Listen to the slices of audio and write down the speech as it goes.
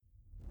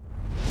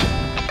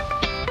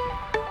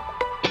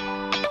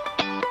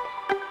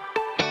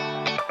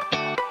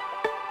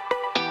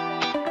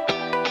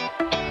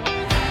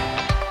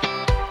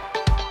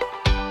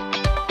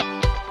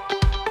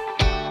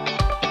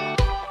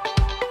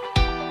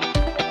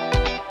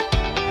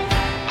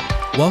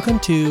Welcome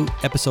to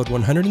episode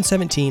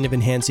 117 of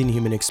Enhancing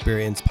Human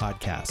Experience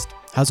podcast.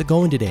 How's it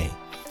going today?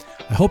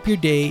 I hope your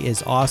day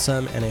is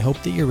awesome, and I hope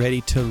that you're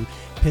ready to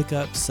pick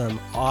up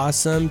some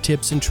awesome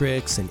tips and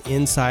tricks and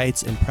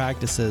insights and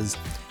practices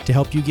to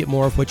help you get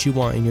more of what you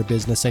want in your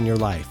business and your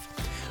life.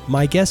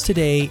 My guest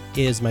today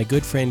is my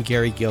good friend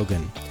Gary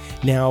Gilgan.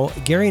 Now,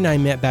 Gary and I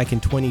met back in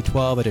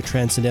 2012 at a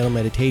Transcendental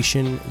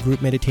Meditation,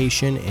 group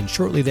meditation, and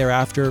shortly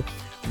thereafter,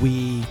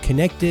 we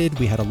connected.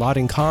 We had a lot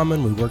in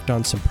common. We worked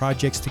on some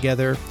projects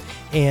together,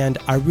 and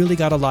I really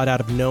got a lot out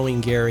of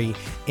knowing Gary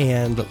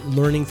and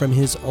learning from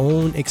his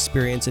own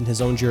experience and his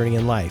own journey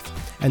in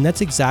life. And that's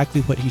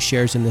exactly what he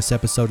shares in this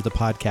episode of the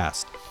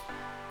podcast.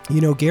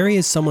 You know, Gary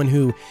is someone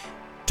who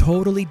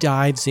totally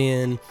dives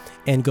in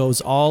and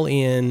goes all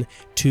in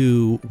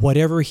to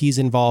whatever he's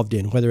involved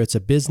in, whether it's a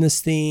business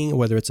thing,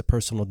 whether it's a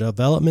personal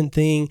development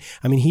thing.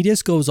 I mean, he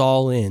just goes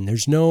all in.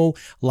 There's no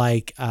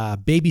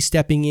baby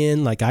stepping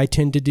in like I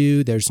tend to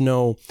do. There's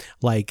no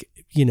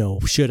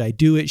should I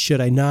do it? Should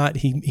I not?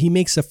 He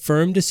makes a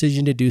firm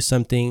decision to do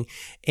something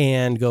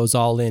and goes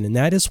all in. And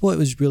that is what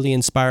was really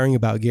inspiring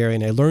about Gary.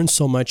 And I learned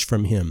so much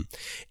from him.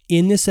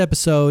 In this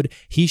episode,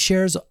 he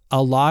shares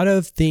a lot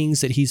of things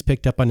that he's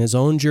picked up on his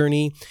own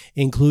journey,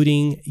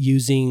 including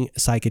using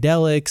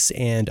psychedelics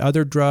and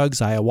other drugs,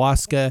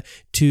 ayahuasca,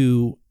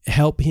 to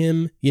help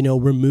him,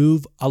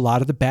 remove a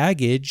lot of the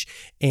baggage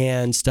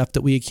and stuff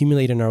that we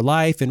accumulate in our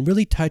life and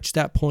really touch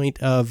that point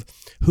of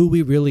who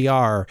we really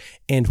are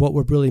and what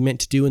we're really meant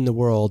to do in the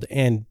world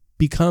and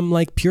become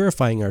like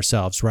purifying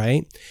ourselves,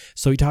 right?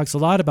 So he talks a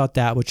lot about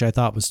that, which I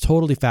thought was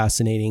totally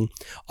fascinating.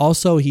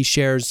 Also, he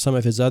shares some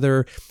of his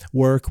other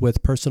work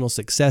with Personal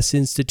Success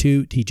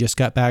Institute. He just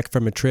got back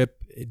from a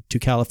trip to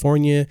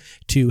California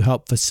to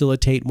help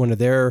facilitate one of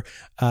their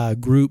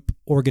group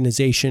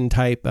organization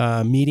type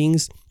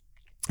meetings.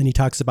 And he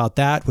talks about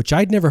that, which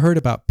I'd never heard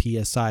about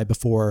PSI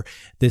before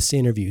this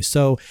interview.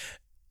 So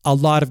a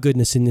lot of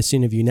goodness in this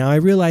interview. Now, I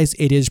realize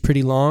it is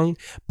pretty long,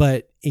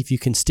 but if you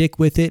can stick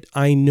with it,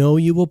 I know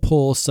you will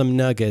pull some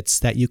nuggets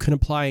that you can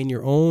apply in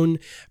your own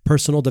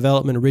personal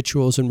development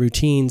rituals and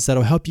routines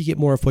that'll help you get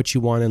more of what you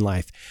want in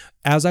life.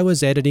 As I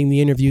was editing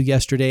the interview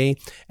yesterday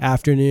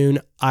afternoon,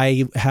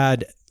 I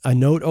had a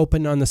note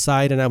open on the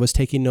side and I was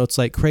taking notes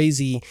like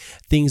crazy,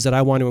 things that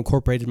I want to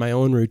incorporate in my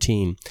own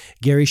routine.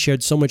 Gary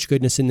shared so much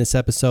goodness in this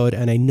episode,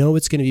 and I know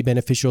it's going to be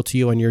beneficial to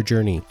you on your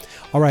journey.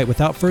 All right,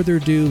 without further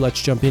ado,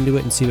 let's jump into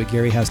it and see what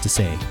Gary has to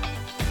say.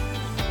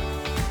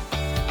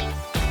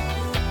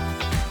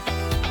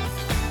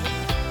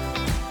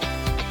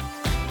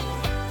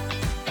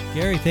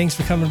 Gary, thanks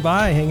for coming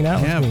by, hanging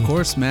out with me. Yeah, of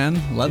course,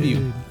 man. Love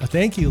you.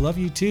 Thank you. Love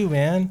you too,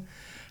 man.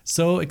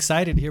 So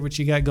excited to hear what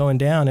you got going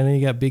down. I know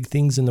you got big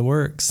things in the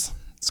works.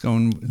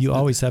 You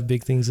always have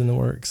big things in the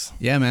works.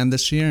 Yeah, man.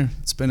 This year,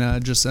 it's been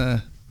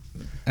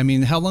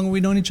how long have we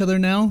known each other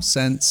now?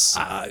 Since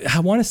I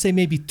want to say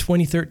maybe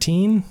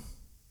 2013.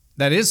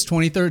 That is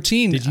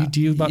 2013.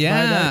 Do you buy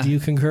that? Do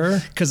you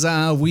concur? Because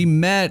we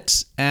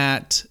met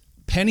at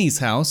Penny's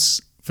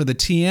house for the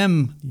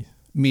TM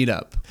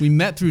meetup. We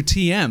met through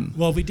TM.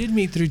 Well, we did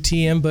meet through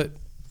TM, but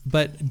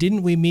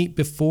didn't we meet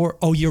before?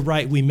 Oh, you're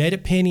right. We met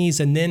at Penny's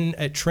and then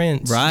at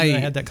Trent's. Right. I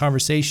had that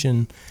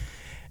conversation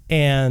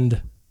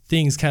and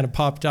things kind of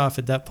popped off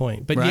at that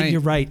point. But right. You're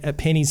right, at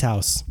Penny's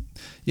house.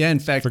 Yeah, in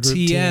fact,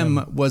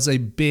 TM was a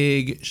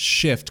big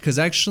shift because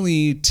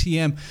actually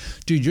TM,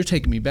 dude, you're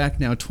taking me back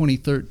now,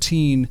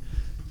 2013,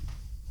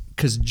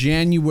 because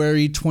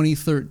January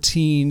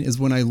 2013 is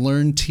when I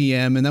learned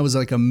TM, and that was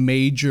like a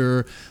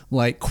major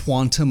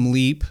quantum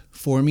leap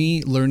for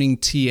me, learning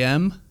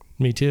TM.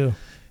 Me too.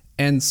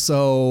 And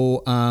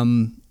so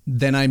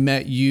then I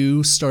met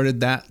you, started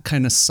that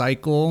kind of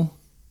cycle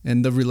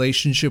and the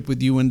relationship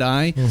with you and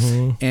I.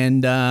 Mm-hmm.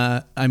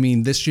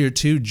 And this year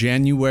too,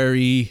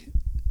 January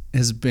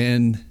has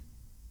been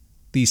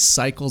these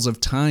cycles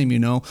of time,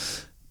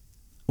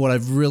 What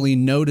I've really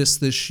noticed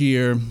this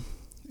year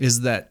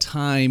is that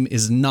time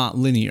is not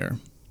linear.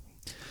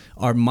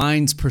 Our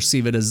minds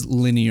perceive it as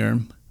linear,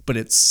 but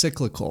it's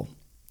cyclical.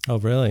 Oh,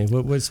 really?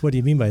 What do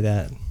you mean by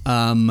that?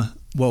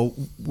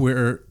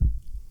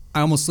 I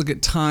almost look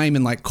at time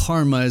and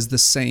karma is the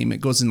same. It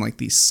goes in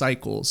these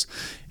cycles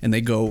and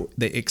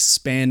they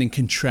expand and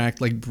contract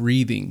like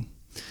breathing.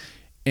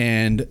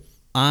 And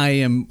I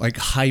am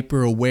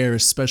hyper aware,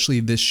 especially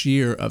this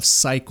year, of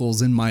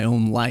cycles in my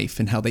own life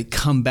and how they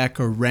come back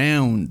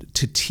around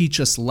to teach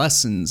us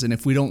lessons. And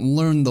if we don't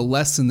learn the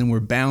lesson, then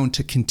we're bound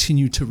to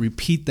continue to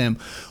repeat them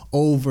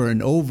over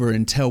and over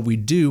until we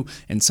do.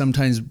 And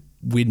sometimes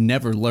we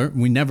never learn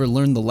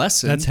the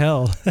lesson. That's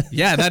hell.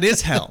 Yeah, that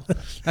is hell.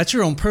 That's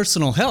your own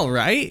personal hell,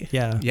 right?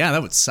 Yeah. Yeah,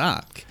 that would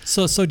suck.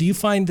 So do you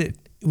find that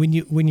when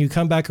you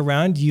come back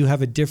around, you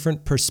have a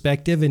different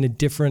perspective and a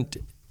different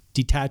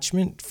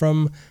detachment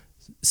from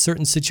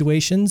certain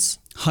situations?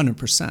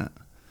 100%.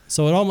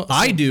 So it almost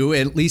I do,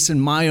 at least in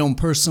my own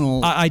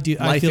personal I do.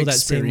 I feel that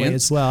same way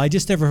as well. I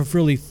just never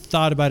really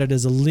thought about it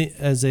as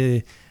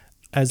a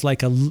as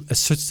like a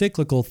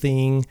cyclical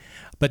thing,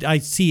 but I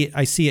see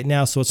it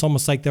now. So it's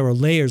almost like there were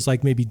layers,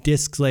 like maybe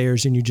disc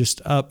layers, and you're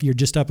just up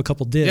a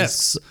couple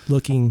discs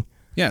looking.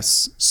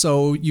 Yes.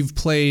 So you've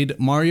played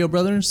Mario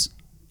Brothers?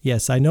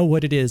 Yes, I know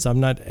what it is. I'm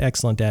not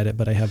excellent at it,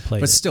 but I have played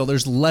it. But still,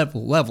 there's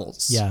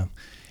levels. Yeah.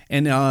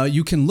 And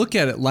you can look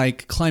at it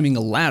like climbing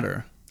a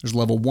ladder. There's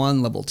level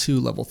 1, level 2,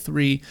 level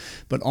 3,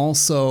 but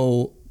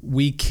also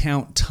we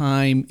count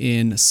time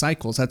in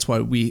cycles. That's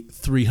why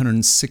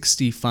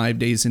 365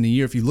 days in a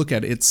year. If you look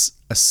at it, it's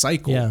a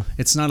cycle. Yeah.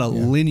 It's not a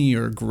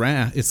linear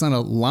graph. It's not a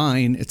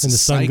line. It's and a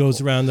cycle. And the sun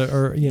goes around the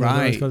earth, the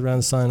earth goes around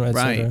the sun, et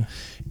cetera.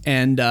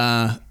 And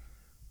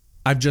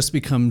I've just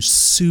become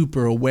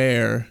super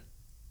aware,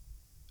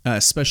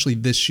 especially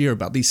this year,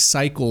 about these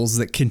cycles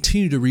that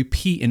continue to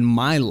repeat in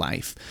my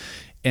life.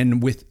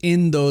 And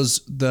within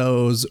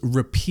those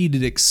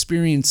repeated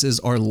experiences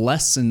are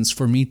lessons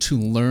for me to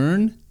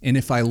learn. And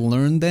if I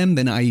learn them,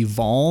 then I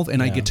evolve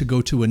and I get to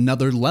go to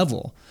another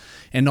level.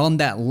 And on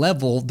that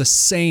level, the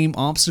same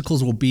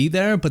obstacles will be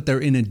there, but they're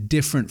in a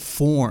different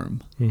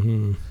form.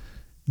 Mm-hmm.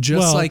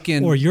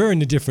 Or you're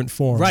in a different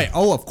form. Right.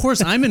 Oh, of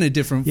course, I'm in a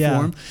different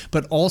form,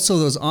 but also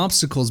those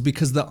obstacles,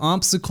 because the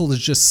obstacle is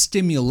just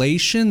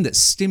stimulation that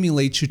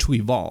stimulates you to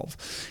evolve.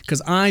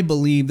 Because I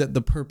believe that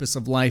the purpose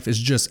of life is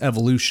just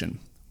evolution.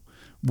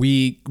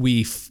 We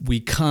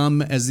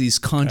come as these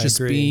conscious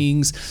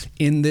beings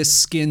in this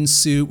skin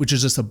suit, which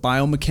is just a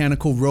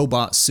biomechanical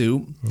robot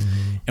suit.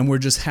 Mm-hmm. And we're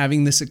just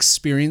having this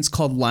experience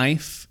called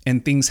life,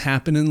 and things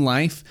happen in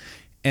life,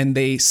 and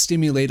they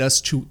stimulate us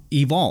to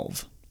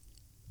evolve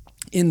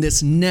in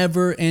this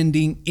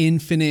never-ending,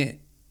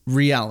 infinite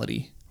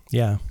reality.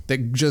 Yeah.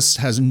 That just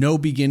has no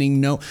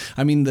beginning,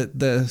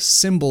 the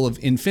symbol of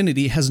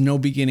infinity has no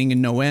beginning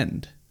and no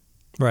end.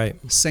 Right.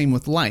 Same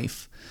with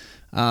life.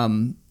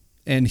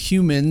 And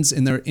humans,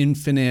 in their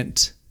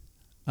infinite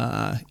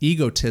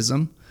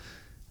egotism,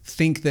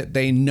 think that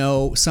they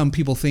know. Some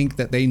people think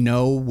that they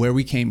know where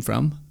we came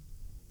from.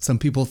 Some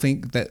people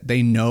think that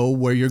they know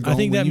where you're going. I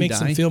think that makes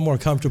them feel more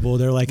comfortable.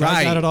 They're like,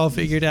 I got it all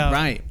figured out.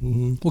 Right.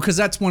 Mm-hmm. Well, because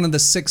that's one of the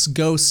 6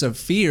 ghosts of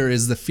fear,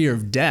 is the fear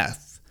of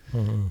death.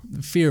 Mm-hmm.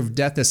 The fear of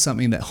death is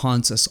something that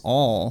haunts us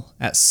all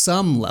at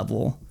some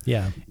level.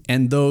 Yeah.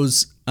 And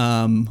those,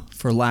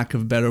 for lack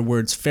of better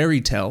words, fairy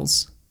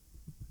tales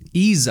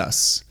ease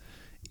us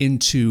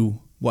into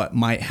what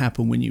might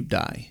happen when you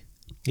die.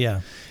 Yeah.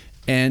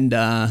 And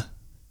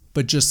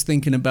but just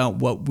thinking about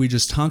what we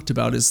just talked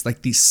about is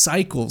like these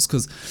cycles,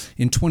 because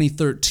in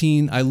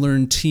 2013 I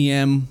learned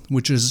TM,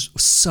 which is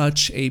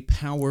such a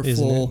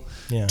powerful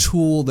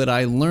tool that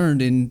I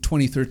learned in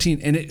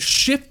 2013, and it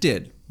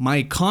shifted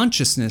my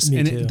consciousness.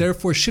 It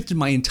therefore shifted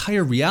my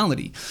entire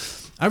reality.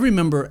 I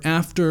remember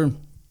after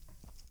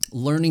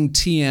learning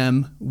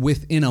TM,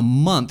 within a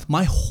month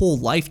my whole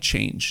life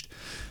changed.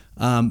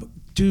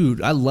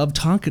 Dude, I love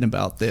talking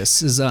about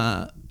this.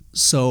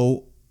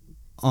 So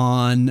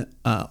on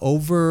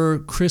over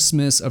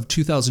Christmas of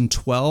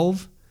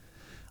 2012,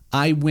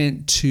 I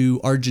went to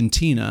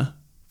Argentina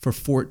for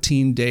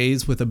 14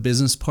 days with a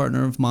business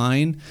partner of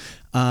mine.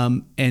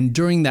 And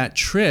during that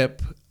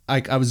trip,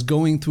 I was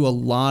going through a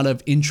lot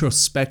of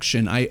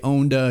introspection. I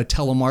owned a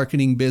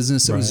telemarketing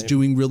business that was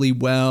doing really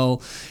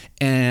well.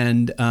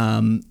 And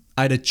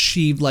I'd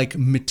achieved like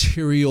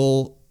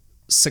material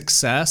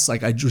success.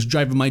 Like I was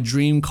driving my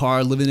dream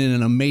car, living in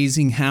an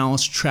amazing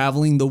house,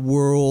 traveling the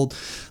world,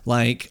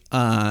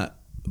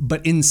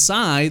 but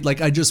inside,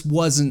 like I just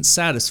wasn't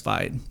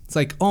satisfied. It's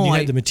like, you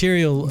had the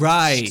material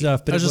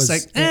stuff, but I was just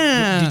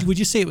like, would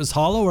you say it was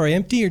hollow or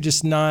empty or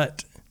just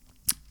not?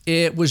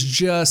 It was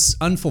just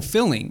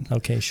unfulfilling.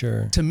 Okay,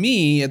 sure. To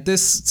me, at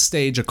this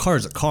stage, a car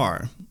is a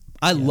car.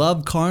 I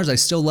love cars. I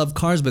still love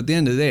cars, but at the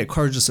end of the day, a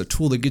car is just a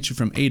tool that gets you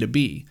from A to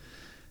B.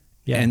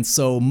 Yeah. And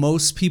so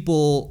most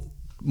people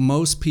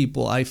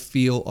I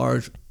feel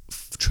are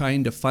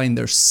trying to find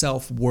their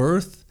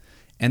self-worth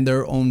and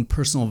their own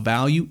personal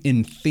value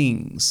in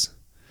things.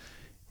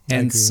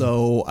 And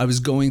so I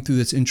was going through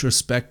this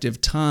introspective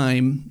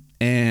time,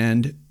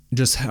 and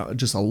just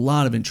a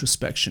lot of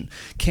introspection.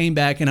 Came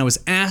back and I was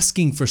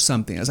asking for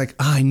something. I was like,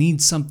 I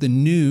need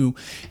something new.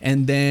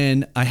 And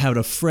then I had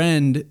a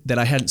friend that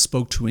I hadn't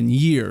spoke to in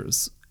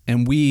years,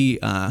 and we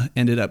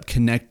ended up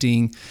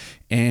connecting,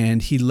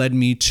 and he led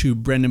me to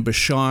Brendon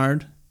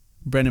Burchard.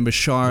 Brendon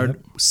Burchard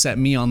set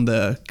me on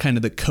the kind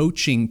of the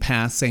coaching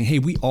path, saying, hey,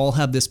 we all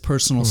have this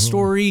personal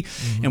story,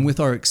 and with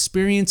our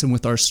experience and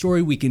with our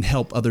story, we can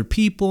help other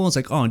people. It's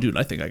like, oh, dude,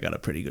 I think I got a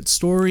pretty good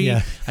story.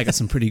 Yeah. I got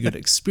some pretty good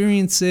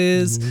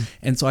experiences.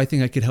 And so I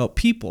think I could help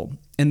people.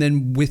 And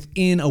then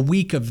within a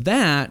week of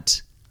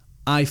that,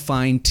 I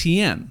find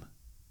TM.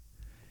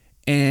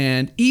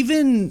 And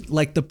even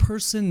like the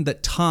person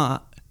that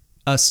taught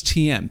us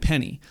TM,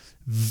 Penny,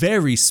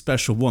 very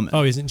special woman.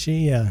 Oh, isn't she?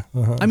 Yeah.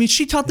 I mean,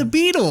 she taught the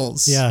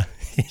Beatles. Yeah.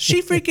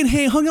 She freaking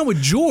hung out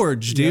with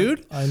George, dude.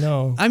 Yep, I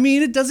know. I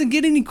mean, it doesn't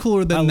get any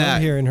cooler than that. I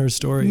love hearing her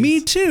stories.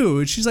 Me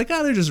too. She's like,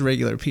 they're just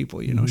regular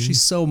people. You know,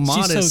 she's so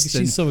modest.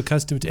 She's so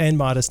accustomed to, and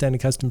modest and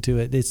accustomed to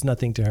it. It's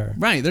nothing to her.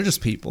 Right. They're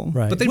just people.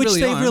 Right. But they Which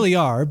really they are. really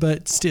are,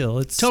 but still,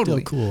 it's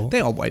Totally still cool.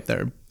 They all wipe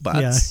their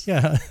butts.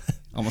 Yeah.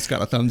 Almost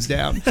got a thumbs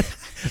down.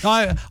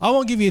 I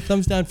won't give you a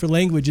thumbs down for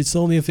language. It's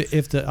only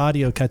if the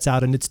audio cuts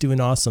out, and it's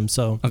doing awesome.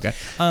 So Okay.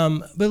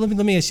 But let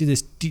me ask you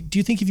this: Do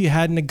you think if you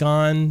hadn't have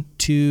gone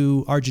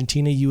to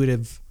Argentina, you would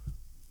have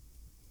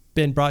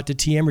been brought to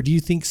TM, or do you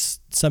think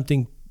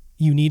something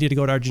you needed to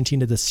go to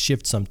Argentina to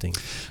shift something?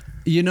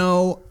 You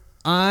know,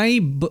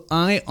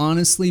 I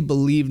honestly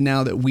believe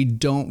now that we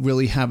don't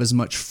really have as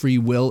much free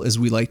will as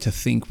we like to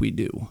think we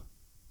do.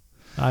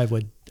 I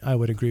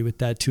would agree with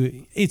that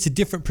too. It's a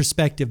different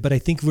perspective, but I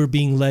think we're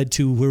being led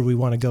to where we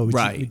want to go.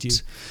 Would you?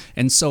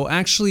 And so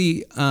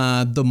actually,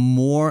 the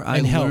more I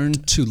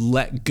learned to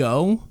let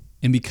go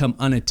and become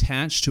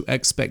unattached to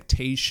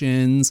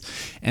expectations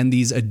and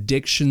these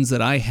addictions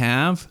that I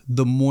have,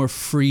 the more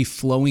free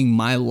flowing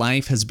my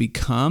life has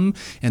become,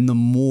 and the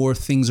more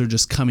things are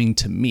just coming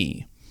to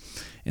me.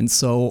 And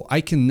so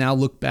I can now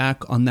look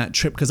back on that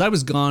trip, because I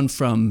was gone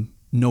from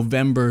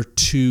November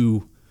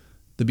to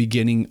the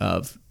beginning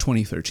of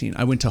 2013.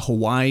 I went to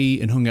Hawaii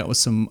and hung out with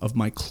some of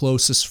my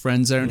closest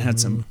friends there and had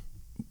some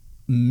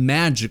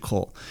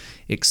magical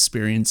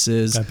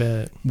experiences. I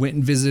bet. Went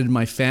and visited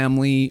my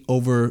family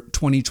over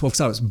 2012,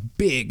 because I was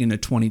big into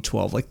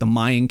 2012, like the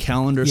Mayan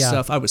calendar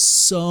stuff. I was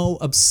so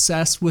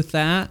obsessed with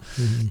that.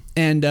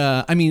 And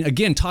I mean,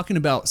 again, talking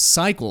about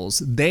cycles,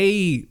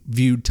 they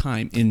viewed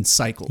time in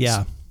cycles.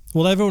 Yeah.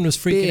 Well, everyone was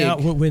freaking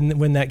out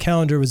when that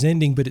calendar was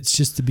ending, but it's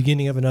just the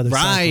beginning of another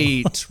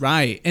cycle.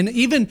 Right. And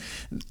even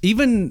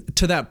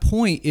to that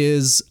point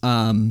is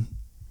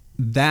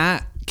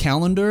that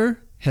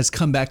calendar has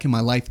come back in my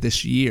life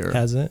this year.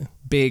 Has it?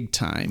 Big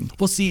time.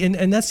 Well, see,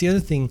 and that's the other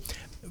thing.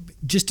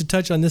 Just to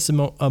touch on this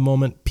a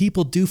moment,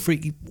 people do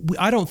freak.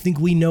 I don't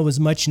think we know as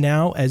much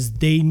now as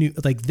they knew.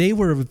 Like, they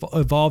were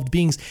evolved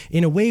beings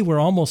in a way. We're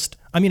almost.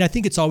 I mean, I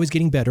think it's always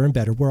getting better and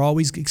better. We're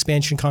always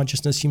expansion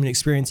consciousness, human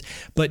experience.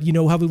 But you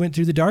know how we went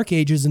through the dark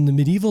ages and the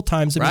medieval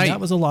times. I mean,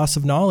 that was a loss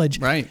of knowledge.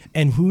 Right.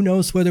 And who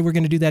knows whether we're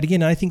going to do that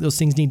again. And I think those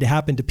things need to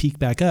happen to peak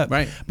back up.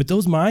 Right. But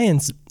those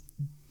Mayans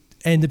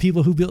and the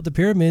people who built the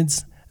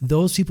pyramids,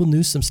 those people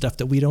knew some stuff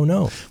that we don't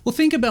know. Well,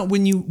 think about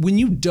when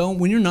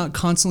you're not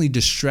constantly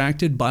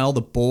distracted by all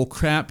the bull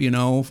crap, you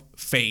know,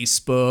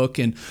 Facebook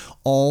and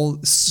all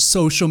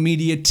social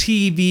media,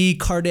 TV,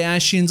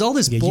 Kardashians, all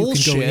this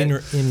bullshit. You can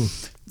go in.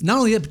 Not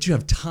only that, but you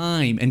have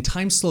time, and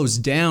time slows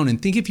down.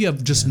 And think if you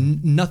have just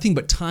nothing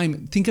but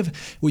time, think of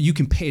what you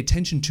can pay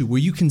attention to,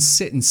 where you can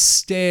sit and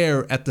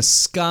stare at the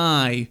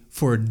sky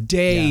for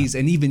days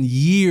and even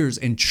years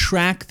and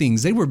track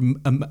things. They were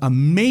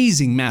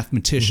amazing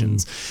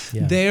mathematicians.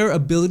 Yeah. Their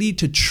ability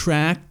to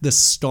track the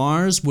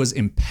stars was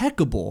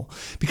impeccable,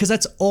 because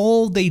that's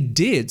all they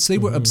did. So they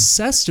were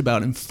obsessed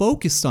about it and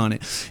focused on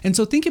it. And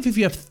so think if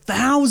you have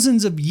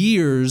thousands of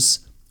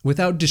years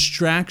without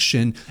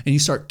distraction, and you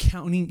start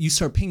counting, you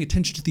start paying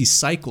attention to these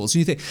cycles, and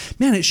you think,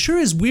 man, it sure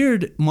is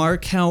weird,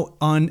 Mark, how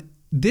on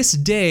this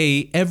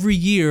day every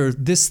year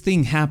this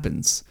thing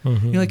happens.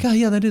 You're like, oh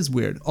yeah, that is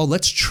weird. Oh,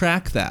 let's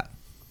track that.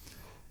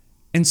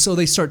 And so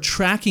they start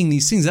tracking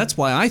these things. That's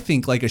why I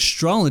think like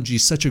astrology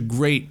is such a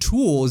great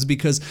tool, is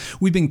because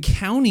we've been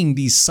counting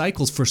these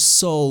cycles for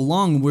so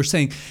long. We're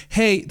saying,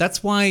 hey,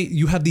 that's why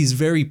you have these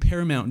very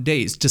paramount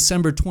days,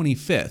 December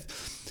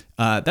 25th.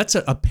 That's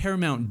a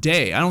paramount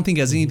day. I don't think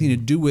it has anything to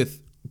do with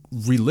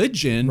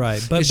religion.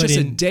 Right. But it's just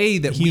a day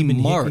that we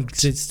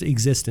marked. Its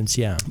existence,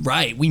 yeah.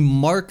 Right. We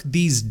mark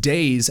these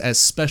days as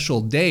special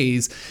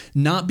days,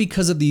 not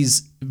because of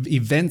these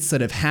events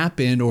that have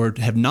happened or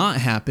have not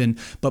happened,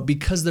 but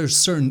because there's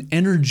certain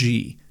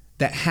energy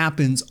that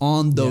happens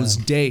on those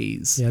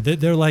days. Yeah,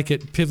 they're like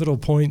at pivotal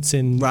points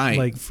in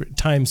like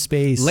time,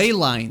 space. Ley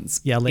lines.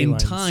 Yeah, ley in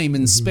lines. Time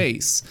and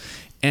space.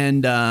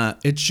 And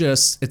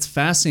it's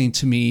fascinating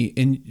to me.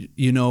 And,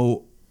 you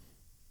know,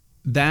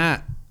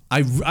 that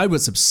I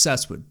was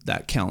obsessed with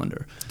that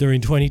calendar.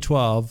 During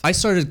 2012. I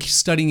started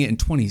studying it in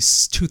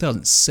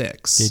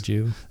 2006. Did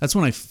you? That's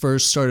when I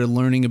first started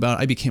learning about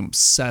it. I became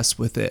obsessed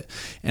with it.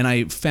 And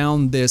I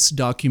found this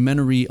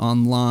documentary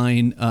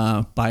online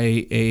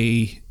by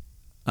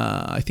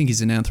I think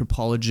he's an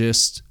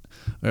anthropologist,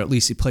 or at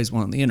least he plays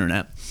one on the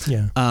internet,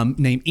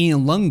 named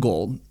Ian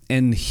Lungold.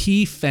 And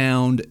he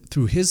found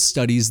through his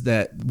studies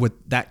that what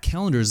that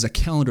calendar is a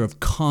calendar of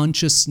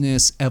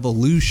consciousness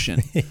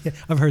evolution.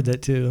 I've heard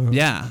that too.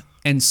 Yeah.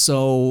 And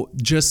so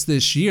just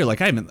this year, like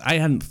I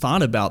hadn't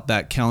thought about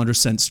that calendar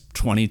since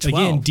 2012.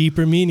 Again,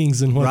 deeper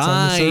meanings than what's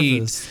on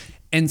the surface.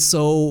 And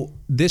so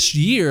this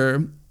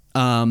year,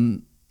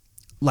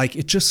 like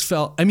it just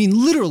felt, I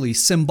mean, literally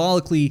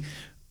symbolically,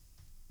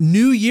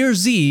 New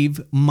Year's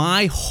Eve,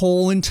 my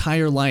whole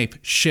entire life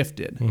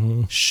shifted.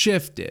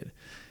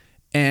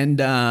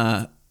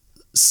 And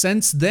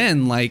since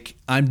then, like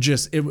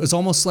it was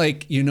almost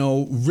like, you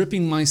know,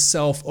 ripping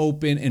myself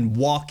open and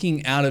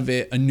walking out of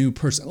it a new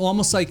person.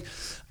 Almost like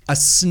a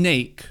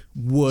snake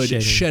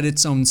would shed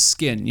its own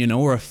skin,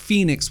 or a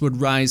phoenix would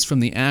rise from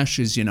the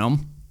ashes,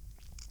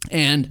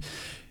 And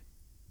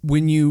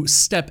when you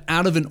step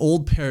out of an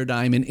old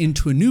paradigm and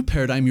into a new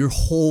paradigm, your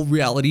whole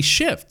reality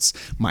shifts.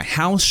 My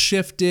house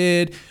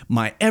shifted,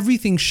 my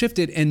everything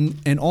shifted,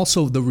 and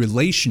also the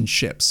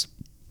relationships.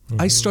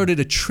 I started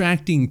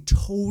attracting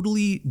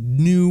totally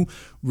new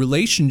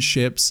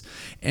relationships,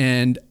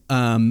 and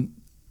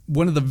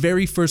one of the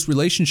very first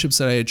relationships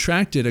that I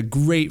attracted, a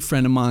great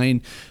friend of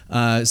mine,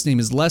 his name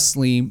is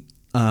Leslie.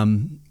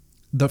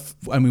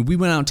 We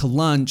went out to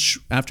lunch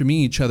after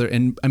meeting each other,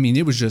 and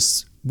it was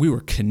just, we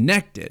were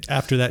connected.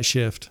 After that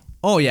shift.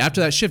 Oh yeah,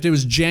 after that shift. It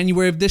was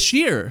January of this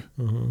year.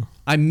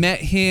 I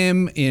met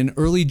him in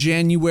early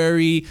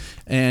January,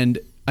 and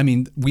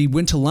we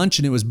went to lunch,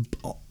 and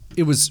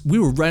we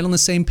were right on the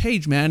same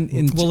page, man.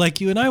 Well, like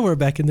you and I were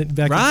back in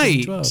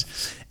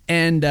 2012.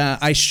 And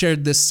I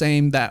shared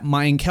that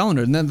Mayan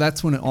calendar, and then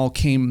that's when it all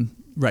came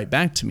right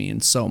back to me.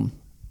 And so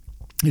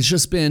it's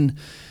just been.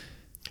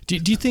 Do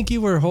you think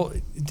you were?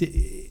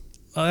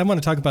 I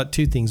want to talk about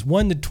two things.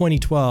 One, the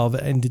 2012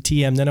 and the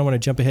TM. Then I want to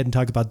jump ahead and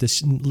talk about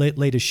this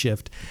latest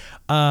shift.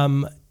 I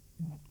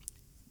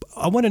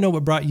want to know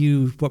what brought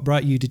you to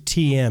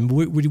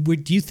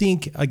TM. Do you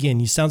think, again,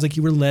 you sounds like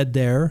you were led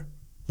there,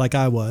 like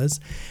I was.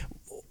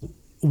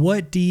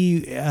 What do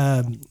you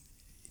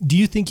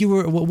think you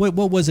were?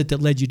 What was it that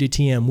led you to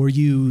TM?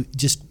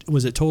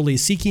 Was it totally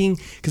seeking?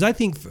 Because I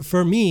think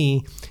for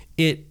me,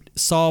 it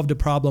solved a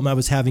problem I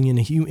was having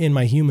in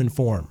my human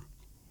form,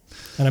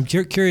 and I'm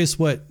curious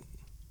what.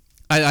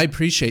 I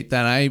appreciate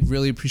that. I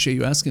really appreciate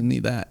you asking me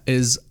that.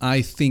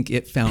 I think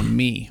it found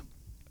me.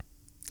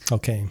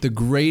 Okay. The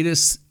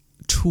greatest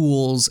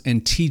tools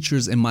and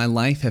teachers in my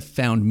life have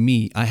found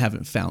me. I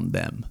haven't found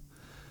them.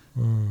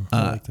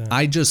 I like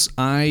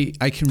that.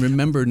 I can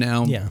remember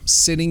now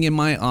sitting in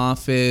my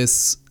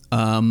office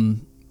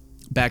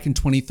back in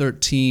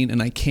 2013,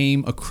 and I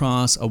came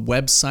across a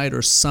website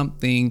or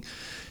something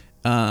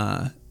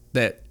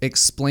that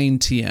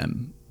explained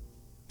TM.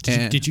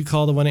 Did you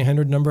call the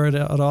 1-800 number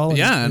at all?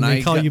 Yeah, and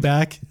they call you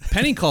back?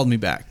 Penny called me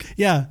back.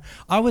 Yeah,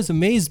 I was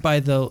amazed by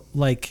the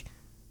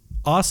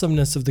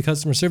awesomeness of the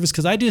customer service,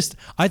 because I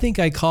think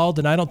I called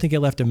and I don't think I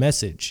left a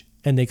message,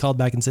 and they called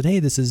back and said, "Hey,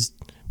 this is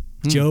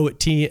Joe at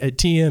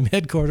TM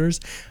headquarters.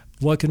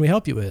 What can we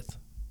help you with?"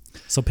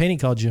 So Penny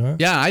called you, huh?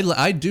 Yeah,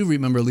 I do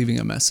remember leaving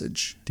a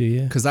message. Do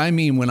you? Because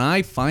when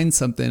I find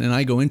something and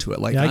I go into it,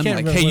 I'm like,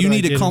 "Hey, you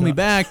need to call me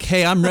back.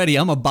 Hey, I'm ready.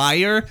 I'm a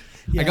buyer.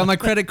 I got my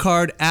credit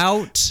card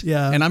out,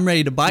 and I'm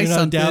ready to buy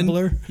something." You're not a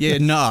dabbler? Yeah,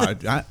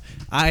 no,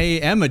 I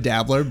am a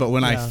dabbler, but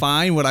when I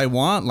find what I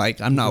want,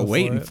 I'm not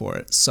waiting for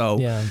it. So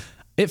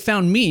it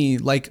found me,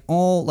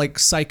 all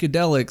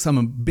psychedelics. I'm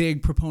a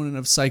big proponent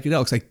of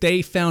psychedelics.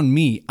 They found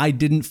me. I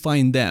didn't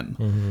find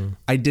them.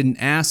 I didn't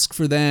ask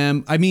for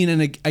them.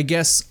 And I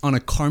guess on a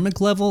karmic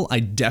level,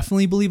 I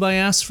definitely believe I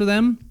asked for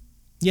them.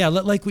 Yeah,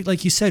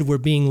 like you said, we're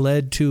being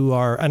led to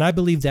and I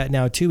believe that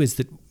now too, is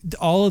that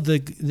all of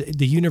the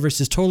universe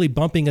is totally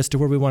bumping us to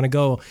where we want to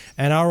go,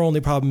 and our only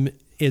problem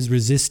is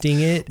resisting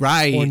it,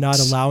 right, or not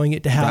allowing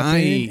it to happen.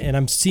 Right.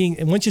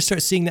 And once you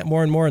start seeing that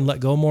more and more and let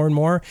go more and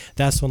more,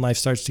 that's when life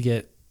starts to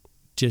get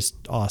just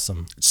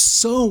awesome.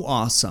 So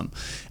awesome.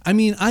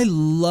 I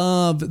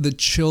love the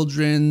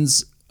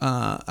children's.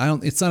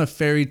 It's not a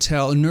fairy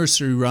tale. A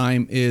nursery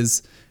rhyme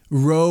is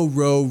row,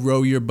 row,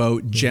 row your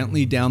boat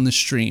gently down the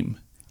stream.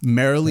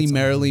 Merrily,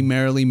 merrily,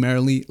 merrily,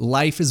 merrily.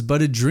 Life is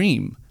but a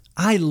dream.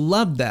 I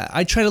love that.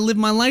 I try to live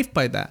my life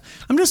by that.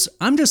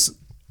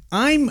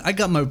 I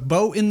got my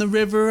boat in the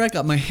river. I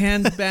got my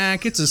hand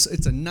back. It's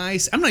a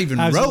nice. I'm not even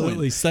Absolutely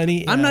rowing.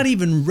 Sunny. Yeah. I'm not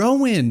even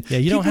rowing. Yeah,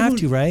 you don't have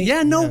to, right?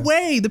 Yeah, no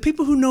way. The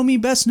people who know me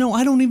best know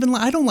I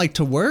don't like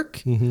to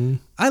work.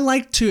 I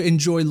like to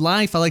enjoy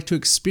life. I like to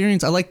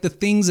experience. I like the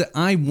things that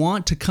I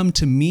want to come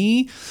to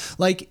me.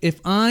 Like if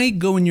I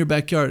go in your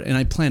backyard and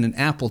I plant an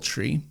apple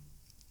tree,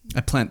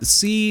 I plant the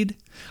seed.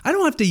 I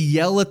don't have to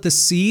yell at the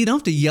seed. I don't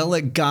have to yell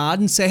at God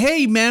and say,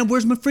 "Hey, man,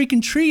 where's my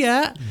freaking tree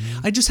at?"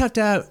 I just have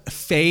to have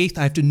faith.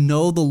 I have to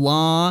know the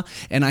law,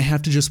 and I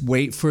have to just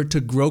wait for it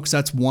to grow, because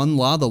that's one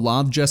law, the law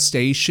of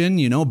gestation.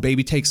 A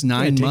baby takes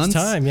 9 months. It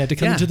takes time. You have to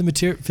come into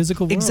the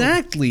physical world.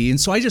 Exactly.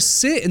 And so I just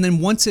sit, and then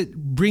once it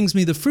brings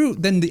me the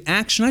fruit, then the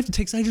action I have to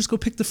take is I just go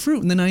pick the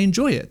fruit, and then I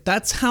enjoy it.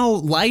 That's how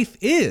life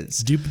is.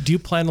 Do you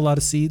plant a lot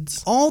of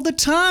seeds? All the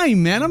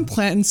time, man. I'm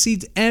planting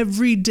seeds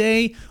every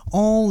day,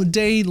 all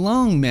day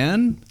long,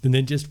 man. And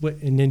then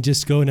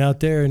just going out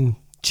there and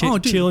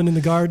chilling in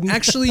the garden.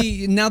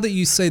 Actually, now that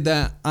you say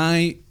that,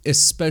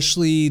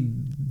 especially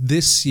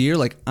this year,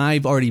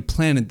 I've already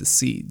planted the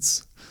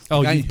seeds.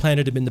 Oh, you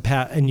planted them in the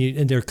past,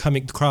 and they're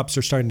coming. Crops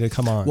are starting to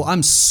come on. Well,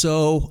 I'm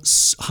so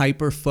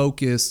hyper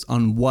focused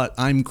on what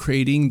I'm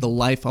creating, the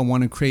life I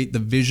want to create, the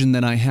vision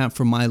that I have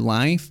for my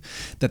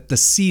life, that the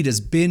seed has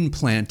been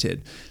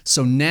planted.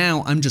 So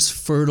now I'm just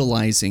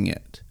fertilizing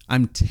it.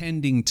 I'm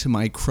tending to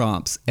my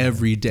crops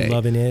every day.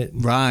 Loving it.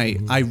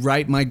 Right. I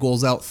write my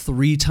goals out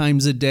 3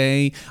 times a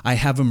day. I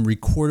have them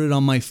recorded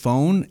on my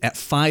phone. At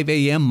 5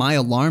 a.m., my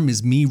alarm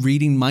is me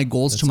reading my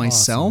goals to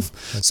myself.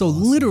 Awesome. So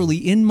literally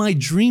in my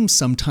dreams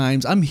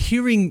sometimes I'm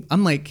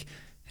like,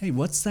 hey,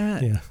 what's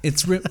that? Yeah.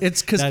 It's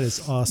because That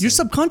is awesome. your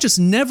subconscious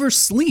never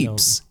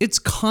sleeps. It's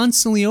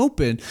constantly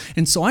open.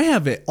 And so I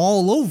have it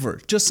all over.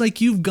 Just like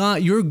you've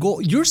got your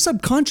goal, your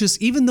subconscious,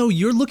 even though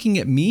you're looking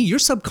at me, your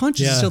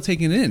subconscious is still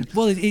taking it in.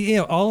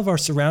 Well, all of our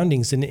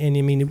surroundings, and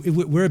I mean,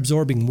 we're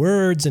absorbing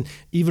words and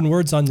even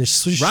words on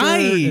this shirt.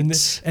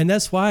 Right. And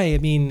that's why, I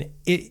mean,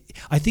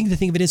 I think the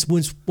thing of it is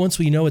once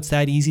we know it's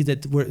that easy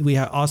that we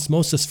have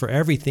osmosis for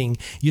everything,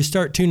 you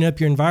start tuning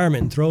up your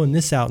environment and throwing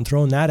this out and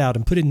throwing that out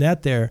and putting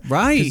that there.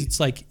 Right. 'Cause it's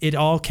like it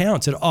all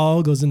counts. It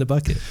all goes in the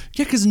bucket.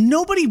 Yeah, because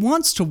nobody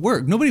wants to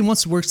work. Nobody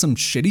wants to work some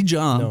shitty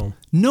job. No.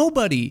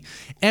 Nobody.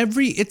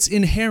 It's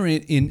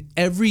inherent in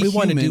every human. We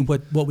want to do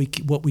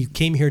what we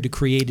came here to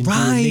create and do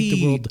and make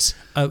the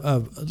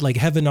world like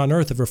heaven on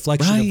earth, a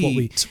reflection of what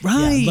we.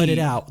 Right. Yeah, let it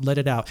out. Let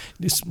it out.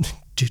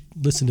 Dude,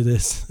 listen to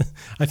this.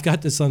 I've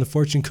got this on a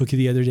fortune cookie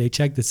the other day.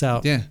 Check this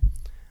out. Yeah.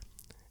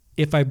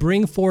 If I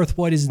bring forth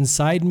what is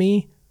inside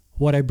me,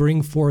 what I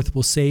bring forth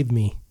will save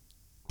me.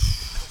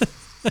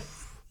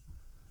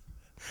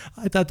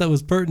 I thought that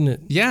was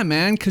pertinent. Yeah,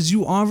 man, because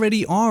you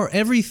already are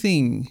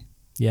everything.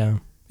 Yeah.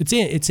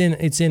 It's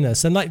in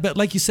us. And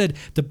like you said,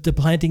 the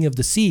planting of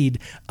the seed,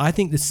 I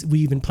think we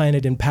even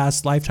planted in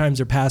past lifetimes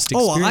or past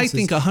experiences. Oh, I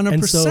think 100%.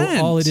 And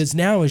so all it is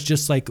now is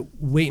just like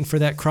waiting for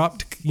that crop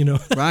to,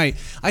 Right.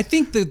 I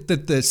think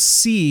that the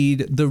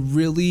seed,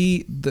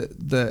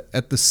 the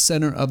at the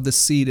center of the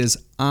seed is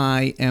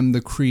I am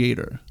the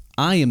creator.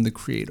 I am the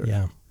creator.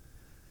 Yeah.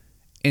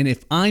 And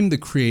if I'm the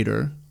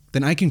creator,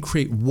 then I can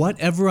create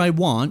whatever I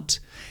want.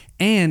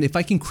 And if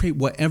I can create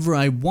whatever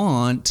I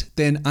want,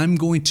 then I'm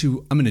going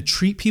to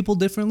treat people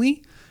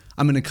differently.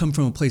 I'm going to come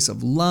from a place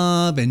of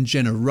love and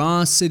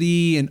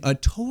generosity and a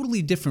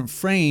totally different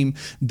frame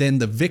than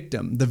the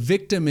victim. The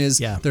victim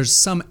is there's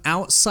some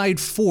outside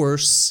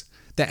force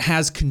that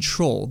has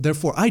control.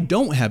 Therefore, I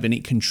don't have any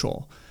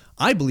control.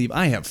 I believe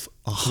I have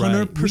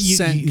 100%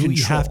 control.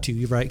 You have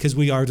to, right? Because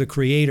we are the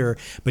creator.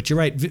 But you're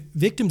right.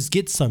 Victims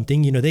get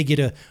something. They get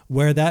to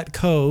wear that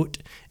coat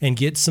and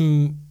get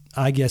some,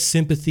 I guess,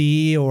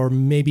 sympathy or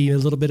maybe a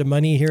little bit of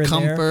money here and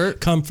there.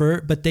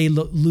 Comfort. But they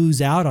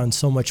lose out on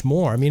so much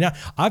more. I mean,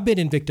 I've been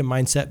in victim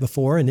mindset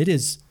before, and it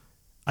is,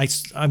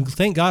 I'm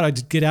thank God I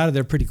just get out of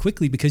there pretty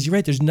quickly because you're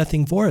right. There's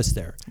nothing for us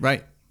there.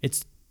 Right.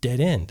 It's dead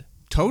end.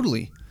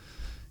 Totally.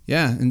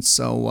 Yeah. And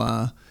so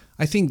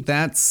I think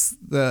that's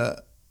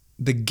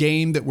the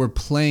game that we're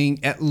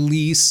playing, at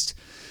least.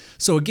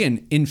 So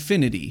again,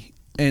 infinity.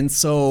 And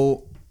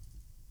so,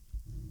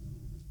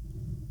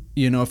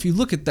 if you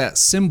look at that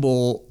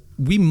symbol,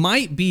 we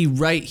might be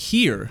right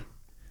here.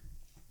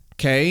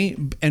 Okay.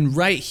 And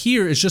right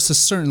here is just a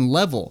certain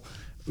level.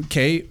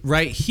 Okay.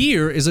 Right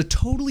here is a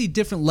totally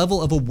different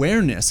level of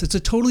awareness. It's a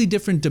totally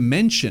different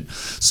dimension.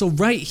 So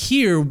right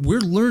here,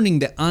 we're learning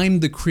that I'm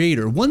the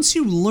creator. Once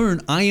you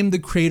learn I am the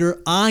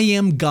creator, I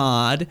am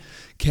God.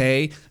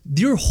 Okay.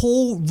 Your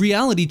whole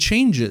reality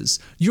changes.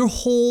 Your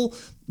whole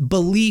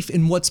belief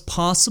in what's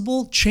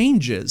possible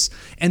changes.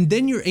 And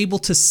then you're able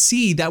to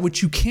see that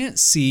which you can't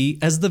see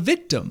as the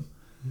victim.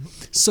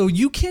 So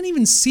you can't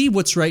even see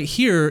what's right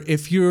here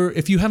if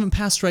you haven't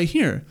passed right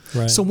here.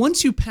 Right. So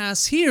once you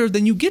pass here,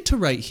 then you get to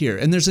right here,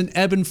 and there's an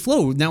ebb and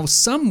flow. Now,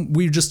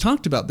 we just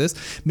talked about this.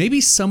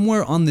 Maybe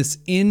somewhere on this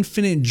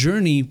infinite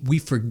journey, we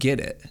forget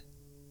it.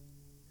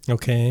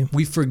 Okay.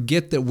 We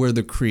forget that we're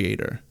the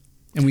creator,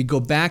 and we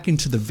go back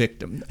into the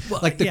victim,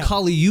 like the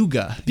Kali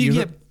Yuga.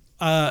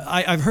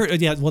 I've heard.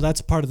 Yeah, well,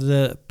 that's part of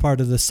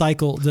the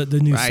cycle. The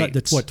new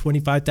that's what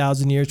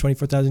 25,000 years,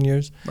 24,000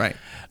 years. Right.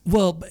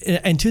 Well,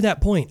 and to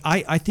that point,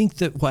 I think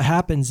that what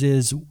happens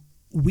is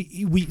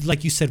we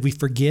like you said, we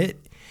forget.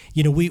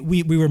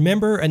 We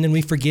remember and then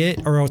we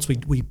forget, or else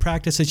we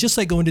practice. It's just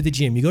like going to the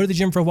gym. You go to the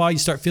gym for a while, you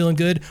start feeling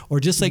good, or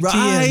just like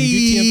TM, you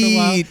do TM for a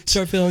while,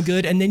 start feeling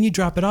good, and then you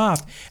drop it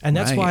off. And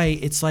that's why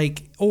it's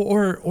like,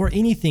 or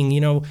anything,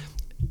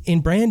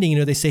 in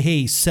branding, they say,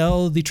 hey,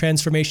 sell the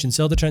transformation.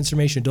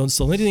 Don't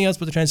sell anything else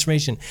but the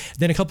transformation.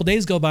 Then a couple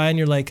days go by and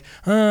you're like,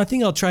 I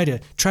think I'll try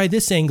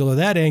this angle or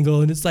that angle.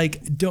 And it's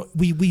like,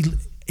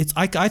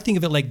 I think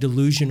of it like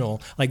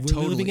delusional. Like we're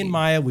living in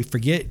Maya. We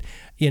forget,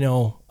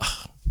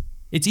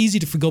 it's easy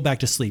to go back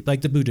to sleep.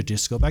 Like the Buddha,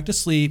 just go back to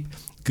sleep.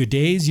 Good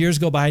days, years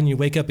go by and you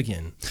wake up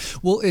again.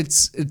 Well,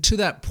 it's to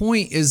that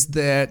point is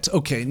that,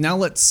 okay, now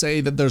let's say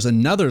that there's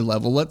another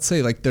level. Let's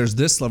say like there's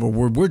this level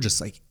where we're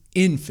just like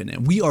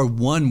infinite. We are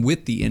one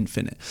with the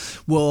infinite.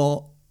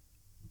 Well,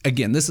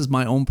 again, this is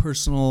my own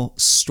personal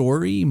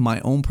story, my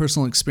own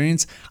personal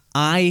experience.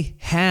 I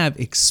have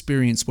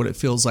experienced what it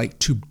feels like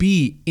to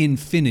be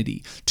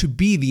infinity, to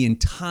be the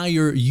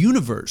entire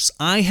universe.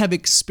 I have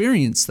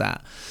experienced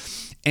that.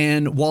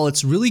 And while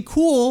it's really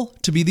cool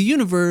to be the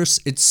universe,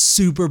 it's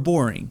super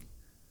boring.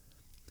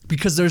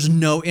 because there's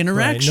no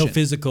interaction. Right, no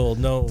physical,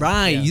 no.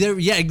 Right.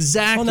 Yeah,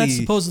 exactly. Well, that's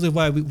supposedly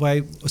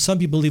why some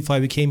people believe why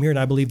we came here, and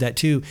I believe that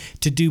too,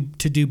 to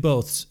do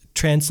both.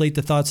 Translate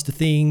the thoughts to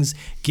things,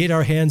 get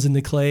our hands in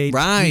the clay,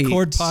 right.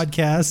 Record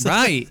podcasts.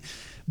 Right.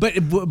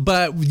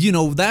 But you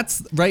know,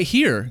 that's right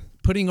here.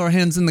 Putting our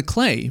hands in the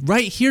clay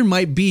right here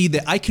might be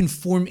that I can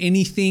form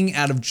anything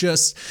out of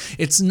just,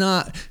 it's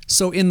not.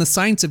 So in the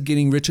Science of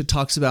Getting Rich, it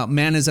talks about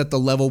man is at the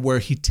level where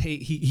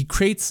he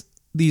creates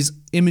these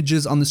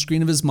images on the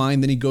screen of his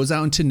mind. Then he goes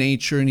out into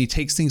nature and he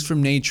takes things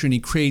from nature and he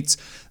creates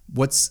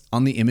what's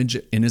on the image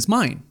in his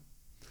mind.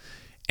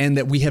 And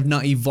that we have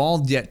not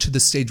evolved yet to the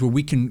stage where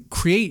we can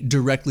create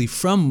directly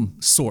from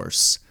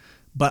source.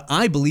 But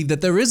I believe that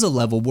there is a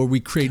level where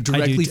we create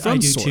directly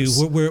from source. I do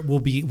too. Where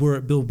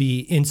it will be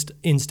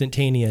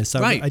instantaneous.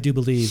 Right. I do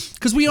believe.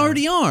 Because we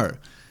already are.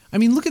 I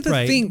mean, look at the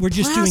thing. We're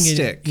plastic. just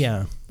doing it.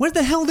 Yeah. Where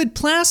the hell did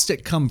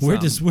plastic come from? Where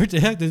the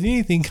heck did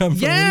anything come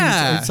from?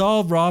 Yeah. It's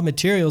all raw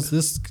materials.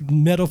 This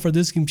metal for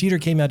this computer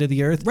came out of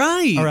the earth.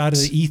 Right. Or out of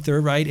the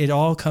ether, right? It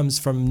all comes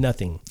from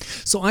nothing.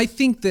 So I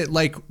think that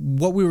like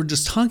what we were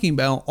just talking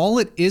about, all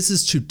it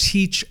is to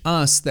teach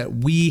us that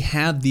we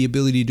have the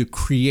ability to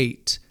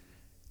create.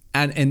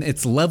 And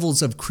it's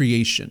levels of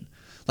creation.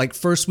 Like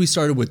first we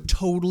started with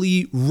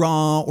totally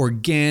raw,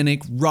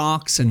 organic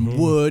rocks and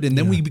wood, and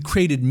then we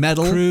created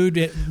metal.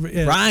 Crude,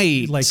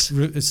 right. Like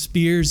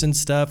spears and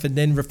stuff, and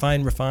then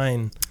refine.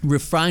 Refine.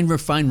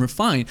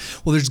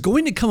 Well, there's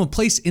going to come a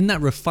place in that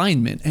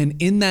refinement and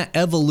in that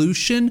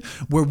evolution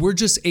where we're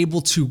just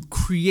able to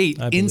create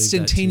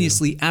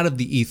instantaneously out of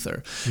the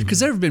ether. Because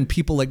there have been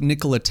people like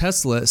Nikola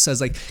Tesla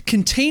says like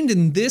contained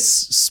in this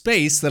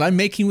space that I'm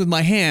making with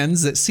my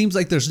hands that seems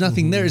like there's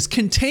nothing there is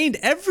contained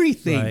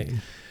everything. Right.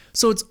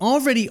 So it's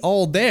already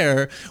all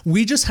there.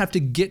 We just have to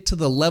get to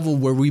the level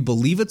where we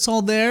believe it's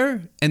all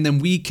there, and then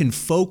we can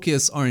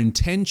focus our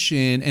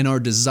intention and our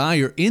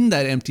desire in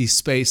that empty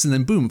space. And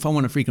then boom, if I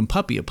want a freaking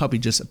puppy, a puppy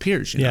just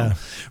appears, you know?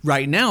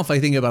 Right now, if I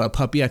think about a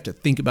puppy, I have to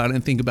think about it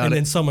and think about it. And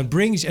then someone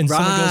brings, and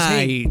someone goes,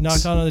 hey,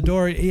 knock on the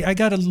door. I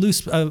got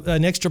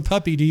an extra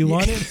puppy. Do you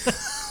want it?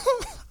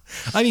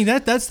 I mean,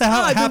 that's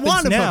how it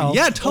happens now.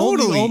 Yeah,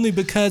 totally. Only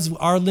because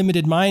our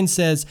limited mind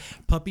says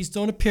puppies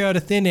don't appear out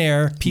of thin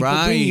air. People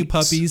bring you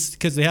puppies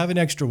because they have an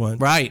extra one.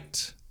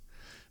 Right.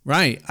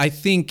 I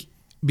think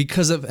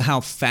because of how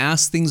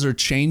fast things are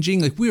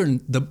changing, like we're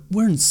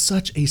in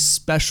such a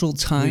special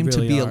time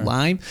to be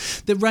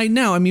alive that right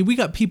now, I mean, we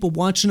got people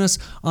watching us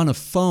on a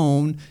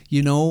phone,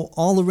 you know,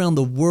 all around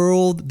the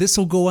world. This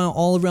will go out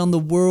all around the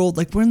world.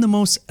 Like we're in the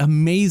most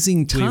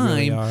amazing time. We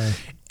really are.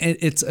 And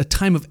it's a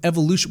time of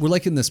evolution. We're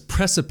like in this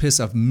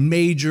precipice of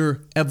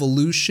major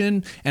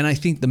evolution. And I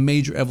think the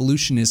major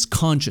evolution is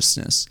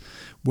consciousness,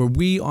 where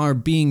we are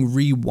being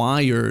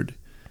rewired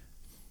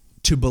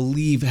to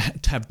believe,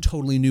 to have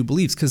totally new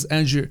beliefs. Because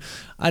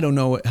I don't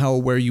know how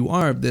aware you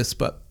are of this,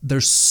 but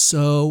there's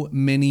so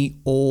many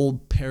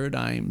old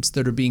paradigms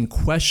that are being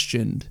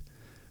questioned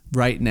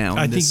right now.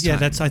 I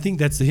think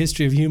that's the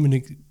history of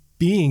human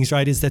beings,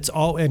 right? That's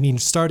all. I mean,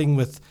 starting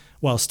with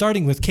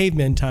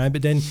caveman time,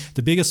 but then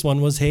the biggest one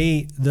was,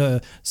 hey,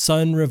 the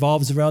sun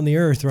revolves around the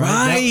earth, right?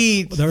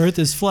 Right. The earth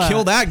is flat.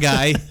 Kill that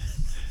guy.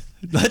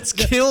 Let's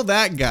kill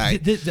that guy.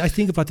 I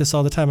think about this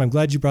all the time. I'm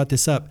glad you brought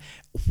this up.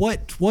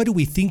 What do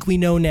we think we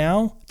know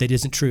now that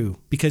isn't true?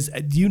 Because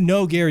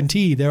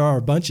guarantee there are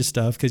a bunch of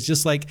stuff.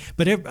 Because I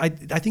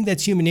think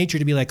that's human nature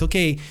to be like,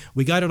 okay,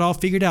 we got it all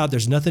figured out.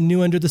 There's nothing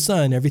new under the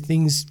sun.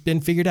 Everything's been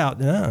figured out.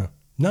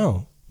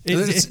 No.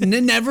 It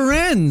never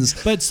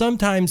ends. But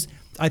sometimes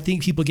I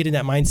think people get in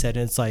that mindset and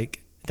it's like,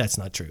 that's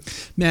not true.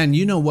 Man,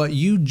 you know what?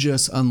 You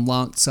just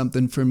unlocked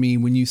something for me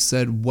when you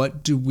said,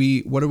 what are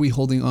we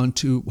holding on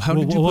to? How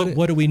did you put it?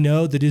 What do we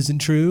know that isn't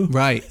true?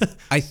 Right.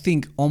 I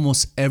think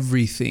almost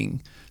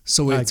everything.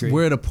 So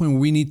we're at a point where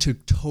we need to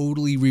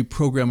totally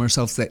reprogram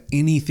ourselves that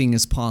anything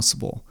is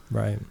possible.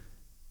 Right.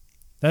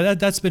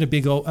 That's been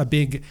a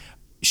big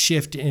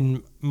shift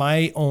in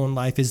my own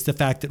life, is the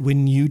fact that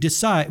when you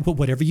decide,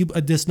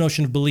 this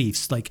notion of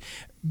beliefs, like,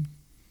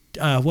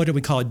 what do we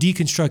call it?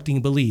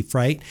 Deconstructing belief,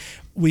 right?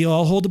 We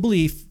all hold a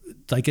belief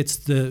like it's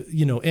the,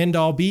 end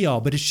all be all,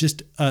 but it's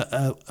just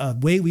a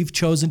way we've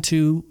chosen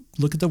to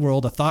look at the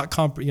world,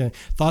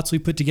 thoughts we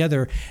put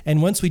together.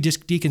 And once we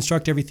just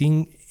deconstruct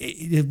everything,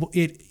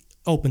 it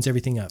opens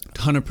everything up.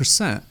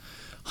 100%.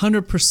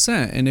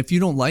 And if you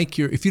don't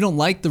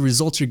like the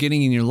results you're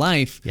getting in your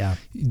life,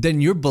 then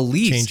your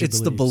beliefs,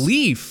 the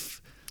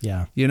belief.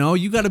 Yeah.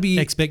 You got to be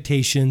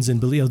expectations and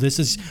belief. This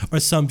is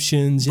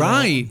assumptions.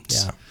 Right.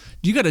 Yeah.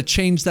 You got to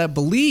change that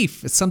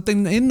belief. If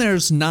something in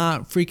there's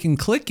not freaking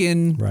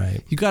clicking.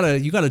 Right. You got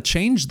to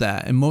change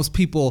that. And most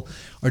people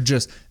are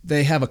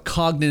they have a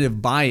cognitive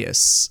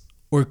bias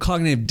or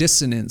cognitive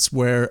dissonance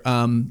where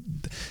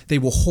they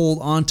will hold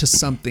on to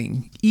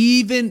something,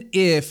 even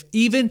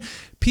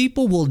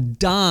people will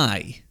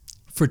die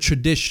for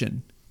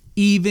tradition,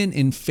 even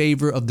in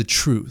favor of the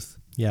truth.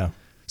 Yeah.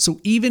 So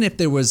even if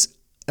there was,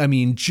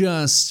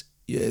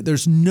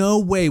 there's no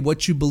way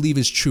what you believe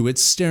is true.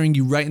 It's staring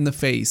you right in the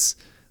face.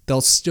 They'll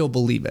still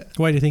believe it.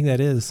 Why do you think that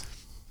is?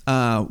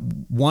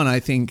 One, I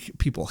think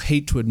people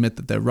hate to admit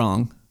that they're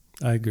wrong.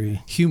 I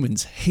agree.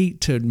 Humans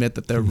hate to admit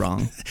that they're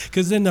wrong.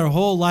 Because then their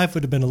whole life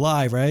would have been a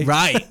lie, right?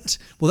 Right.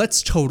 Well,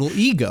 that's total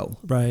ego.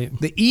 Right.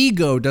 The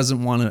ego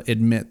doesn't want to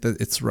admit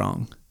that it's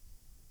wrong.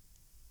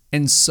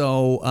 And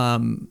so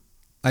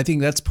I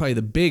think that's probably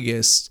the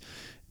biggest.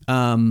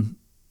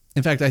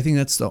 In fact, I think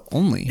that's the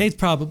only. It's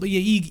probably,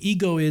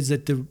 ego is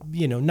at the,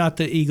 not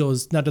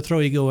to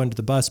throw ego under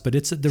the bus, but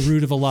it's at the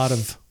root of a lot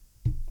of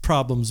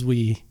problems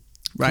we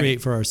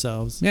create for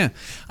ourselves. Yeah.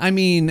 I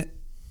mean,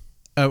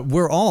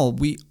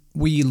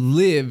 we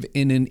live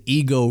in an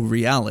ego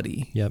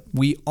reality. Yep.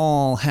 We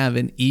all have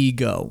an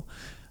ego.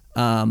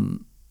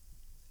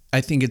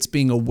 I think it's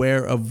being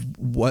aware of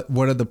what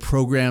are the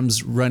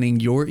programs running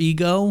your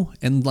ego.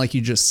 And like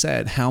you just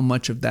said, how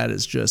much of that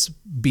is just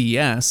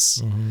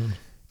BS. Mm-hmm.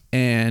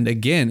 And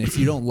again, if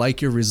you don't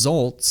like your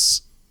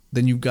results,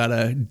 then you've got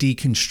to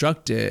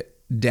deconstruct it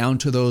down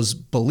to those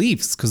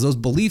beliefs, because those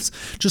beliefs,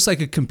 just like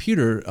a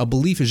computer, a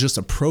belief is just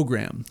a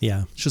program.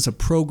 Yeah. It's just a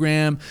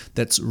program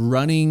that's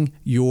running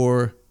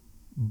your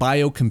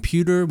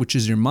biocomputer, which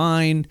is your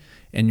mind,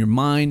 and your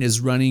mind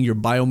is running your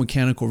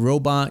biomechanical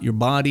robot, your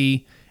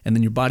body, and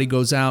then your body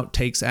goes out,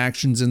 takes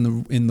actions in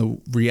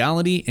the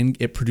reality, and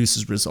it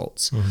produces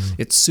results. Mm-hmm.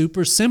 It's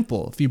super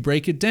simple if you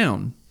break it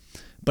down,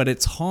 but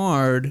it's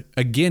hard,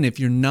 again, if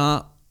you're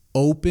not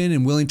open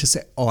and willing to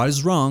say, oh, I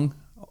was wrong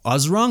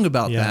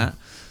about that.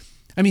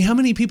 I mean, how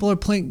many people are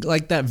playing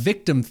like that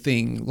victim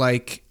thing?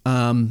 Like,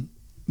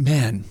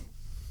 man,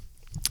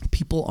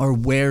 people are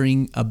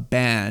wearing a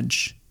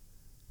badge.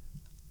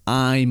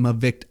 I'm a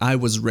victim. I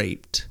was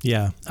raped.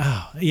 Yeah.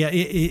 Oh, yeah,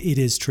 it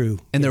is true.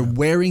 And they're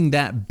wearing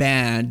that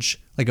badge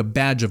like a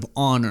badge of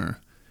honor.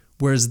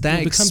 Whereas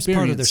that becomes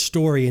part of their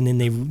story, and then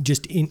they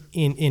just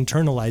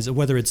internalize it,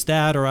 whether it's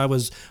that, or I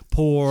was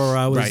poor, or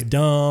I was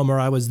dumb, or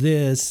I was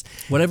this.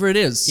 Whatever it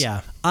is.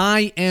 Yeah.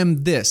 I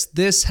am this.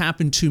 This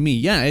happened to me.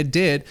 Yeah, it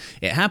did.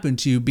 It happened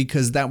to you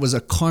because that was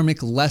a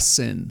karmic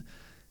lesson.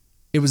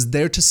 It was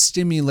there to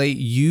stimulate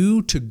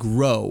you to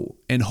grow.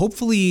 And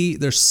hopefully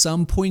there's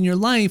some point in your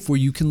life where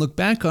you can look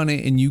back on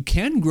it and you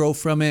can grow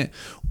from it,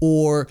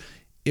 or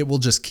it will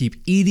just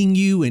keep eating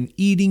you and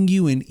eating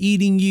you and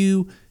eating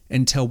you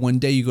until one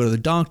day you go to the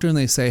doctor and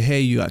they say, hey,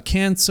 you got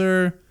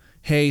cancer.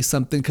 Hey,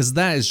 something, because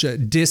that is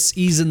just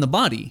dis-ease in the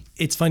body.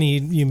 It's funny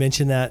you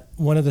mentioned that.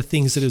 One of the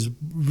things that is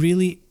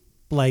really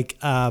like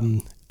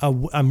I'm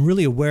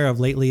really aware of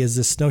lately is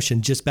this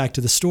notion, just back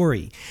to the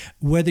story,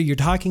 whether you're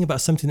talking about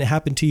something that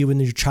happened to you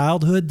in your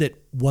childhood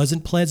that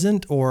wasn't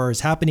pleasant, or is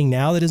happening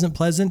now that isn't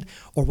pleasant,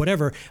 or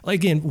whatever,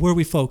 again, where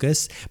we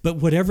focus, but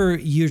whatever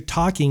you're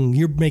talking,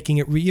 you're making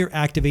it, you're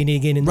activating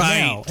again in the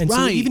now. And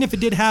so even if it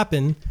did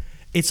happen,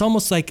 it's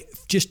almost like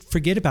just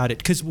forget about it,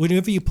 because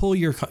whenever you pull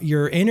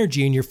your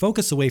energy and your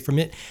focus away from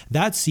it,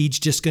 that seed's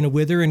just going to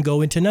wither and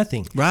go into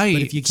nothing. Right.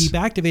 But if you keep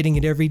activating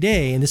it every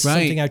day, and this is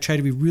something I try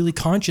to be really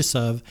conscious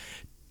of,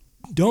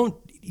 don't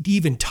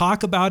even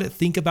talk about it,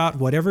 think about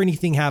whatever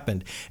anything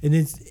happened. And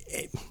then,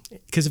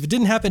 because if it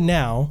didn't happen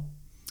now,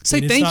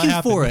 say thank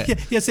you for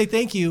it. Yeah, say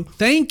thank you.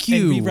 Thank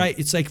you. And rewrite.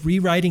 It's like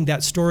rewriting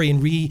that story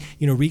and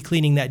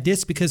re-cleaning that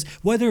disc, because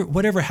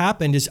whatever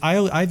happened is,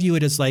 I view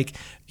it as like,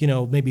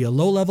 maybe a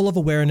low level of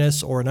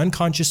awareness or an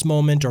unconscious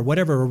moment or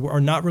whatever,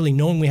 or not really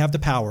knowing we have the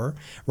power,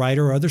 right,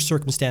 or other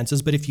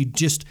circumstances. But if you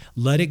just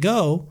let it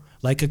go,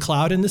 like a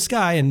cloud in the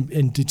sky, and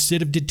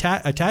instead of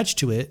attached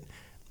to it,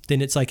 then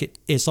it's like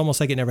it's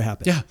almost like it never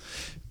happened. Yeah.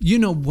 You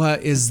know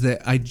what is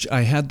that?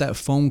 I had that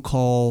phone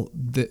call,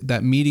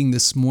 that meeting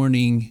this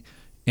morning,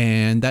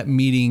 and that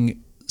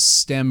meeting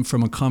stemmed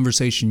from a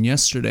conversation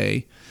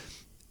yesterday.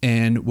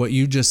 And what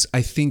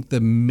I think the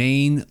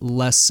main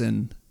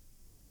lesson,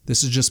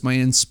 this is just my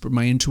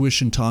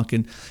intuition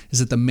talking, is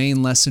that the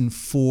main lesson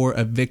for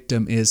a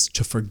victim is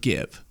to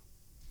forgive.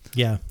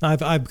 Yeah,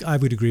 I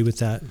would agree with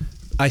that.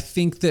 I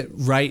think that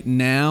right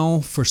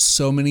now, for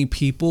so many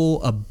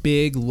people, a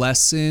big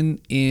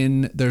lesson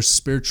in their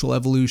spiritual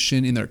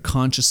evolution, in their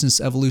consciousness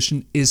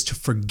evolution, is to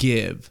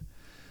forgive.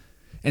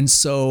 And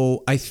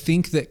so I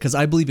think that, because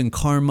I believe in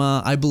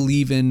karma, I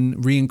believe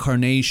in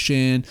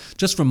reincarnation,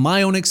 just from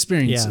my own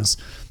experiences.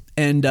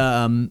 Yeah.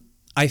 And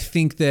I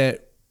think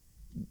that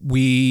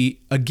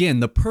again,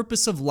 the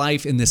purpose of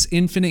life in this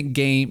infinite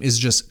game is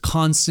just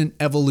constant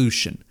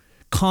evolution.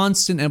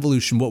 Constant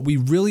evolution. What we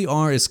really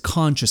are is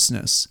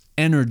consciousness,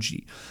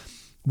 energy.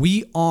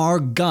 We are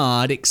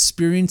God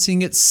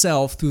experiencing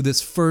itself through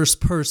this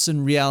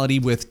first-person reality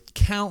with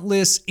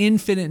countless,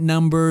 infinite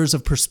numbers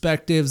of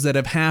perspectives that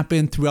have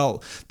happened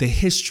throughout the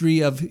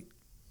history of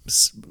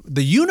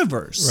the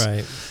universe.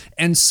 Right.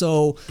 And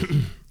so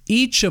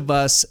each of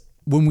us,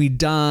 when we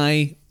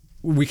die,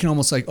 we can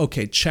almost like,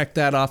 okay, check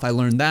that off. I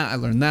learned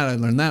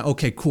that.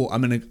 Okay, cool.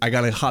 I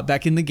got to hop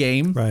back in the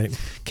game. Right.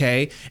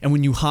 Okay. And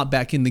when you hop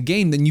back in the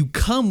game, then you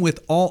come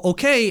with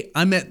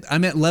I'm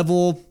at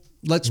level,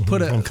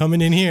 I'm coming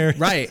in here.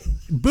 Right.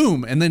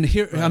 Boom. And then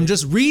here, I'm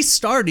just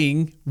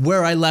restarting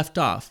where I left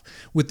off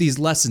with these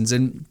lessons.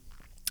 And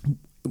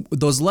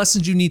those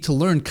lessons you need to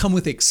learn come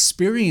with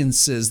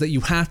experiences that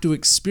you have to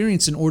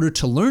experience in order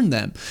to learn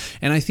them.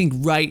 And I think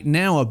right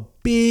now a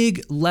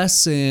big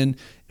lesson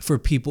for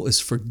people is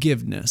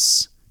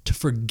forgiveness, to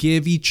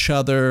forgive each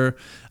other,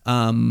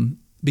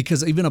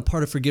 because even a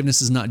part of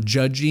forgiveness is not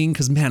judging.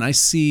 Because man, I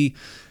see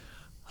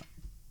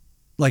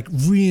like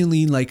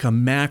really like a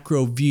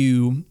macro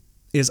view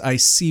is I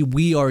see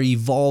we are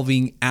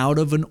evolving out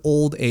of an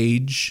old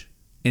age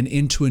and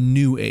into a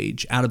new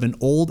age, out of an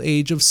old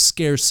age of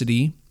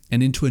scarcity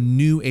and into a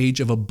new age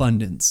of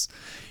abundance.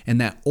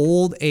 And that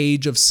old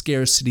age of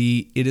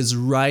scarcity, it is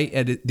right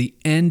at the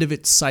end of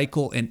its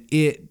cycle, and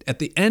at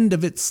the end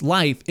of its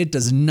life, it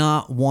does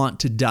not want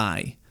to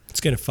die. It's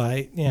going to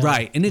fight. Yeah.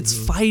 Right. And it's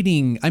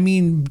fighting. I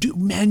mean, dude,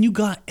 man, you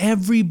got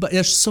everybody.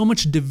 There's so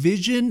much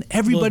division.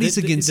 Everybody's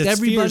against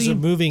everybody. Spheres are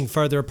moving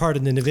farther apart,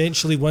 and then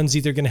eventually one's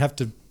either going to have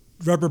to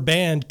rubber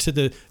band to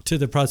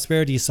the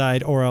prosperity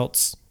side, or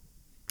else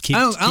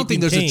I don't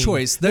think there's a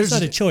choice. There's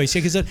not a choice,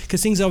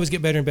 because things always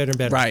get better and better and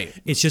better. Right.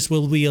 It's just,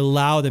 will we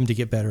allow them to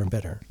get better and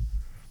better?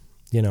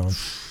 You know.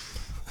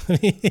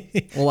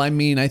 Well, I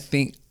mean, I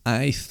think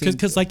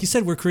because like you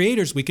said, we're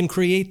creators. We can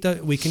create the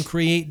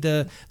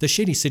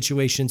shitty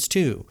situations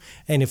too.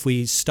 And if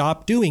we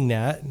stop doing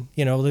that,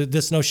 you know,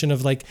 this notion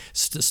of like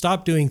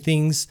stop doing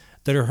things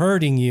that are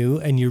hurting you,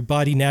 and your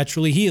body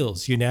naturally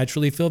heals. You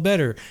naturally feel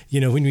better.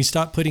 You know, when we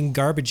stop putting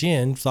garbage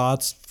in,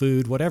 thoughts,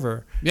 food,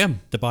 whatever,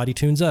 the body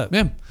tunes up.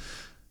 Yeah.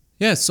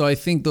 Yeah. So I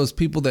think those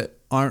people that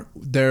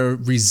they're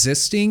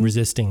resisting.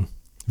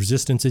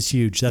 Resistance is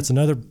huge. That's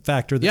another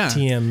factor that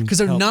TM because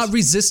they're helps. not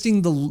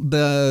resisting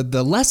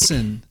the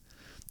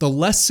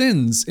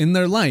lessons in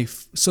their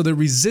life. So they're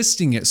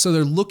resisting it. So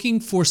they're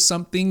looking for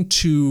something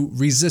to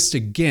resist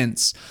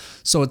against.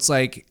 So it's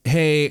like,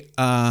 hey,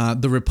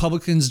 the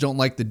Republicans don't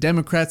like the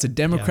Democrats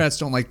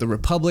don't like the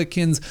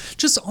Republicans.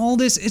 Just all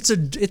this. It's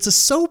a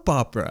soap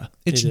opera.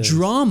 It's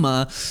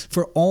drama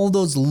for all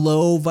those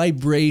low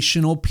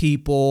vibrational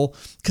people,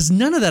 because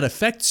none of that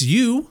affects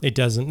you. It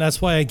doesn't.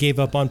 That's why I gave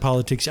up on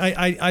politics.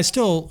 I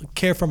still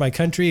care for my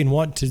country and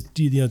want to,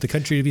 the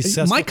country to be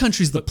successful. My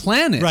country's the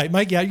planet. Right.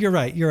 Mike. Yeah, you're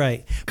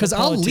right. Because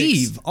I'll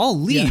leave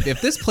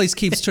if this place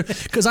keeps turning.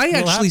 Because I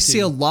actually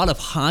see a lot of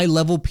high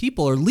level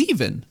people are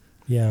leaving.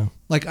 Yeah.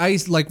 Like I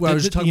was talking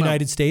about the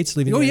United States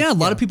leaving. Oh yeah, a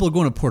lot of people are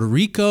going to Puerto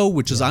Rico,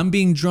 which is I'm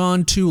being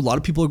drawn to. A lot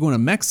of people are going to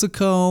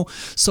Mexico.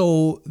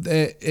 So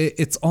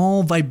it's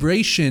all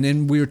vibration.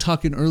 And we were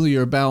talking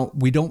earlier about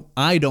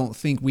I don't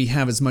think we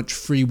have as much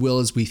free will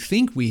as we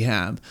think we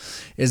have.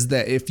 Is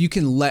that if you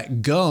can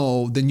let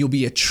go, then you'll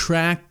be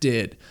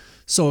attracted.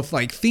 So if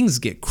like things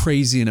get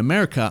crazy in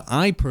America,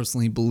 I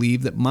personally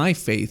believe that my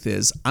faith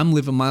is I'm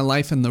living my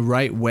life in the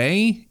right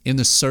way, in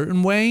a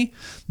certain way,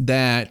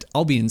 that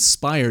I'll be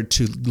inspired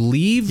to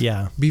leave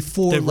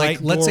before,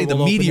 like, let's say the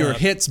meteor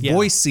hits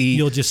Boise.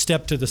 You'll just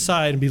step to the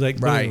side and be like,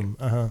 boom.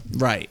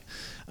 Right.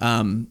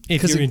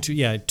 If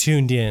you're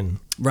tuned in.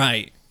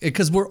 Right.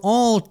 Because we're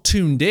all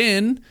tuned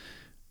in.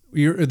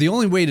 The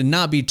only way to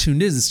not be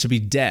tuned in is to be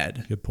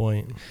dead. Good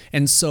point.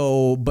 And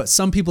so, but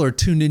some people are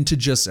tuned into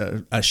just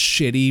a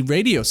shitty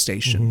radio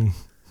station. Mm-hmm.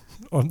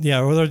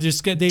 Or they're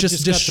just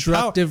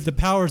destructive. The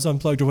power's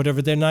unplugged or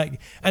whatever. They're not.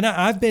 And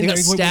I've been there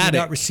when you're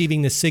not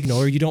receiving the signal,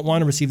 or you don't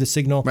want to receive the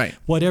signal. Right.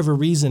 Whatever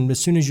reason, as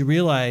soon as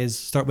you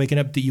start waking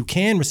up that you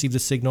can receive the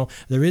signal,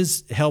 there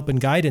is help and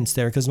guidance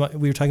there. Because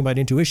we were talking about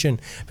intuition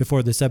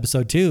before this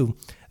episode too.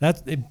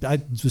 It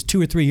was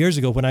 2 or 3 years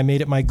ago when I made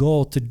it my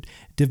goal to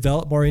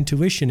develop more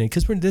intuition,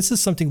 because this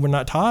is something we're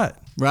not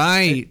taught.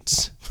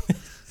 Right.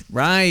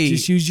 Right.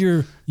 Just use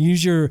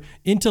your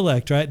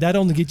intellect, right? That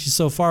only gets you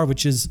so far,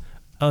 which is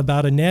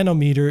about a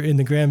nanometer in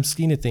the grand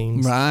scheme of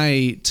things.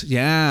 Right.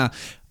 Yeah.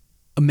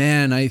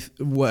 Man,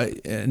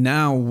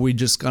 now we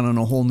just got on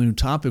a whole new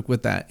topic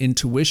with that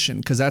intuition,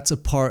 because that's a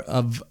part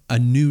of a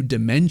new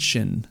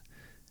dimension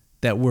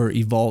that we're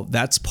evolved.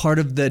 That's part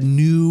of the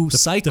new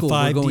cycle. The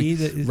 5D,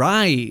 we're going.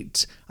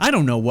 Right. I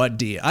don't know what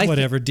D.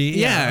 Whatever D.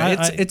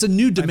 Yeah, it's a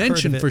new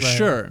dimension for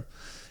sure.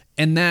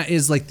 And that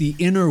is like the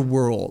inner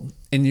world.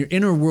 And your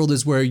inner world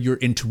is where your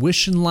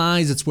intuition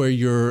lies. It's where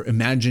your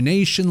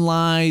imagination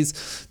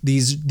lies.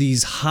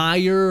 These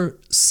higher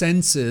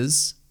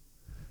senses,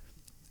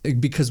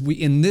 because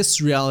in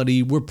this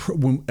reality,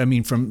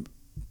 from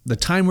the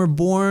time we're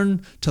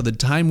born to the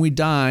time we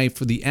die,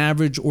 for the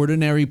average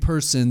ordinary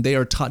person, they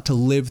are taught to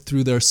live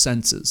through their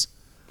senses.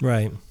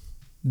 Right.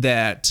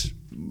 That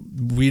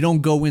we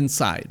don't go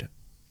inside.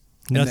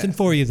 Nothing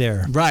for you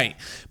there. Right.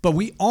 But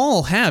we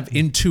all have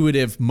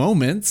intuitive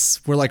moments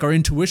where like our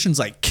intuition's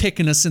like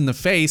kicking us in the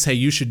face. Hey,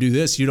 you should do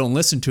this. You don't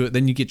listen to it.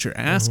 Then you get your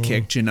ass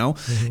kicked, you know.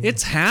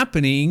 It's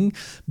happening,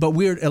 but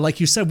we're, like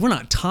you said, we're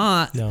not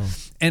taught. No.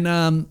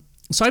 And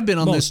so I've been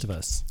on most of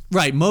us.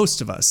 Right. Most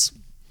of us.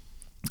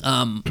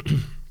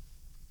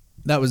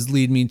 That was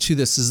lead me to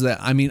this, is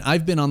that,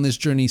 I've been on this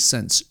journey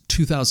since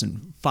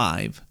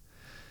 2005,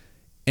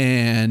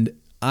 and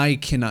I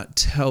cannot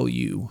tell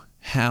you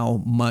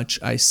how much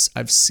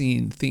I've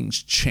seen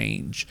things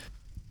change.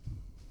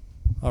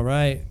 All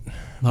right.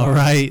 All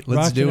right,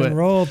 let's Rock do and it.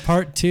 roll.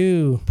 Part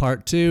 2.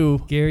 Part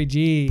 2. Gary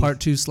G. Part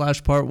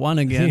 2/part 1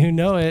 again. You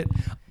know it.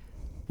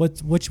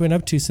 What you been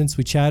up to since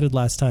we chatted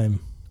last time?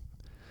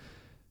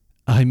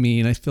 I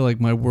mean, I feel like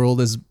my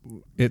world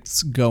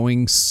it's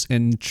going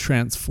and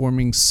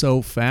transforming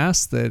so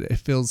fast that it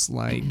feels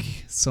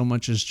like so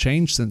much has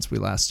changed since we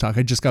last talked.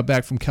 I just got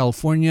back from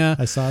California.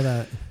 I saw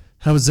that.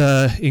 That was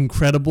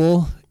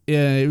incredible.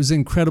 It was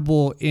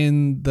incredible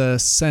in the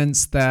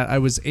sense that I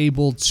was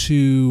able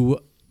to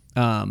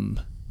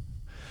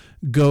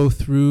go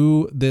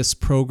through this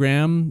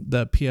program,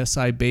 the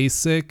PSI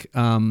Basic,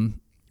 from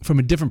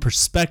a different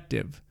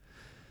perspective.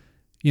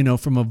 You know,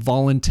 from a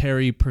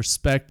voluntary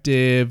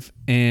perspective,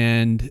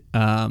 and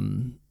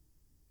so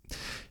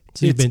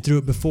you've been through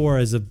it before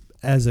as a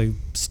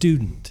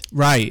student,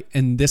 right?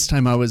 And this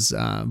time I was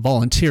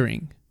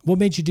volunteering. What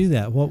made you do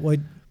that? What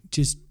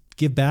just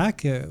give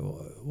back?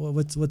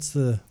 What's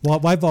the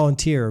why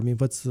volunteer? I mean,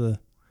 what's the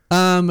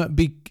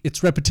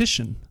it's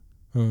repetition.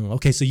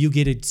 Okay, so you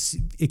get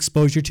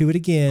exposure to it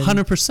again,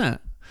 100%.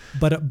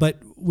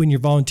 But when you're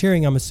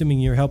volunteering, I'm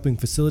assuming you're helping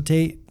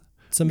facilitate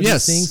some of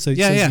these things. So,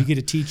 yeah. You get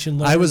to teach and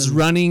learn. I was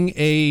running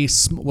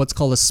what's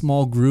called a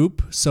small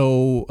group.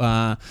 So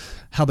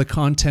how the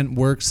content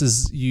works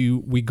is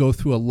we go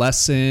through a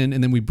lesson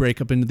and then we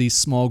break up into these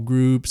small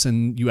groups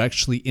and you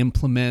actually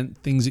implement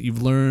things that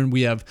you've learned.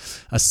 We have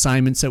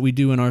assignments that we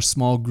do in our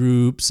small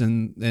groups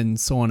and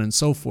so on and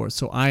so forth.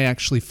 So I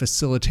actually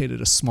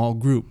facilitated a small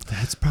group.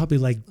 That's probably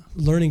like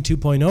learning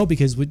 2.0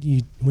 because when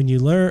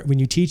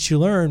you teach, you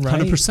learn,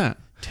 right? 100%.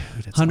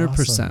 Dude, that's 100%.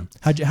 Awesome.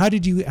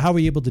 How were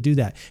you able to do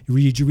that?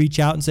 Did you reach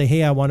out and say,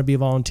 "Hey, I want to be a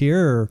volunteer"?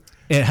 Or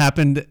it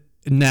happened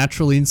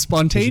naturally and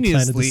spontaneously. You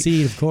planted the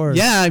seed, of course.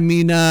 Yeah, I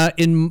mean,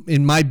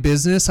 in my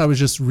business, I was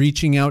just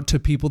reaching out to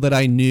people that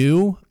I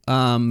knew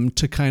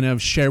to kind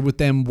of share with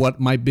them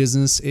what my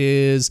business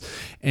is,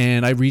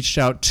 and I reached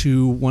out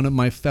to one of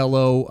my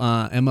fellow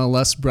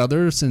MLS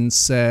brothers and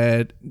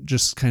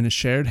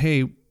shared,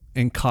 hey,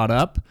 and caught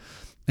up,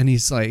 and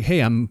he's like, "Hey,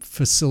 I'm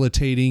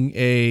facilitating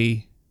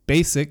a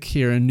basic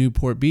here in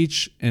Newport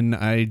Beach," and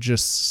I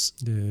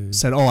just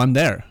said, "Oh, I'm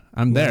there.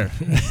 I'm there."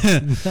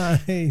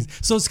 Nice.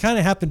 So it's kind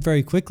of happened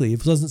very quickly.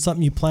 It wasn't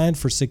something you planned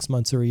for 6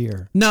 months or a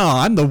year. No,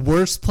 I'm the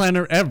worst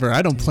planner ever.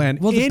 I don't plan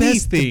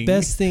anything. The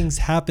best things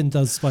happen,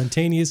 those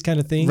spontaneous kind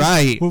of things.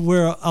 Right.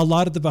 Where a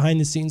lot of the behind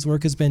the scenes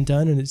work has been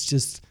done and it's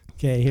just,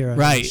 okay, here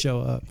I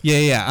show up.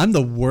 Yeah. I'm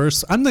the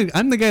worst. I'm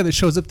the guy that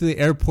shows up to the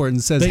airport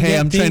and says, "Hey,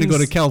 I'm trying to go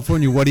to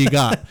California. What do you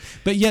got?"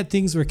 But yet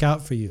things work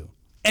out for you.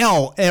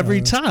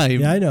 Every time.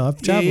 Yeah, I know. I've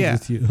traveled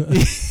with you.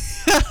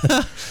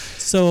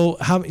 So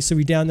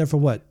we're down there for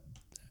what?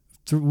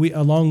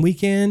 A long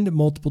weekend,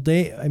 multiple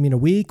day. I mean, a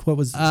week. What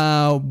was?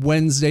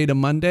 Wednesday to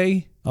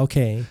Monday.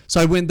 Okay.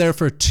 So I went there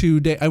for 2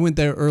 days. I went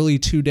there early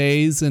 2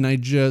 days, and I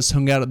just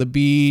hung out at the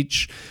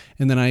beach.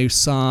 And then I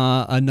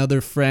saw another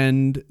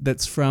friend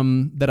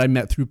that I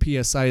met through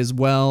PSI as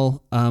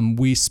well.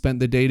 We spent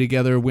the day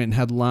together, went and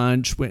had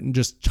lunch, went and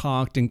just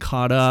talked and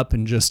caught up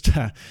and just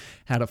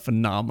had a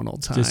phenomenal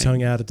time. Just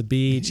hung out at the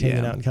beach,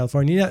 hanging out in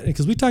California. Yeah,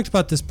 because we talked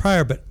about this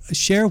prior, but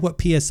share what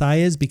PSI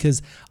is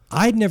because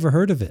I'd never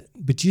heard of it.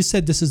 But you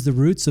said this is the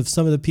roots of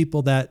some of the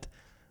people that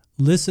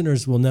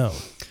listeners will know.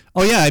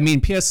 Oh, yeah. I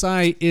mean,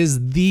 PSI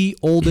is the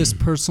oldest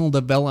personal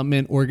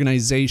development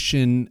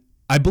organization,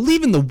 I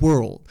believe, in the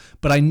world,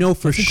 but I know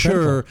for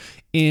sure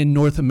in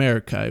North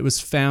America. It was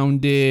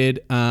founded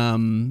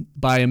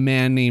by a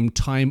man named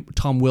Tom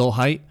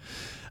Wilhite.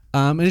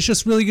 And it's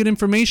just really good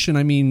information.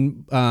 I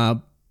mean,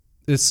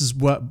 this is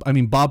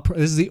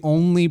the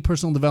only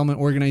personal development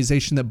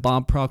organization that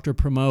Bob Proctor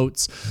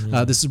promotes.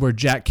 This is where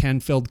Jack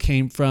Canfield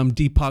came from,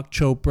 Deepak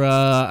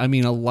Chopra. I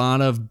mean, a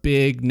lot of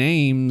big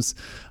names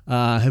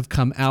have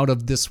come out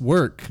of this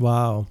work.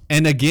 Wow.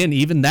 And again,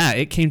 even that,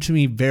 it came to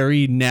me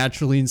very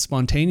naturally and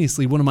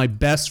spontaneously. One of my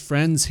best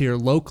friends here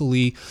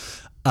locally,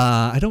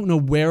 I don't know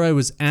where I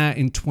was at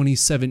in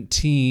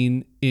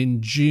 2017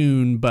 in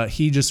June, but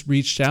he just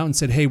reached out and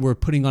said, "Hey, we're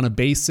putting on a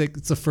basic.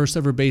 It's the first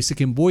ever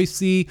basic in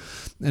Boise."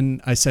 And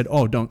I said,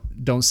 "Oh,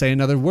 don't say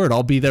another word.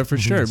 I'll be there for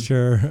sure."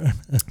 Sure.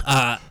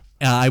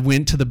 I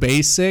went to the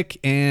basic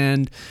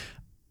and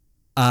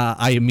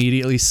I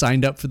immediately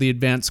signed up for the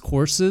advanced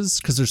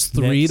courses because there's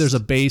three. There's a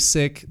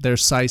basic,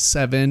 there's size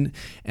 7,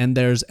 and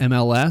there's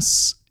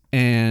MLS.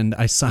 And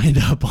I signed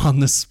up on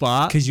the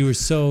spot. Because you were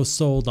so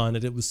sold on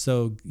it.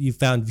 You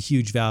found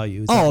huge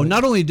value.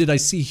 Not only did I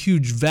see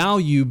huge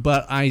value,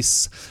 but I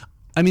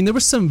mean, there were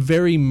some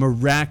very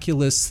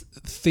miraculous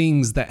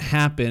things that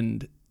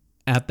happened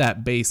at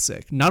that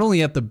basic. Not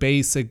only at the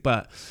basic,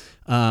 but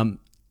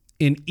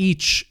in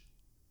each,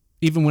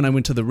 even when I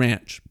went to the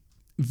ranch,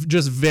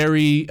 just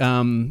very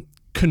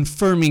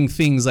confirming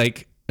things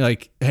like,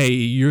 hey,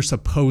 you're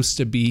supposed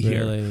to be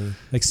here.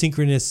 Like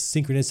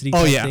synchronicity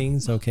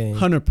things? Okay.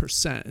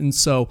 100%. And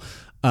so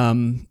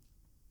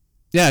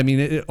yeah, I mean,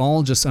 it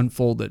all just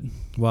unfolded.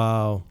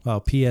 Wow.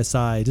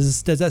 PSI.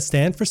 Does that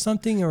stand for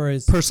something, or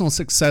Personal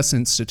Success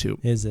Institute?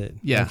 Is it?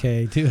 Yeah.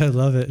 Okay, dude, I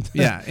love it.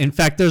 Yeah. In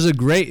fact, there's a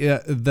great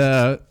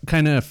the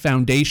kind of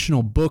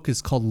foundational book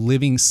is called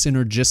Living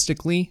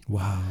Synergistically.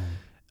 Wow.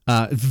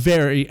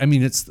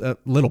 It's a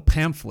little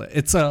pamphlet.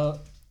 It's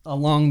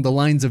along the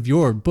lines of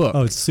your book.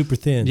 Oh, it's super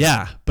thin.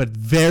 Yeah, but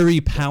very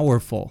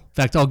powerful. In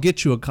fact, I'll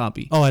get you a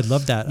copy. Oh, I'd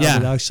love that. Yeah. I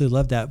would actually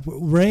love that.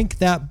 Rank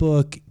that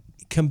book,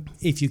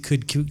 if you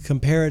could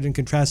compare it and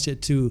contrast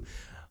it to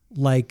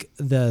like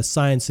The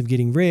Science of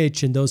Getting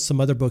Rich and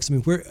some other books. I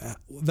mean, where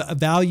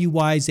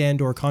value-wise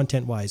and or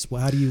content-wise,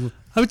 how do you...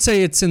 I would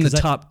say it's in the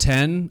top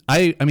 10.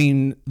 I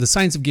mean, The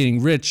Science of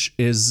Getting Rich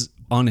is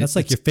on it. That's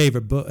like your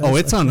favorite book.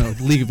 It's on a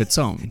league of its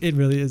own. It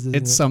really is.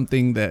 It's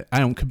something that I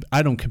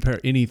don't compare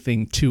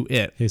anything to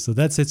it. Okay, so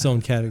that's its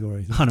own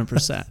category.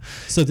 100%.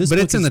 So this, but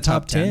book it's in the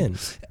top 10.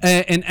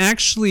 And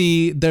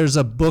actually, there's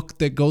a book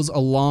that goes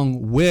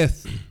along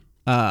with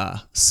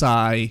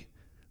Psi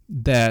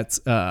that's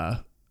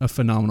a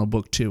phenomenal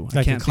book too.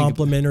 Like a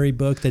complimentary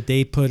book that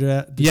they put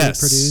out.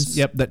 Yes. They produce?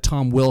 Yep. That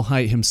Tom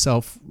Wilhite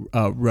himself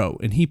wrote,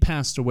 and he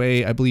passed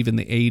away, I believe, in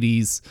the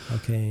 80s.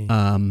 Okay.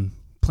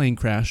 Plane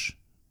crash.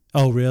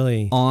 Oh,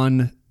 really?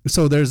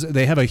 So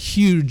they have a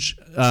huge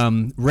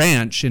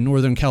ranch in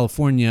Northern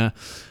California.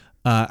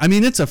 I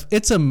mean,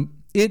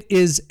 it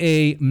is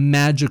a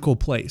magical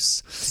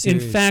place. Seriously.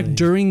 In fact,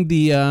 during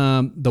the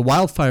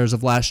wildfires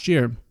of last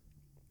year,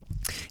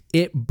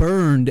 it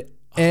burned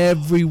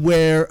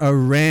everywhere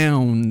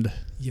around.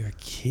 You're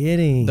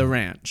kidding. The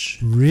ranch.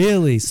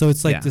 Really? So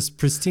it's like this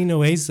pristine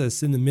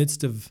oasis in the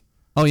midst of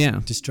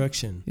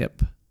destruction.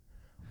 Yep.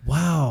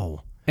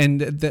 Wow.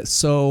 And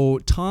so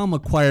Tom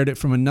acquired it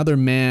from another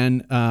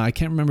man. I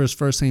can't remember his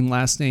first name,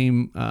 last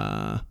name.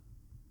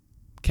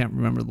 Can't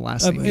remember the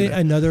last name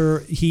either.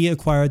 He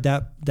acquired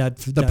that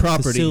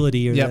property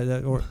facility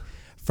or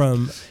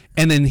from.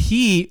 And then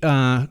he,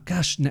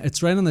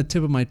 it's right on the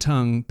tip of my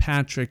tongue.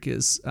 Patrick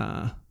is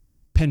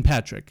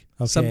Penpatrick.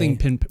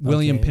 Okay.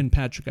 William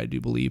Penpatrick, I do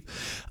believe.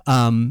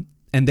 And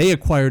they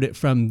acquired it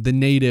from the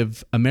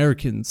Native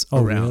Americans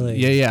around.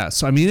 Really? Yeah.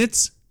 So I mean,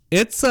 it's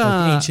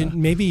like ancient,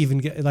 maybe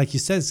even like you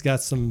said, it's got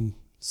some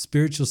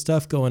spiritual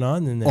stuff going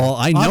on in there. Well,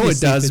 I know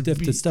it does. If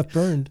the stuff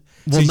burned.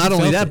 Well, not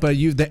only that, but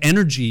the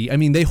energy. I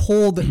mean, they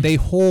hold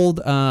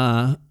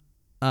a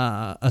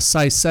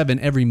size 7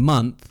 every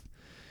month,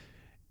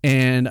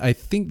 and I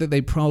think that they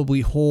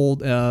probably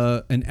hold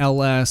an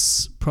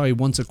LS probably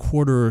once a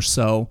quarter or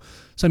so.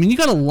 So I mean, you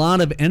got a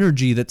lot of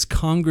energy that's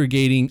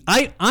congregating.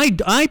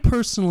 I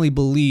personally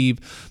believe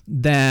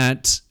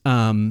that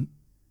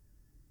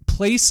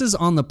places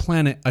on the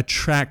planet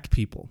attract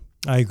people.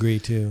 I agree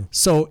too.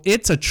 So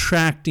it's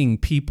attracting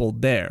people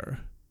there.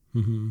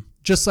 Mm-hmm.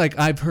 Just like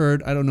I've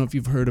heard, I don't know if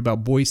you've heard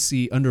about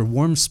Boise under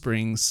Warm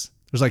Springs.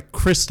 There's like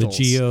crystals.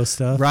 The geo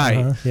stuff. Right.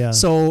 Uh-huh. Yeah.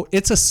 So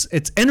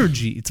it's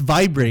energy. It's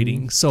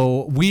vibrating. Mm-hmm.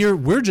 So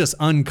we're just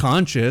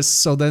unconscious.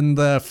 So then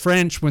the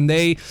French, when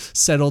they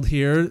settled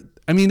here,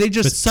 I mean, they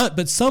just...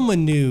 But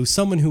someone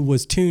who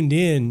was tuned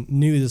in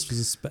knew this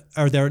was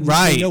they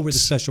know where the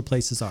special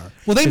places are.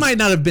 Well, they might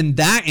not have been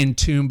that in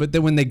tune, but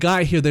then when they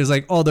got here, there's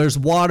like, oh, there's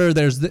water.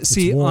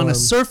 See, on a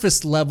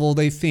surface level,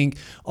 they think,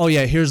 oh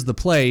yeah, here's the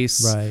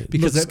place. Right.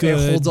 Because it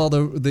holds all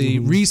the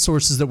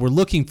resources that we're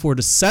looking for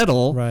to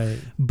settle. Right.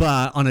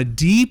 But on a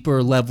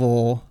deeper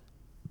level...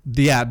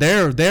 Yeah,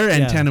 their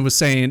antenna was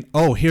saying,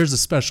 "Oh, here's a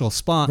special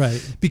spot,"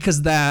 right?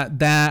 Because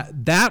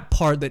that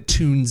part that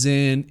tunes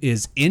in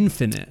is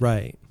infinite,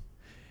 right?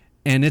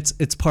 And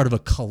it's part of a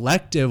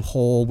collective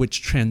whole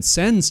which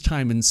transcends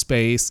time and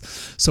space.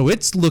 So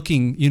it's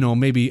looking,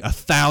 maybe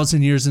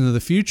 1,000 years into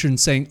the future and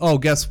saying, "Oh,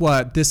 guess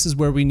what? This is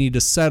where we need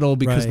to settle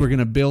because we're going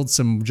to build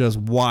some just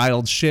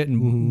wild shit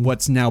in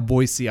what's now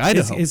Boise,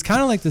 Idaho." It's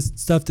kind of like the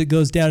stuff that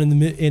goes down in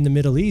the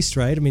Middle East,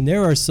 right? I mean,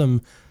 there are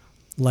some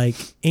like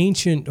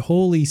ancient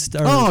holy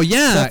stuff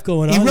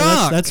going on.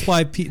 Iraq. That's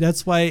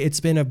why it's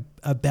been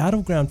a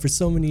battleground for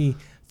so many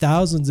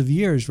thousands of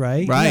years,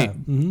 right? Right. Yeah.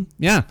 Mm-hmm.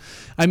 Yeah.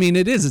 I mean,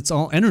 it is. It's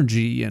all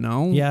energy,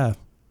 Yeah.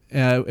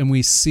 And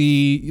we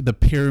see the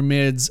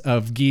pyramids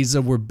of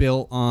Giza were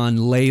built on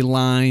ley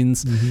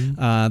lines.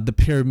 Mm-hmm. The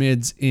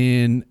pyramids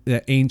in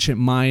the ancient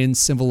Mayan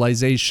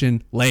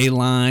civilization, ley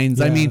lines.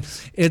 Yeah. I mean,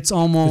 it's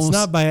almost... It's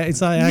not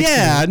accident.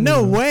 Yeah,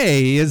 no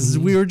way.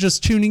 We were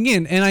just tuning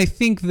in. And I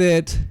think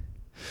that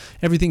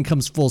everything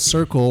comes full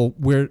circle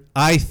where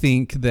I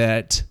think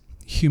that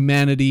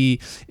humanity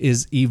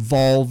is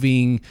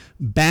evolving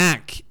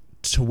back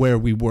to where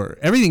we were.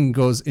 Everything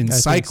goes in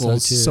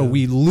cycles. So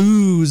we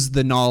lose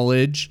the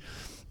knowledge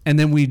and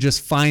then we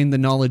just find the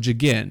knowledge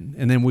again.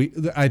 And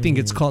then I think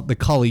it's called the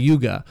Kali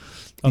Yuga.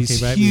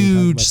 These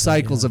huge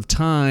cycles of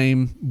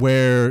time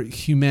where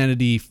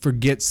humanity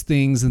forgets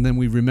things and then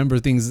we remember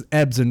things,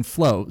 ebbs and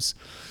flows.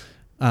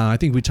 I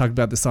think we talked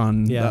about this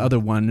on the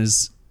other one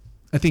is...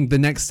 I think the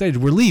next stage,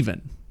 we're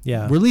leaving.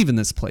 Yeah. We're leaving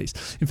this place.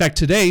 In fact,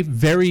 today,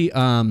 very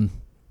not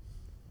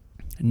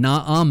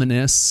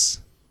ominous,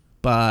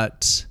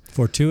 but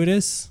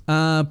Fortuitous?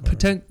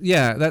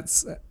 Yeah,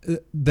 that's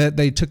that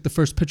they took the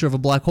first picture of a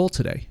black hole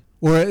today.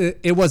 Or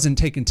it wasn't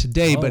taken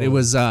today, but it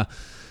was,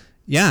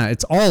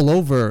 it's all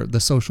over the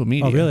social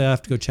media. Oh, really? I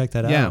have to go check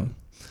that out.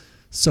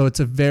 So it's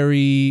a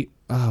very,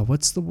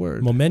 what's the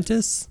word?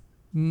 Momentous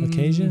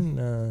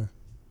occasion?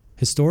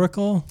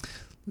 Historical?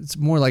 It's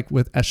more like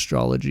with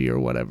astrology or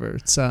whatever.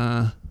 It's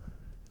not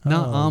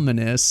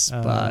ominous,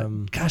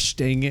 but gosh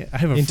dang it. I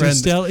have a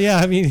friend. Yeah,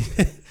 I mean,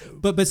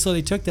 but so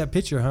they took that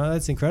picture, huh?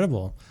 That's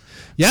incredible.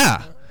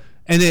 Yeah.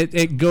 And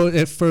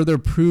it further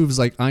proves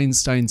like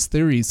Einstein's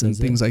theories and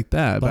things like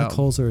that. Black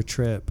holes are a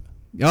trip.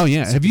 Oh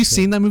yeah, have you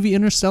seen that movie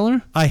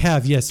Interstellar? I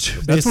have, yes.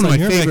 That's one of my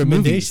favorite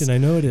movies. I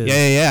know it is.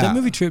 Yeah. That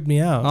movie tripped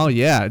me out. Oh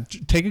yeah,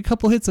 take a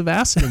couple hits of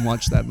acid and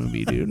watch that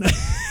movie, dude.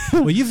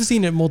 Well, you've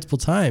seen it multiple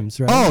times,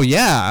 right? Oh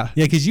yeah,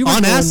 because you were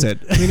on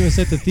acid. When it was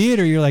at the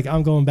theater, you're like,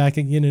 I'm going back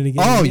again and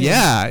again. Oh and again.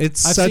 Yeah, it's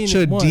such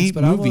a deep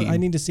movie. I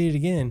need to see it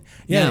again.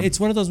 Yeah, it's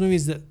one of those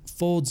movies that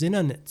folds in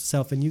on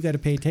itself, and you got to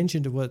pay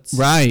attention to what's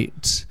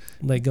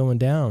like going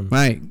down.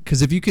 Right,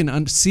 because if you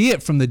can see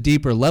it from the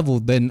deeper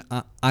level, then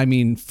I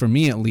mean, for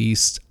me at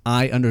least,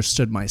 I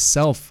understood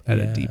myself at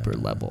a deeper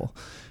level,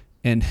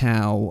 and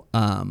how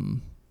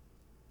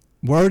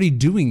we're already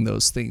doing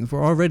those things.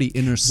 We're already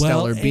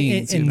interstellar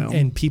beings,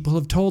 and people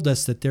have told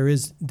us that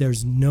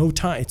there's no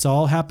time. It's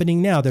all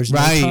happening now. There's no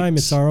time.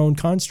 It's our own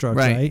construct,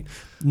 right?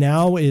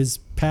 Now is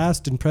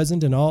past and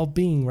present and all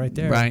being right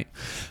there. Right.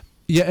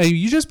 Yeah,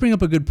 you just bring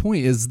up a good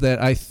point, is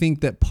that I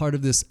think that part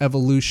of this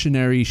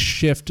evolutionary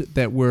shift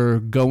that we're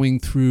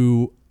going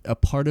through, a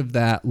part of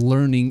that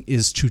learning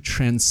is to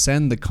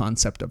transcend the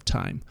concept of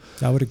time.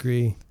 I would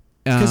agree.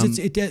 Because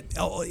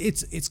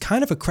it's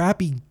kind of a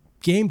crappy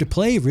game to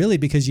play, really,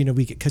 because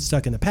we get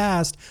stuck in the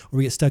past or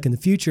we get stuck in the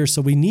future.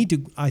 So we need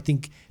to, I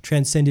think,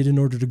 transcend it in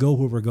order to go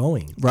where we're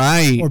going,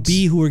 right? Or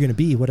be who we're going to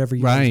be, whatever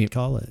you want to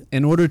call it.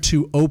 In order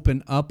to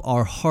open up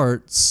our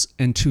hearts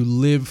and to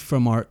live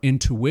from our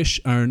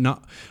intuition,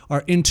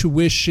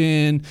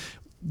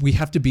 we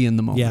have to be in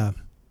the moment.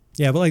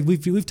 Yeah, but like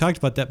we've talked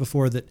about that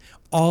before. That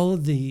all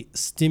of the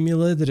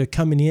stimuli that are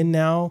coming in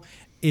now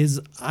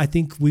is, I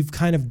think we've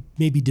kind of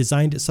maybe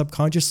designed it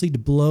subconsciously to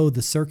blow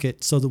the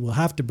circuit, so that we'll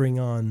have to bring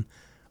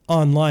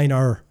online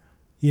our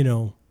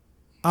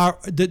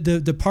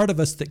the part of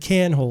us that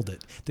can hold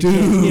it.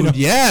 Dude,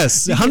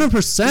 yes, 100%.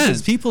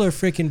 Because people are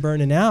freaking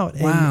burning out.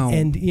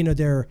 And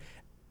there's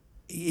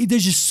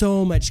just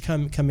so much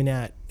coming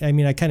at. I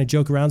mean, I kind of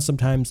joke around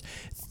sometimes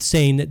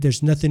saying that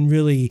there's nothing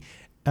really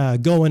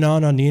going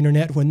on the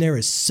internet when there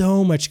is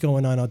so much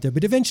going on out there.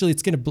 But eventually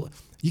it's going to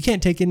you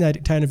can't take in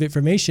that kind of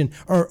information,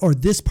 or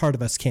this part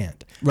of us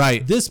can't.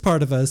 Right. This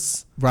part of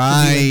us.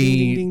 Right.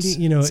 Ding, ding,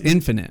 ding, it's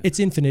infinite. It's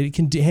infinite. It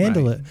can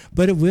handle it,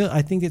 but it will.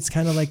 I think it's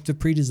kind of like the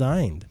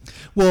pre-designed.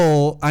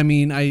 Well, I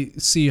mean, I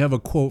see you have a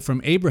quote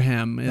from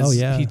Abraham.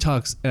 He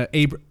talks,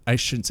 I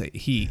shouldn't say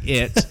he,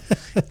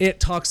 it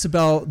talks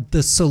about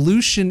the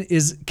solution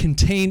is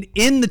contained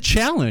in the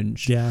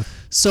challenge. Yeah.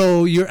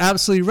 So you're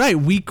absolutely right.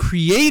 We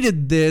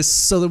created this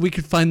so that we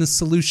could find the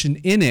solution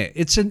in it.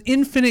 It's an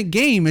infinite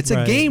game. It's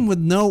a game with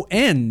no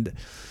end.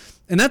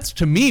 And that's,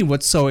 to me,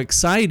 what's so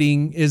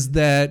exciting, is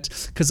that,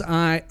 because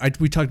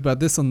we talked about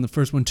this on the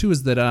first one too,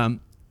 is that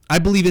I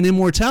believe in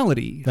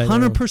immortality,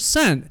 100%.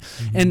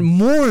 Mm-hmm. And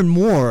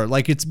more,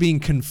 like, it's being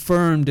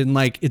confirmed and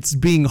like it's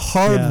being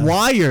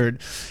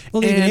hardwired. Yeah.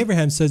 Well, even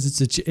Abraham says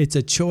it's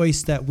a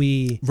choice that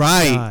we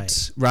die.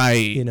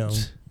 Right.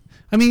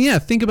 I mean,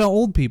 think about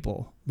old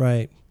people.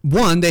 Right.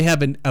 One, they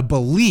have a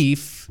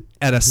belief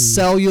at a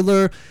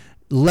cellular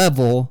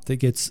level that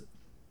gets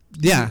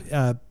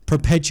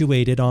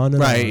perpetuated on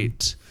and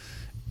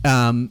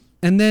on.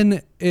 And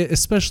then,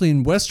 especially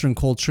in Western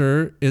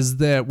culture, is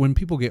that when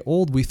people get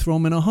old, we throw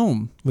them in a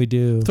home. We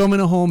do. Throw them in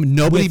a home.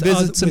 Nobody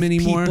visits them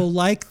anymore. People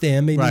like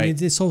them. And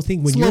this whole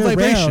thing, when you're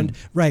around,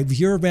 if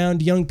you're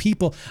around young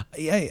people.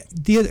 A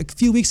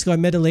few weeks ago, I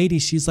met a lady.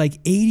 She's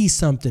like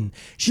 80-something.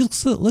 She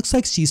looks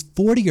like she's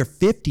 40 or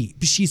 50.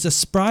 But she's a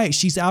sprite.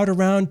 She's out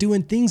around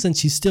doing things, and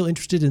she's still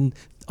interested in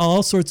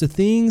all sorts of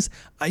things.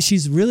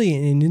 She's really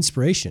an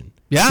inspiration.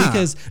 Yeah.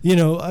 Because,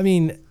 I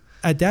mean,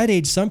 at that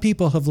age, some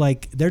people have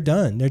they're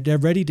done. They're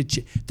ready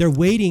to, they're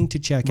waiting to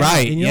check out.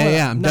 Right. And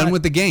I'm done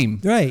with the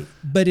game. Right.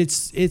 But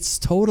it's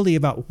totally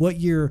about what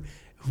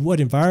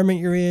environment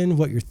you're in,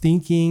 what you're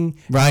thinking,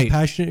 how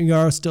passionate you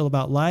are still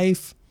about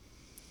life.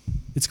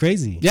 It's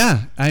crazy.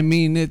 Yeah. I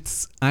mean,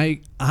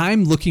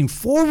 I'm looking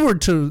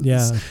forward to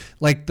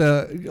like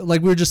we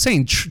were just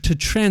saying, to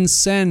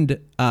transcend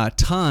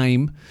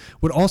time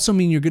would also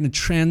mean you're going to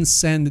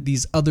transcend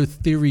these other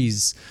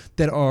theories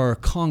that are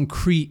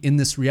concrete in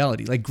this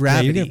reality, like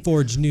gravity. You're going to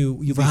forge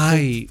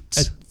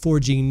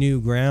forging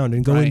new ground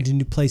and going to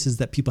new places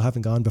that people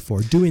haven't gone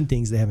before, doing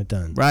things they haven't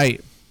done.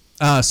 Right.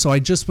 So I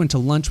just went to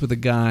lunch with a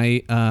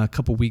guy a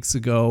couple weeks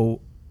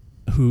ago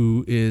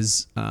who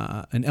is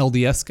an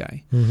LDS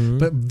guy,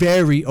 but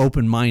very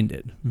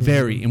open-minded,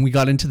 very. And we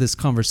got into this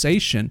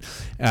conversation.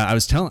 I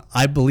was telling,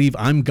 I believe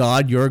I'm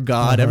God, you're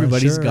God,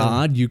 everybody's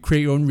God. You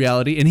create your own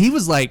reality. And he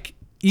was like,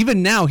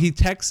 even now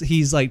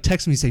he's like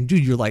texting me saying,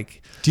 dude, you're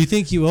like, do you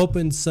think you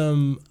opened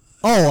some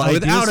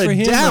without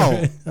a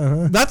doubt.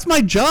 That's my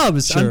job,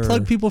 is to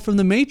unplug people from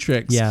the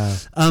matrix. Yeah.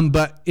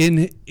 But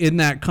in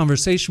that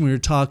conversation we were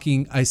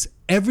talking,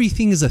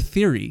 everything is a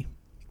theory.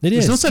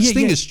 There's no such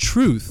thing as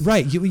truth.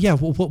 Right.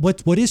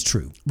 What is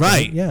true?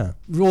 Right. Yeah.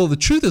 Well, the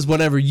truth is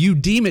whatever you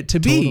deem it to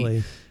be.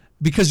 Totally.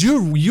 Because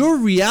your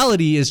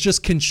reality is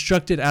just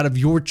constructed out of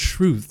your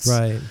truths.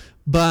 Right.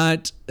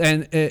 But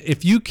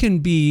if you can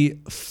be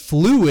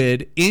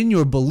fluid in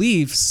your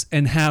beliefs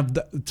and have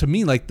to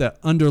me, like, the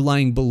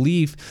underlying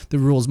belief that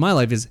rules my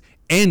life is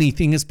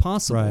anything is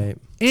possible. Right.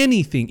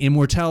 Anything.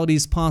 Immortality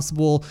is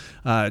possible.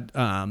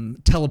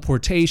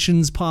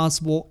 Teleportation's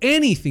possible.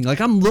 Anything. Like,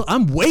 I'm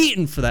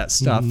waiting for that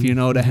stuff,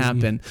 to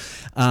happen.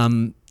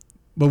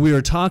 But we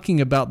were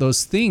talking about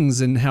those things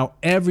and how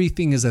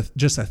everything is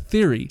just a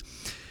theory.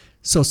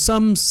 So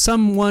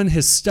someone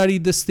has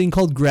studied this thing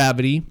called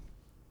gravity.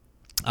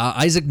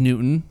 Isaac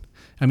Newton.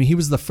 I mean, he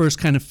was the first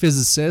kind of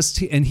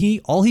physicist, and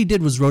all he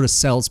did was wrote a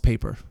sales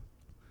paper.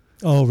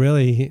 Oh,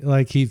 really?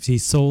 He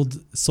sold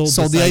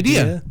the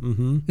idea.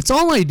 Mm-hmm. It's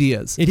all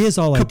ideas. It is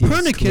all ideas.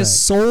 Copernicus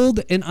sold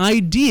an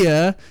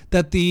idea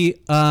that the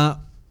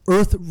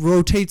Earth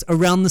rotates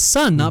around the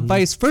sun, not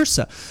vice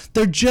versa.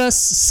 They're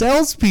just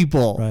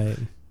salespeople. Right.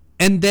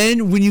 And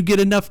then when you get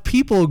enough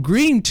people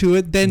agreeing to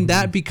it, then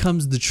that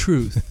becomes the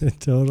truth.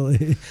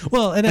 Totally.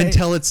 Well, and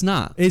until it's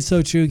not. It's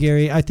so true,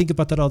 Gary. I think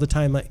about that all the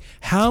time. Like,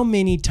 how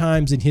many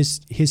times in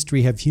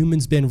history have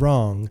humans been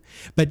wrong?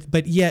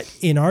 But yet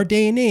in our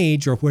day and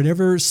age, or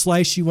whatever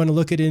slice you want to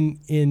look at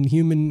in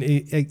human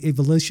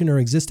evolution or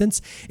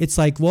existence, it's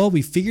like, well,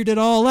 we figured it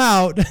all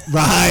out.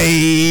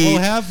 Right. Oh,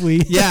 have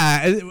we?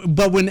 Yeah.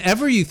 But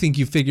whenever you think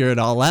you figure it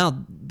all out,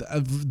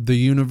 the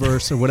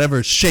universe or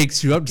whatever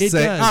shakes you up to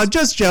say, "Oh,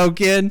 just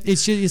joking."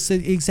 It's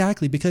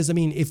exactly, because I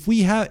mean, if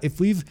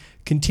we've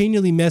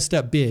continually messed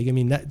up big, I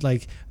mean, that,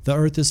 like, the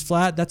Earth is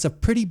flat, that's a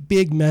pretty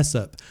big mess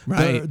up.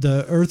 Right.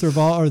 The Earth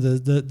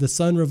the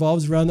sun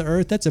revolves around the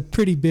Earth. That's a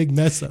pretty big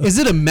mess up. Is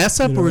it a mess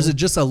up, or is it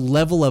just a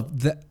level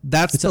of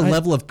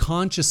level of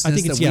consciousness? I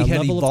think it's a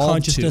level of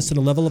consciousness and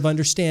a level of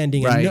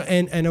understanding, right,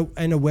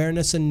 and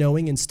awareness and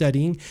knowing and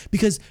studying,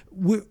 because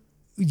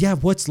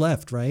what's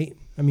left, right?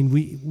 I mean,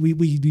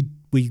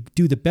 we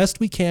do the best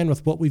we can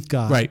with what we've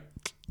got. Right.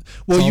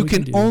 Well, you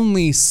can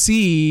only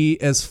see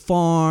as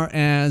far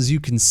as you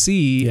can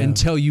see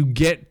until you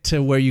get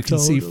to where you can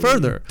see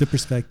further. The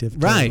perspective.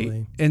 Right.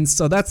 Totally. And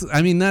so that's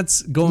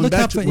going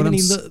back to what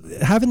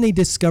haven't they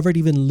discovered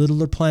even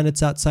littler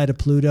planets outside of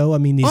Pluto? I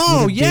mean,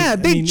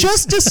 they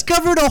just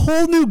discovered a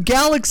whole new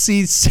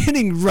galaxy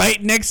sitting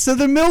right next to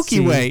the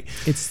Milky Way.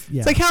 It's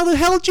like, how the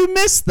hell did you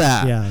miss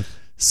that? Yeah.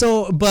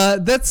 So,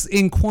 but that's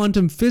in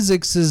quantum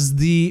physics, is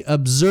the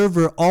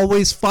observer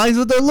always finds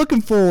what they're looking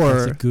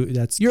for.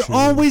 You're true.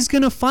 Always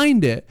going to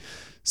find it.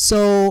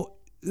 So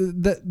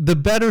the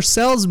better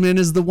salesman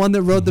is the one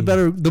that wrote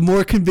the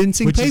more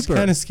convincing paper. Which is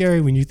kind of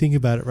scary when you think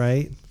about it,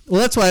 right? Well,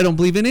 that's why I don't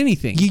believe in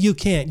anything. You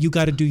can't. You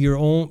got to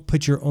do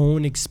put your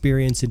own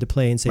experience into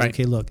play and say,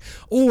 okay, look,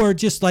 or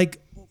just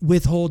like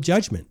withhold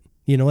judgment,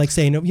 like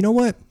saying, you know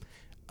what?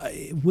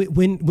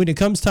 When it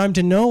comes time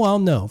to know, I'll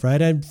know,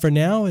 right? And for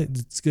now,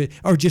 it's good.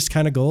 Or just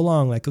kind of go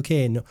along, like,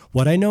 okay,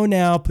 what I know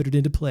now, put it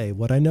into play.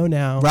 What I know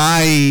now,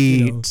 right?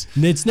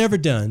 And it's never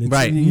done.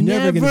 Right,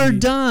 never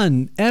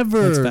done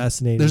ever. That's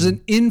fascinating. There's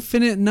an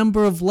infinite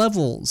number of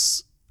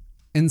levels,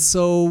 and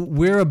so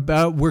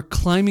we're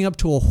climbing up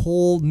to a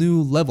whole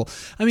new level.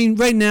 I mean,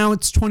 right now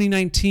it's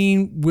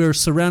 2019. We're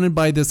surrounded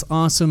by this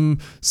awesome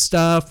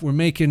stuff. We're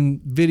making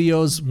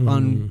videos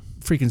on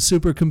freaking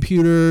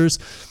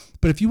supercomputers.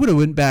 But if you would have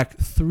went back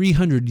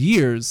 300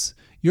 years,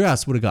 your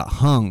ass would have got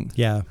hung.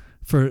 Yeah.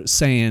 For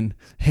saying,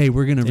 hey,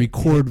 we're going to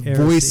record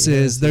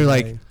voices. They're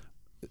like,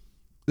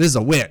 this is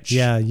a witch.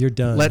 Yeah, you're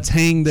done. Let's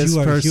hang this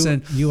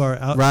person. You are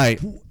out. Right.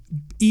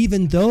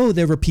 Even though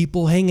there were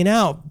people hanging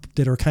out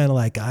that are kind of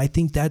like, I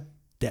think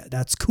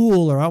that's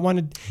cool, or I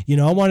want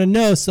to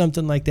know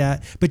something like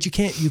that. But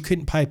you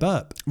couldn't pipe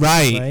up.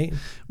 Right.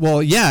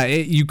 Well, yeah,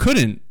 you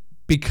couldn't,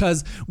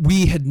 because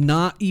we had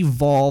not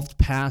evolved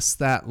past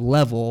that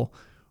level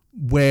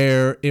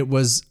where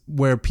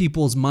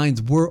people's minds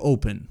were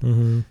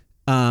open.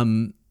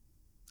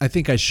 I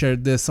think I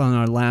shared this on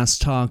our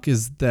last talk,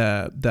 is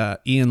the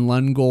Ian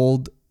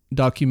Lungold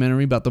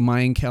documentary about the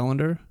Mayan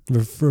calendar.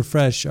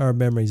 Refresh our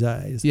memories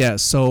eyes. Yeah,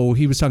 so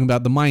he was talking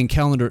about the Mayan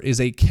calendar is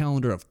a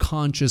calendar of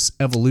consciousness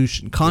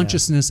evolution.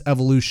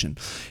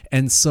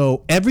 And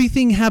so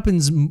everything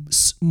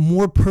happens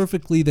more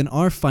perfectly than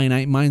our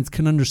finite minds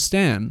can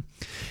understand.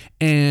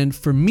 And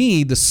for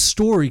me, the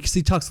story, because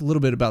he talks a little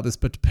bit about this,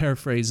 but to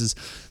paraphrase, is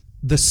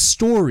the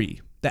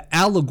story, the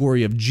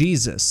allegory of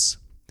Jesus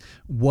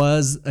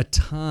was a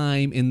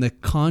time in the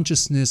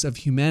consciousness of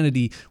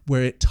humanity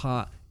where it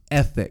taught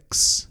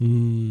ethics.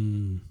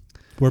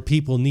 Where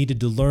people needed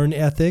to learn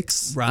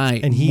ethics.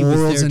 Right. And he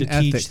was there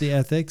to teach the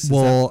ethics.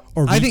 Well,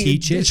 I think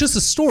it's just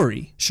a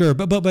story. Sure,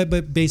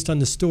 but based on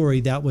the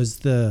story, that was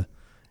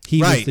he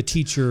was the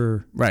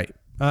teacher. Right.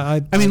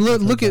 I mean,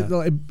 look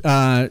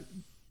at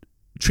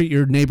treat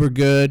your neighbor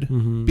good,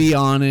 be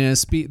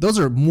honest, those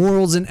are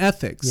morals and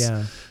ethics.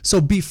 Yeah.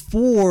 So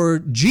before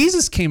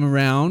Jesus came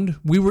around,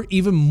 we were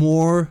even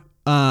more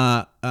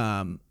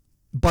barbarian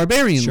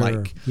like.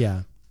 Sure.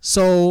 Yeah.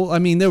 So I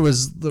mean, there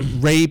was the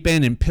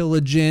raping and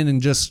pillaging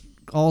and just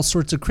all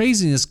sorts of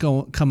craziness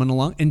coming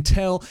along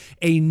until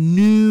a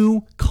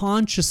new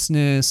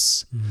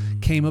consciousness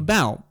came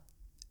about.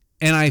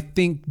 And I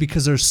think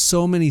because there's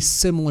so many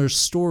similar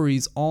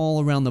stories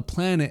all around the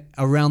planet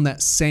around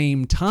that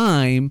same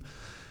time,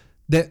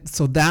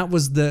 that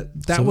was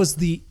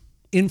the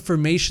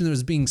information that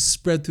was being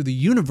spread through the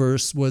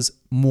universe was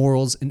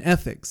morals and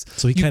ethics.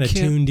 So he kind of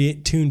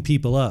tuned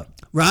people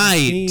up.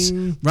 Right.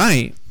 Ding.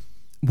 Right.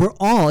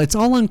 It's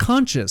all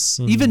unconscious.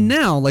 Even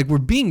now, like we're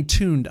being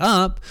tuned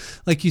up,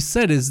 like you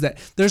said, is that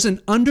there's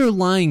an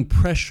underlying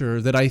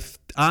pressure that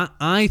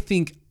I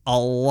think a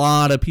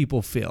lot of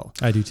people feel.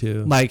 I do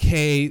too. Like,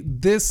 hey,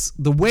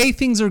 the way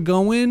things are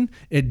going,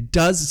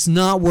 it's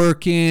not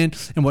working.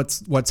 And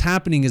what's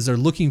happening is they're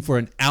looking for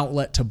an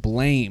outlet to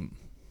blame.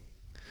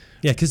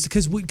 Yeah,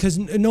 because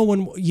no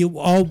one,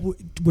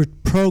 we're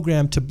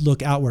programmed to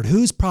look outward.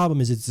 Whose problem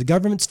is it? Is it the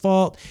government's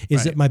fault?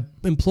 Is it my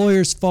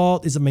employer's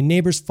fault? Is it my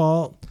neighbor's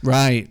fault?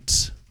 Right.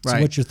 So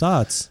what's your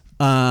thoughts?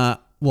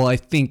 Well, I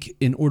think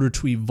in order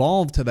to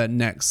evolve to that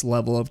next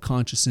level of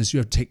consciousness, you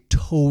have to take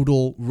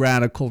total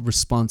radical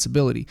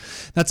responsibility.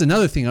 That's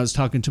another thing I was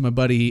talking to my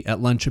buddy at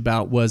lunch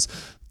about was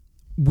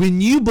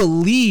when you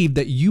believe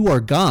that you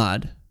are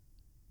God,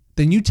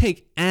 then you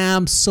take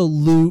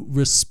absolute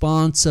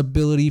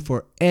responsibility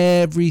for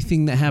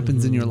everything that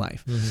happens in your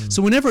life.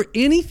 So whenever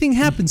anything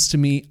happens to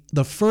me,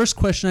 the first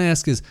question I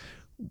ask is,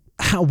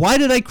 why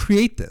did I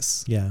create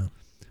this? Yeah.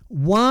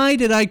 Why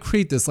did I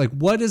create this? Like,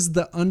 what is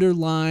the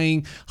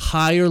underlying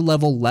higher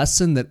level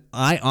lesson that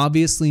I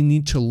obviously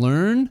need to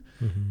learn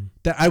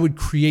that I would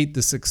create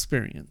this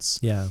experience?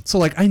 Yeah. So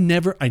like, I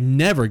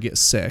never get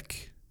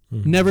sick.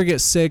 Never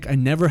get sick. I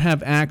never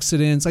have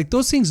accidents. Like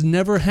those things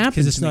never happen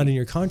because it's to not me. in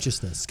your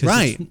consciousness.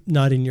 Right. It's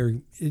not in your.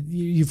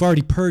 You've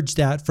already purged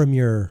that from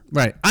your.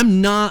 Right.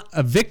 I'm not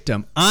a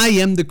victim. I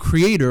am the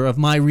creator of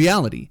my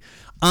reality.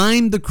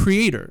 I'm the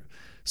creator.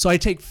 So I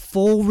take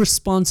full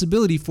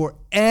responsibility for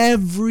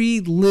every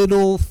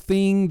little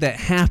thing that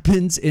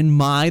happens in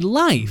my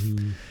life.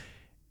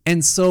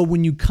 And so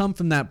when you come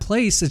from that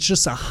place, it's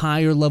just a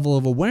higher level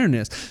of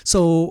awareness.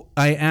 So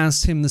I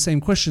asked him the same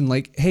question,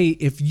 like, hey,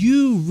 if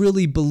you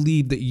really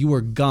believe that you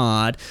are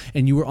God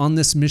and you were on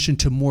this mission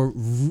to more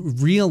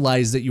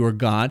realize that you are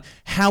God,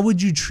 how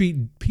would you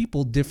treat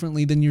people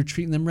differently than you're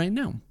treating them right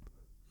now?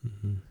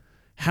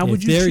 How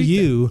would you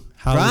treat them?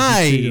 How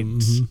would you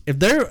treat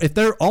them? If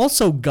they're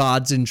also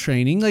gods in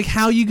training, like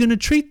how are you going to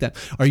treat them?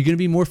 Are you going to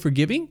be more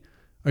forgiving?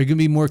 Are you going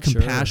to be more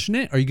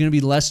compassionate? Are you going to be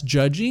less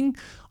judging?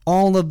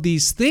 All of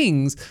these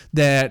things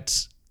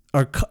that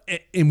are,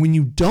 and when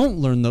you don't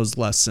learn those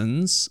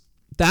lessons,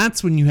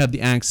 that's when you have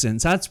the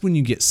accidents. That's when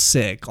you get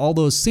sick. All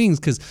those things,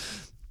 because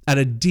at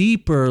a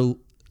deeper,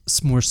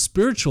 more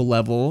spiritual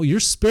level, your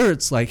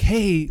spirit's like,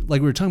 hey,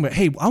 like we were talking about,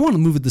 hey, I want to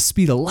move at the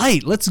speed of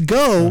light. Let's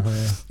go.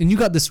 And you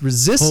got this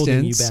resistance.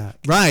 Holding you back.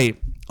 Right.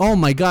 Oh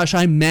my gosh,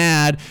 I'm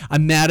mad.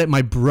 I'm mad at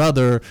my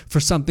brother for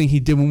something he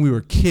did when we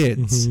were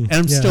kids. And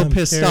I'm still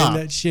pissed off.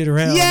 That shit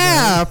around.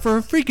 Yeah, right? for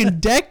freaking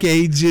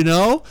decades, you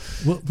know?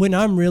 When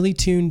I'm really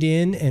tuned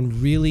in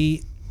and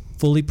really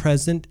fully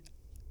present,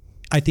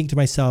 I think to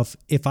myself,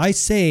 if I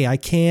say I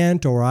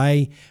can't or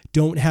I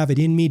don't have it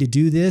in me to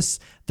do this,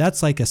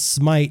 that's like a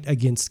smite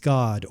against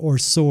God or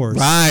source.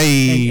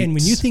 Right. And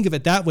when you think of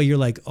it that way, you're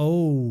like,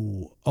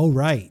 oh,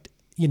 right.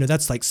 You know,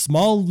 that's like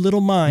small little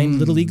mind,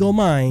 little ego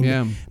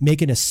mind,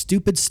 making a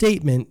stupid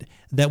statement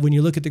that when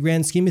you look at the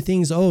grand scheme of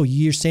things, oh,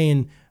 you're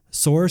saying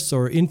source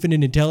or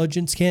infinite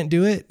intelligence can't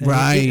do it. And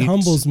right. It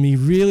humbles me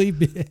really.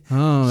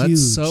 Oh, that's huge.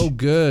 so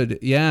good.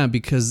 Yeah,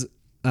 because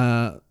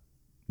the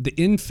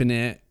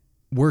infinite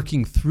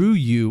working through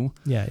you.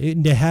 Yeah,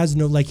 it has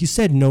no, like you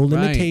said, no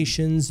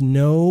limitations,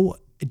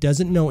 it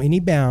doesn't know any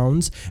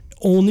bounds,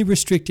 only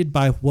restricted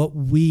by what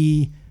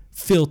we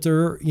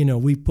filter,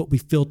 we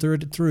filter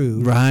it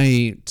through.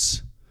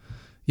 Right.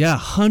 Yeah,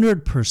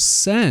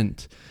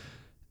 100%.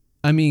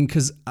 I mean,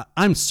 because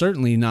I'm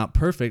certainly not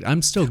perfect.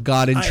 I'm still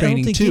God in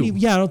training too.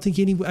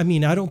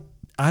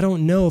 I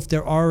don't know if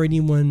there are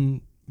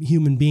human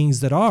beings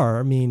that are.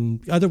 I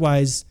mean,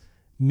 otherwise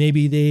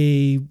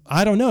maybe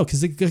I don't know,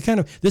 because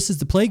this is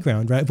the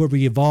playground, right, where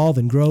we evolve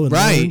and grow and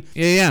learn.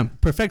 Yeah.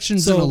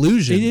 Perfection's an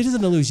illusion. It is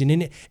an illusion,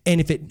 and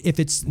if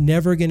it's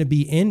never going to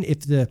be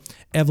if the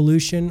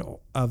evolution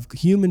of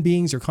human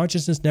beings or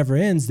consciousness never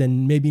ends,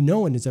 then maybe no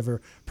one is ever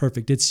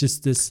perfect. It's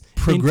just this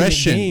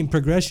progression.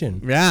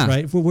 Yeah.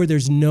 Right, where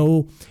there's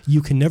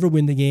you can never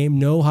win the game,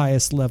 no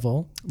highest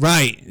level.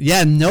 Right.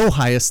 Yeah. No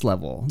highest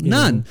level.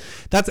 None.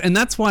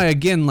 That's why,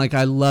 again, like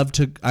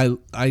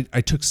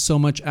I took so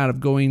much out of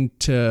going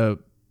to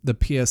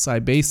the PSI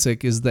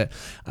Basic, is that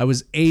I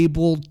was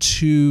able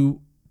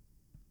to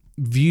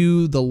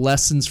view the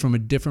lessons from a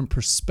different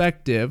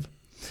perspective.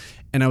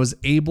 and I was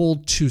able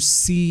to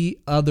see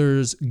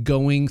others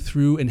going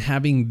through and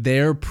having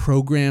their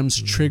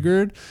programs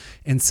triggered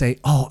and say,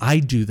 oh, I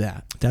do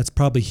that. That's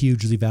probably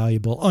hugely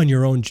valuable on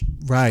your own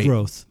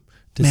growth.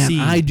 To Man, see.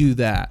 I do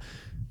that.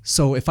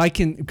 So if I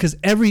can, because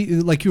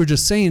like you were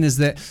just saying, is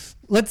that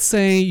let's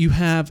say you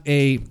have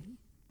a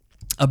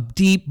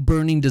deep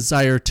burning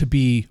desire to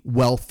be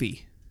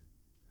wealthy.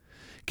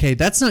 Okay,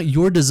 that's not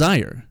your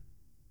desire.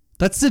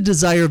 That's the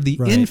desire of the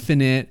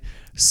infinite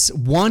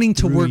wanting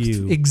to work.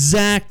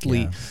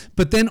 Exactly. Yeah.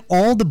 But then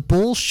all the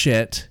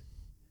bullshit,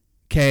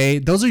 okay,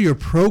 those are your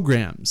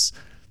programs.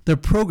 They're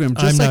programmed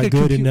just I'm like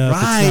not good enough.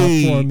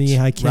 It's not for me.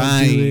 I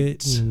can't do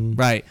it.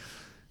 Right.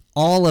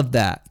 All of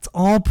that. It's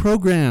all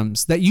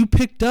programs that you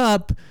picked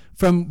up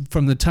from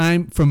the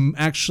time, from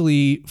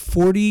actually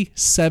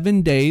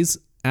 47 days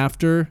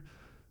after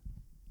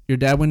your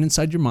dad went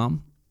inside your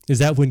mom. Is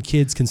that when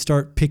kids can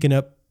start picking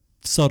up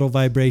subtle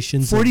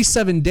vibrations?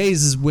 47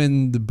 days is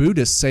when the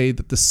Buddhists say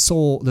that the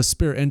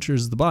spirit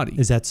enters the body.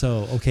 Is that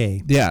so?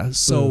 Okay. Yeah.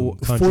 So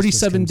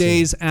 47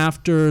 days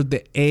after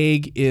the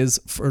egg is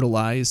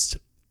fertilized,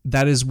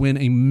 that is when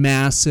a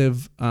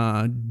massive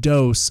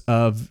dose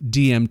of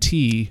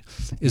DMT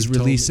is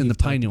released in the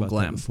pineal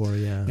gland. Before,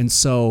 yeah. And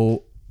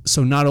so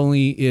not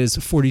only is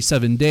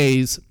 47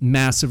 days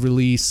massive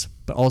release,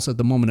 but also at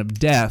the moment of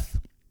death,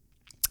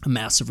 a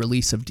massive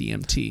release of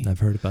DMT. I've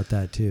heard about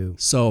that too.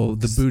 So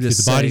the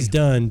Buddhists say, the body's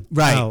done.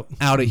 Right.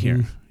 Out of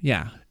here.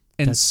 Yeah.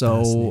 And that's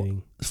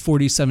so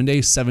 47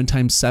 days, 7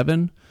 times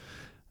 7,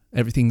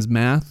 everything's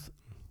math.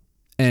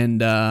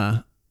 And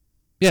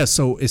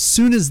so as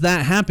soon as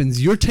that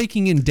happens, you're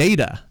taking in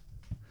data.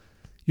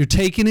 You're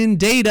taking in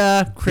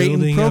data, creating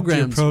building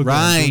programs.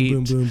 Right.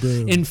 Boom, boom, boom,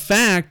 boom. In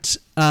fact,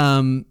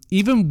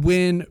 even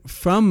when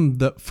from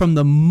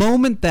the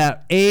moment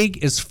that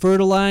egg is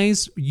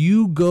fertilized,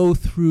 you go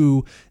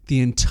through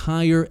the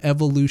entire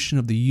evolution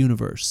of the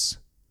universe.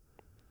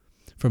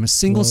 From a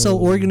single cell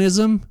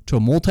organism to a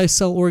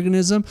multi-cell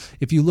organism.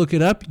 If you look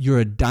it up, you're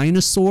a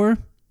dinosaur.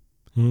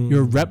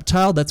 You're a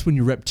reptile. That's when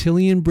your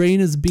reptilian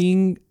brain is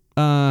being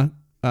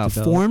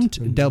developed.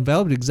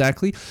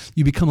 Exactly.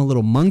 You become a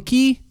little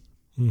monkey.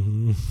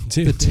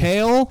 The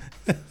tail.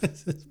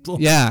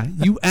 Yeah,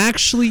 you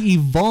actually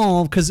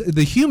evolve because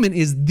the human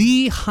is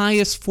the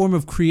highest form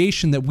of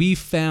creation that we've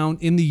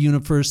found in the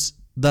universe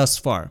thus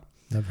far.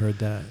 I've heard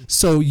that.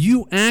 So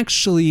you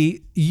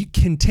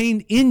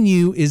contained in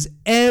you is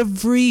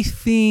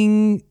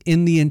everything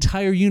in the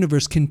entire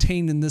universe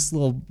contained in this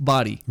little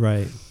body.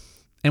 Right.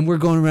 And we're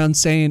going around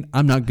saying,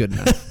 I'm not good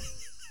enough.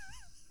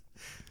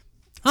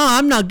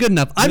 I'm not good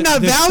enough. I'm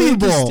not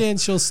valuable. The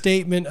quintessential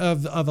statement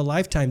of a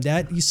lifetime.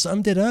 That you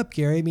summed it up,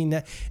 Gary. I mean,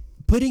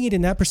 putting it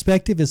in that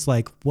perspective is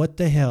like, what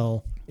the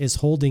hell is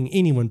holding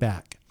anyone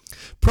back?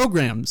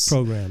 Programs.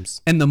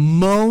 And the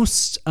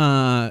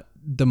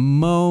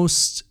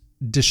most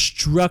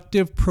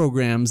destructive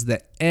programs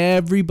that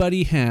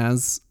everybody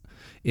has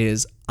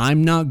is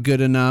I'm not good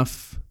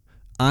enough.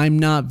 I'm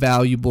not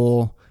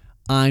valuable.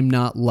 I'm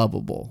not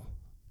lovable.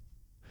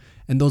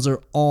 And those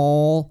are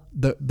all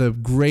the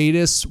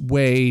greatest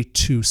way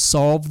to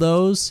solve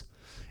those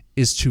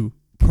is to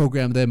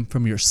program them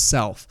from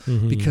yourself,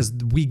 because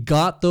we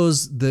got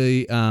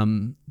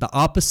the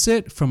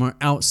opposite from our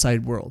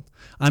outside world.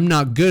 I'm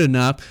not good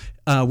enough.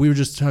 We were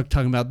just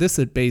talking about this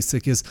at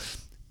Basic is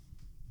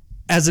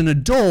as an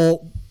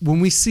adult, when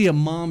we see a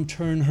mom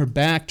turn her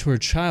back to her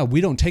child,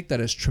 we don't take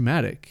that as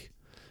traumatic.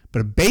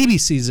 But a baby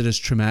sees it as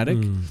traumatic,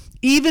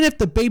 even if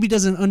the baby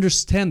doesn't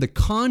understand the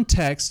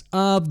context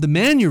of the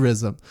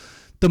mannerism.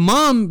 The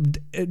mom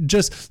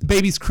the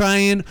baby's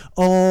crying.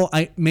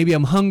 Maybe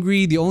I'm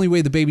hungry. The only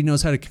way the baby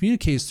knows how to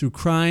communicate is through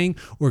crying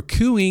or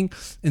cooing.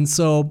 And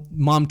so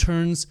mom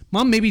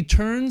maybe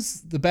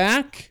turns the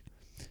back.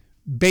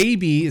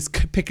 Baby is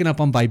picking up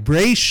on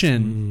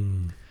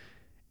vibration.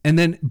 And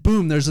then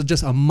boom, there's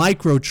just a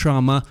micro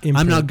trauma.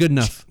 I'm not good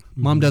enough.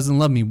 Mom doesn't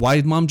love me. Why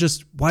did mom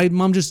just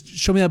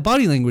show me that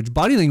body language?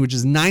 Body language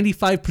is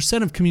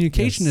 95% of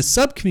communication is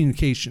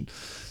subcommunication.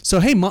 So,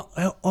 hey, mom,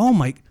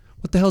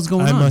 what the hell's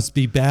going on? I must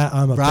be bad.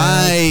 I'm a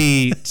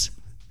bad.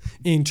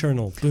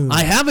 Internal. Boom.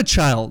 I have a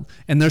child,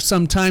 and there's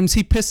sometimes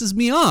he pisses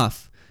me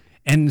off,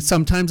 and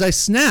sometimes I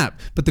snap.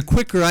 But the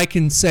quicker I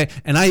can say,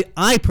 and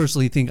I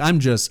personally think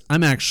I'm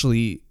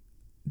actually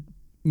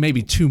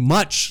maybe too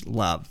much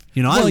love.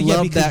 I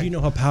love because that. You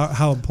know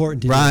how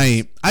important it is.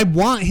 Right. I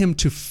want him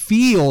to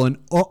feel an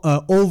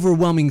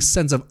overwhelming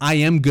sense of I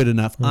am good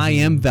enough. I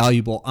am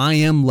valuable. I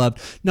am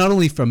loved, not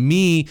only from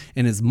me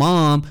and his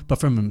mom, but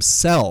from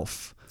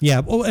himself.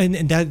 Yeah. Oh,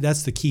 and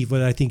that's the key.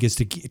 What I think is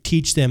to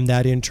teach them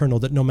that internal,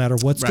 that no matter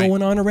what's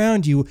going on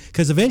around you,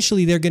 because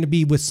eventually they're going to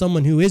be with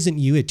someone who isn't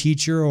you, a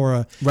teacher or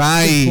a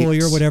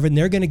employer or whatever, and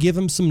they're going to give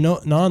them some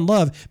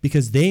non-love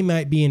because they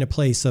might be in a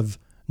place of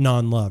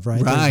non-love,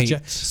 right?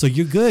 Right. So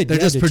you're good. They're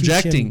just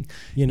projecting.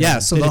 Him,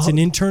 so it's an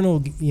internal,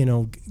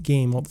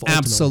 game. Ultimately.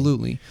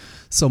 Absolutely.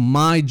 So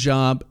my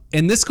job,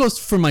 and this goes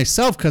for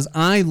myself because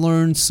I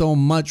learned so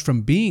much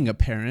from being a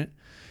parent,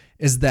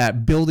 is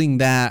that building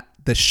the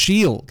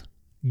shield,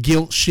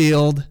 guilt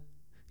shield,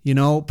 You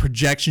know,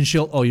 projection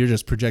shield. Oh, you're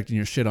just projecting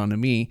your shit onto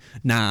me.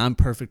 Nah, I'm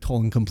perfect, whole,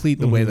 and complete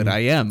the way that I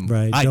am.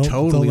 Right. I Don't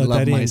totally let love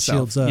that in. myself.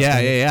 Shields up, Yeah,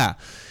 right? yeah.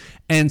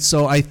 And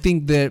so I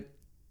think that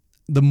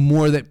the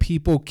more that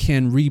people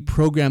can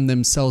reprogram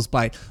themselves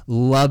by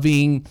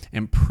loving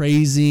and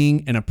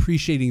praising and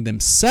appreciating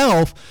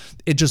themselves,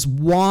 it just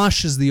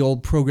washes the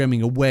old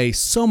programming away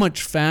so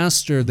much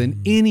faster than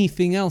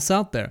anything else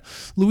out there.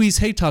 Louise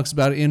Hay talks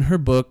about it in her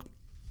book,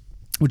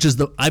 which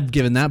is I've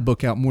given that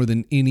book out more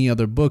than any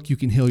other book. You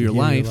Can Heal Your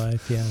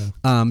Life. Yeah.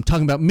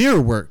 Talking about mirror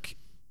work.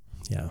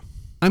 Yeah.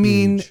 I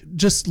mean,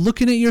 just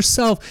looking at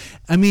yourself.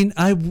 I mean,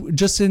 I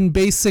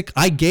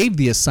gave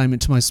the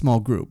assignment to my small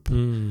group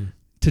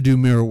to do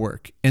mirror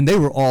work, and they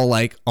were all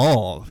like,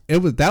 "Oh,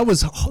 that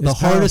was the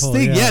hardest powerful,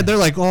 thing." yeah. Yeah, they're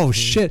like, "Oh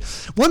shit."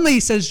 One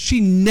lady says she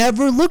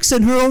never looks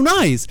in her own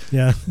eyes.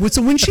 Yeah.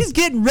 So when she's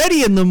getting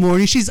ready in the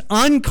morning, she's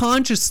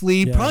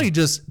unconsciously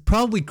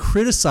probably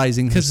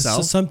criticizing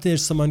herself. Because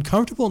there's some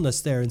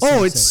uncomfortableness there.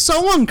 Oh, it's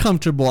so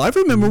uncomfortable. I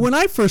remember when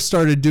I first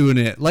started doing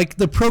it, like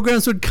the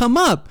programs would come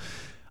up.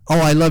 Oh,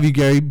 I love you,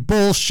 Gary.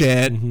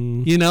 Bullshit.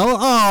 You know?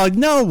 Oh,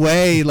 no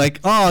way. Like,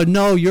 oh,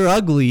 no, you're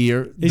ugly.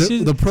 Or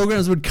the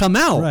programs would come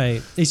out.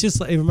 Right. It's just,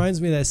 it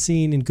reminds me of that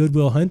scene in Good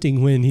Will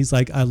Hunting when he's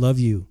like, I love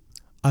you.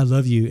 I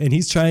love you. And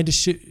he's trying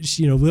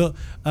to,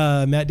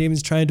 Matt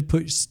Damon's trying to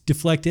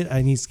deflect it,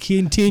 and he's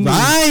continuing.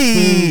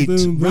 Right. Boom,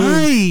 boom, boom,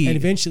 right. And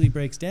eventually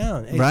breaks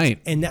down.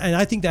 Right. And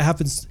I think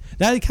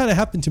that kind of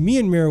happened to me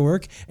in mirror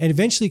work. And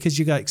eventually, because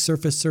you got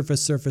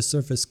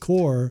surface,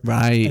 core.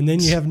 Right. And then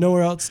you have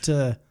nowhere else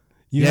to.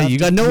 You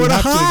got nowhere to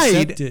hide.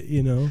 To accept it,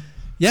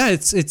 Yeah,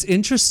 it's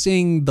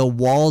interesting the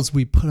walls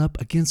we put up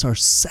against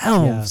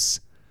ourselves.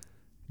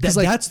 Yeah.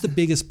 That's the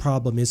biggest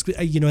problem is,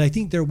 I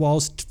think they're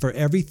walls for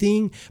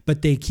everything,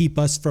 but they keep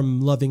us from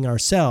loving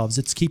ourselves.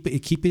 It's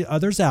keeping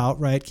others out,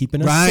 right?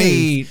 Keeping us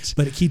safe,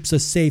 but it keeps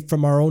us safe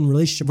from our own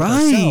relationship with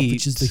ourselves,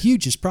 which is the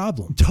hugest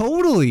problem.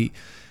 Totally.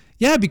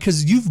 Yeah,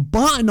 because you've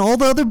bought all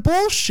the other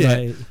bullshit.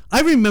 Right.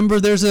 I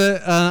remember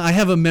I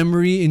have a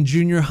memory in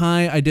junior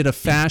high. I did a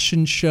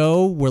fashion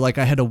show where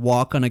I had to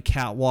walk on a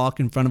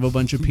catwalk in front of a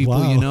bunch of people,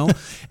 Wow.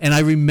 And I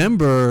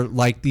remember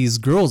these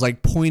girls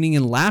pointing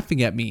and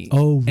laughing at me.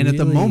 Oh, and at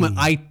the really? moment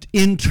I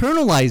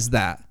internalized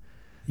that.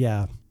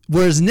 Yeah.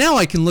 Whereas now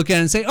I can look at it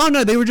and say, oh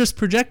no, they were just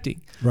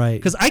projecting. Right.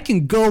 Because I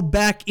can go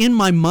back in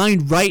my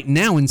mind right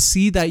now and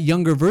see that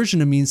younger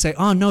version of me and say,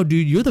 oh no,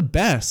 dude, you're the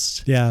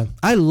best. Yeah.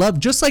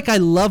 Just like I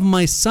love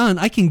my son,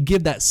 I can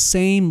give that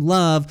same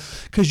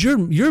love because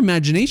your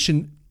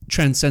imagination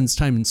transcends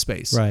time and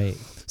space. Right.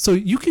 So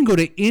you can go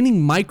to any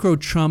micro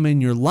trauma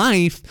in your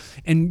life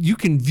and you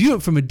can view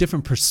it from a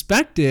different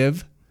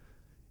perspective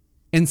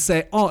and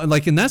say, oh,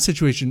 like in that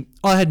situation,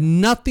 I had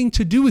nothing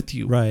to do with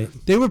you. Right.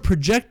 They were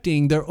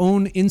projecting their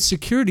own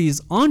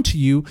insecurities onto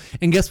you.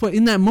 And guess what?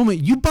 In that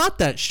moment, you bought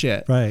that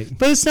shit. Right.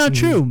 But it's not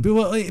true.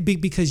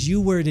 Because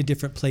you were in a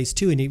different place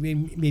too, and it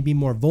may be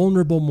more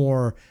vulnerable,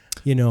 more,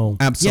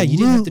 Absolutely. Yeah, you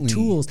didn't have the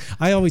tools.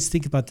 I always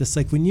think about this,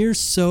 like when you're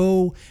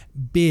so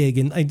big,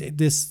 and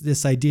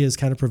this idea is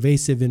kind of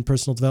pervasive in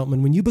personal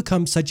development, when you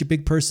become such a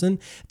big person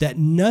that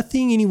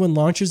nothing anyone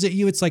launches at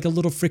you, it's like a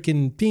little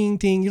freaking ding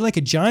ding. You're like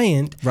a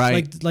giant,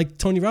 right? Like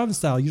Tony Robbins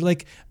style. You're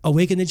like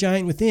awaken the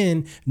giant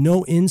within.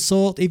 No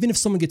insult. Even if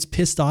someone gets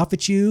pissed off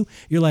at you,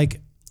 you're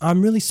like,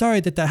 I'm really sorry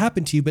that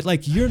happened to you, but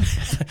you're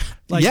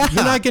you're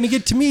not going to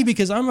get to me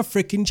because I'm a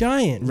freaking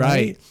giant,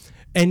 right?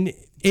 And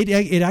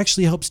it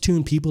actually helps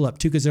tune people up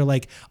too, because they're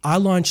like, I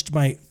launched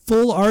my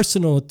full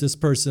arsenal at this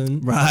person,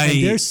 right?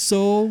 And they're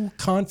so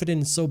confident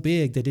and so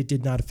big that it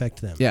did not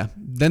affect them. Yeah.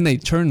 Then they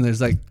turn and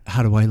there's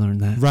how do I learn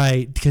that?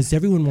 Right. Because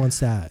everyone wants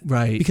that.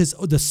 Right. Because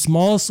the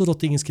smallest little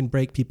things can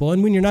break people.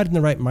 And when you're not in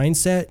the right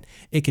mindset,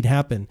 it can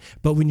happen.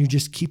 But when you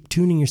just keep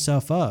tuning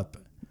yourself up,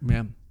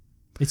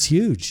 it's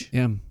huge.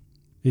 Yeah.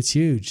 It's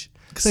huge.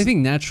 Because I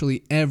think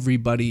naturally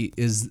everybody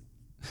is,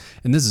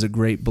 and this is a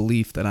great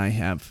belief that I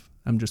have,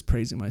 I'm just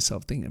praising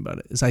myself thinking about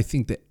it, is I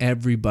think that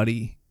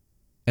everybody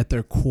at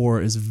their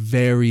core is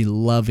very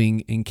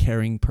loving and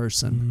caring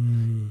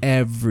person.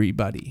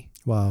 Everybody.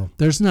 Wow.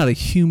 There's not a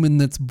human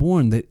that's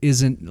born that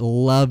isn't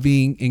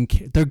loving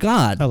and they're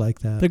God. I like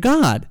that. They're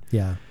God.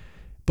 Yeah.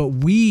 But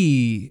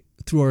we,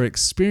 through our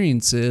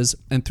experiences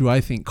and through,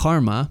 I think,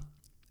 karma,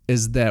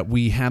 is that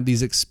we have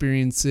these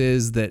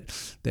experiences that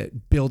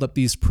build up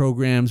these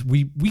programs.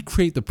 We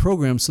create the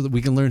program so that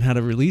we can learn how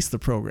to release the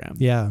program.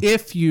 Yeah.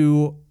 If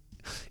you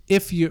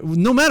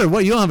no matter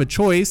what, you don't have a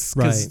choice.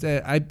 Because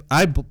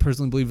I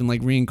personally believe in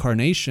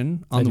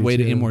reincarnation on the way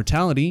to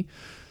immortality.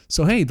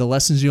 So hey, the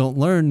lessons you don't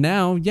learn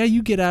now,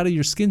 you get out of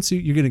your skin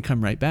suit, you're going to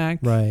come right back.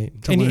 Right.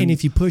 And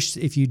if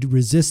you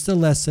resist the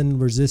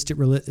lesson,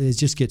 it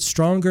just gets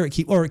stronger.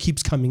 It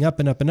keeps coming up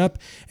and up and up.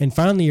 And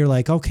finally you're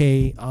like,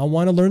 okay, I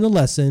want to learn the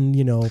lesson,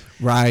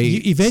 Right.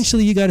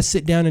 Eventually you got to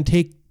sit down and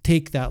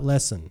take that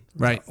lesson.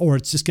 Right. Or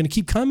it's just going to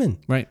keep coming.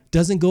 Right.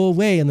 Doesn't go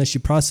away unless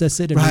you process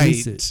it and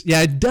release it.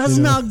 Yeah, it does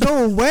not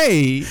go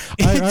away.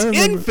 I It's remember,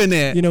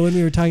 infinite. When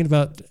we were talking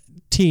about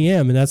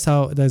TM, and that's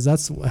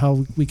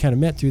how we kind of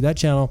met through that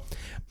channel.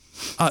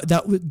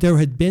 there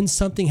had been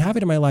something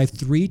happening in my life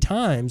 3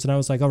 times, and I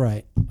was like, all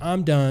right,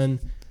 I'm done.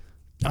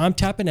 I'm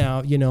tapping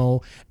out,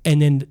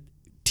 and then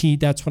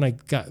that's when I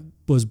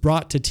was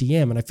brought to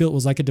TM, and I feel it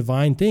was like a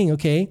divine thing.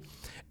 Okay.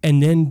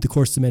 And then the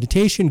course of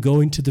meditation,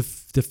 going to the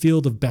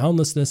field of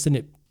boundlessness, and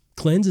it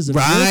cleanses and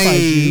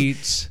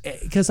purifies you.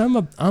 Because I'm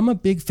a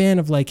big fan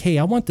of like, hey,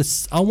 I want the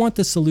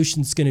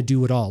solution that's going to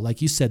do it all.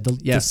 Like you said,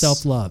 the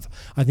self-love.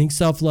 I think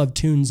self-love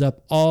tunes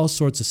up all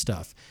sorts of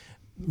stuff,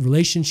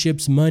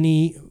 relationships,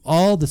 money,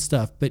 all the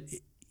stuff. But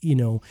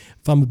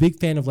if I'm a big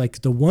fan of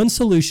like the one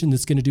solution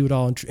that's going to do it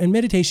all, and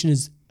meditation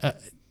is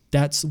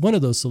that's one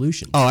of those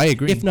solutions. Oh, I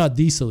agree. If not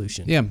the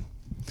solution. Yeah.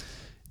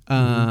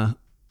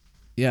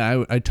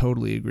 Yeah, I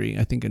totally agree.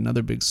 I think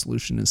another big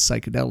solution is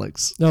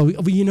psychedelics. No,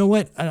 you know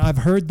what? I've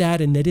heard that,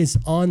 and it is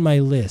on my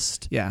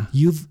list. Yeah.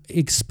 You've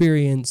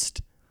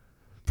experienced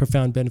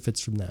profound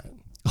benefits from that.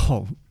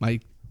 Oh,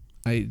 I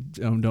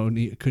don't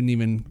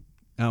even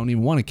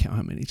want to count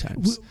how many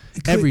times.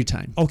 Every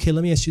time. Okay,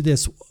 let me ask you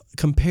this.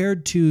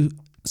 Compared to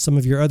some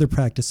of your other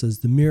practices,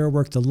 the mirror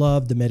work, the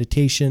love, the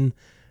meditation,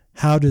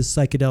 how does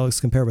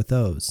psychedelics compare with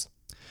those?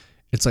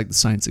 It's like the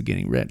science of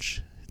getting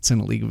rich. It's in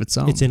a league of its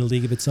own. It's in a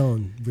league of its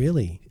own.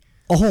 Really?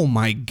 Oh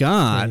my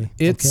God.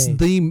 Okay.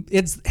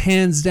 It's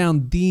hands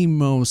down the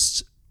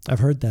most I've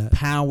heard that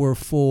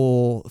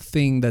powerful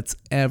thing that's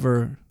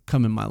ever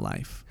come in my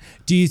life.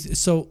 Do you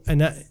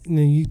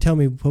you tell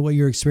me what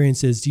your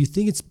experience is. Do you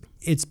think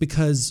it's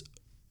because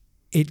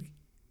it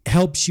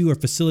helps you or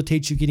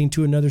facilitates you getting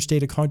to another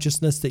state of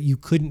consciousness that you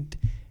couldn't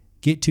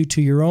get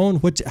to your own?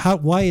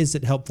 Why is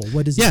it helpful?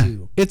 What does it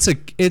do?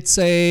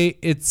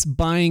 It's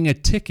buying a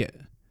ticket.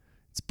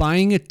 It's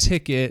buying a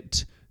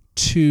ticket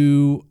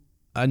to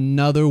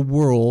another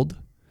world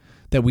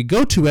that we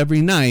go to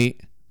every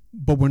night,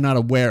 but we're not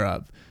aware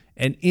of.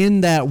 And in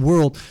that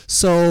world,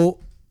 so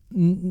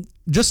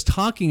just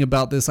talking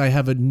about this, I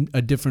have a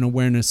different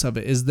awareness of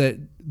it, is that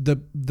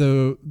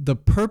the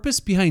purpose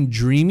behind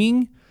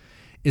dreaming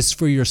is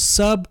for your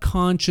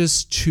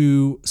subconscious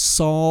to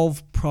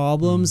solve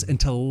problems and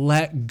to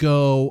let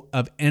go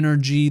of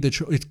energy,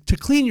 to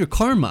clean your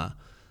karma.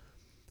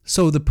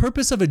 So the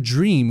purpose of a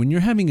dream, when you're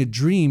having a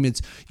dream,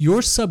 it's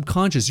your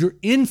subconscious, your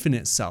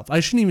infinite self. I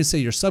shouldn't even say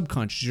your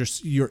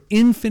subconscious, your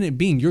infinite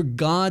being, your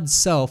God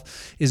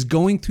self is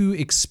going through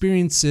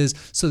experiences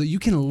so that you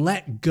can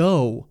let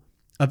go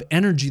of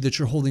energy that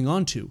you're holding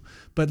on to.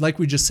 But like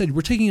we just said,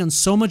 we're taking on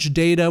so much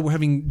data. We're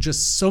having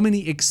just so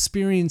many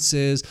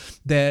experiences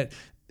that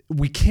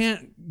we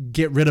can't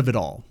get rid of it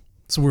all.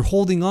 So we're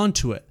holding on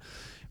to it.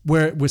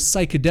 Where with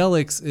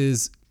psychedelics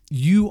is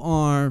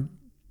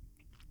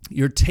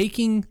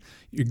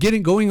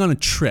going on a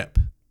trip,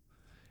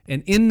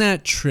 and in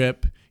that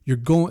trip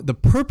the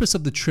purpose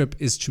of the trip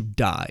is to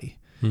die.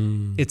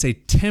 It's a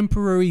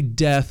temporary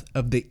death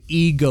of the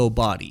ego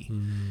body.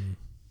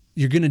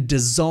 You're going to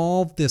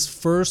dissolve this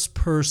first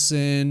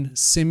person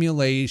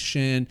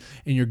simulation,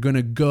 and you're going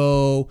to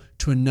go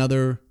to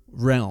another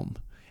realm,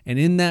 and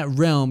in that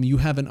realm you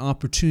have an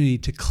opportunity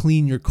to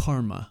clean your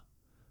karma.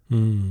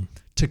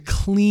 To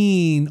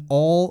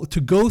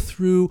go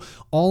through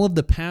all of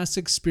the past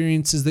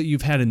experiences that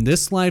you've had in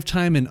this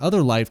lifetime and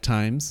other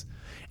lifetimes,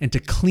 and to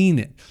clean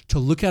it, to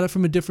look at it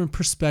from a different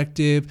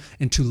perspective,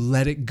 and to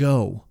let it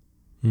go.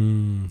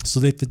 So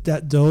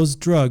those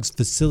drugs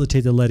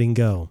facilitate the letting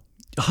go.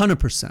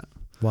 100%.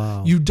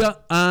 Wow.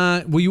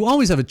 You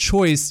always have a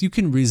choice. You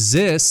can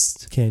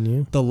resist. Can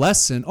you? The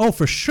lesson. Oh,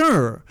 for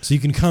sure. So you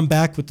can come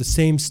back with the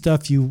same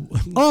stuff you...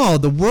 Oh,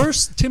 the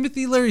worst...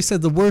 Timothy Leary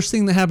said the worst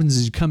thing that happens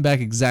is you come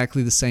back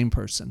exactly the same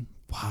person.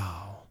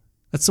 Wow.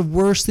 That's the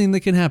worst thing that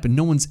can happen.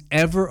 No one's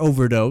ever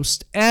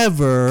overdosed,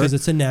 ever. Because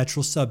it's a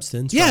natural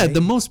substance, Yeah, right?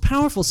 The most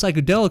powerful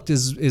psychedelic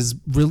is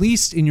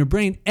released in your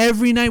brain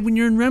every night when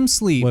you're in REM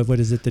sleep. What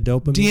is it, the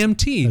dopamine?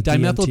 DMT,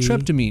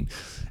 dimethyltryptamine.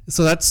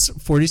 So that's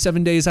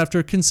 47 days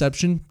after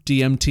conception,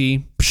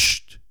 DMT,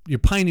 your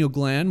pineal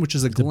gland, which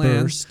is a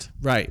gland. Burst.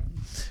 Right.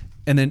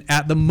 And then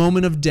at the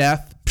moment of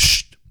death,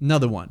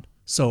 another one.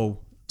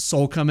 So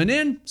soul coming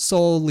in,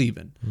 soul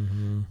leaving.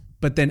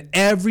 But then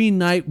every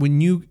night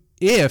when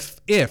if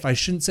I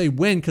shouldn't say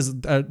when, because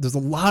there's a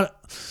lot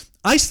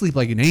I sleep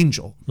like an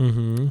angel.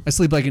 I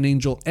sleep like an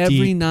angel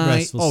every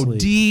night. Sleep.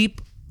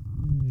 Deep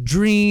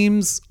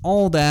dreams,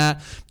 all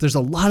that. There's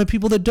a lot of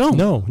people that don't.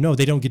 No,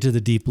 they don't get to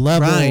the deep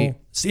level. Right.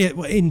 See,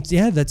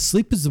 that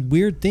sleep is a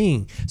weird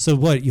thing. So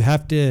what, you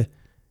have to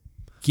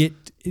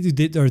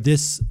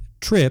this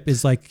trip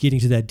is like getting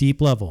to that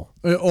deep level.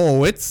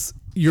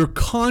 You're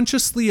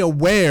consciously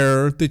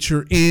aware that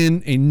you're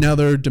in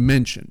another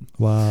dimension.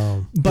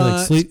 Wow.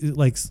 But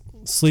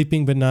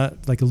sleeping, but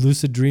not like a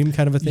lucid dream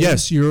kind of a thing?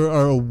 Yes, you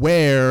are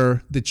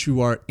aware that you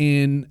are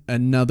in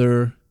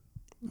another.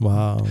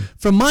 Wow.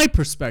 From my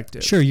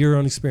perspective. Sure, your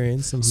own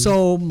experience.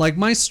 So, like,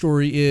 my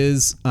story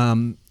is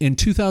in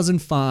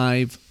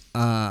 2005,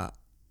 I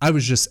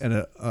was just at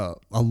a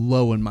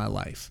low in my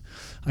life.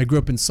 I grew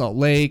up in Salt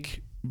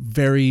Lake,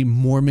 very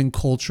Mormon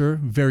culture,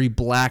 very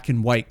black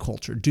and white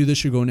culture. Do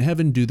this, you're going to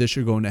heaven. Do this,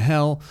 you're going to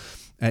hell.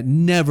 It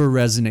never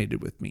resonated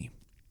with me.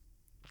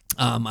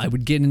 I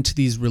would get into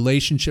these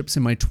relationships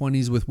in my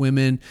 20s with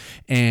women,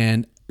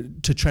 and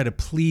to try to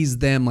please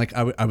them. Like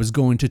I was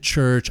going to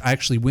church. I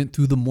actually went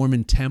through the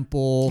Mormon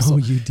temple. Oh,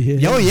 you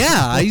did? Oh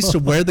yeah. I used to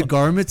wear the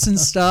garments and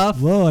stuff.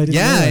 Whoa, I didn't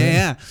know that.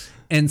 Yeah.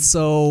 And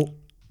so,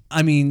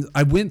 I mean,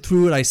 I went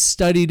through it, I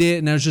studied it,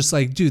 and I was just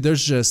like, dude,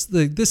 this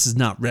is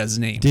not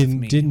resonating with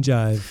me. Didn't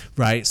jive.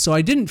 Right. So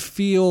I didn't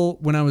feel,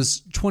 when I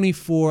was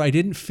 24, I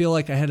didn't feel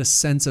like I had a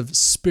sense of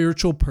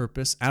spiritual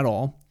purpose at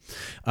all.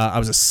 I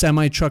was a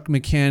semi-truck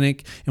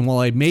mechanic, and while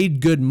I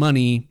made good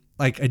money,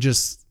 like I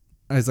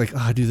was like,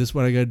 oh, dude, this is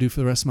what I got to do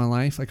for the rest of my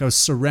life. Like I was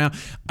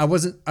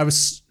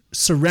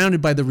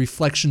surrounded by the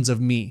reflections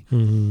of me.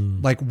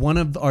 Mm-hmm. Like one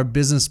of our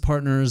business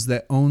partners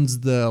that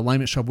owns the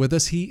alignment shop with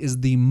us, he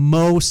is the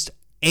most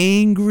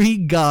angry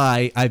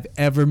guy I've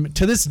ever met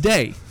to this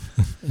day,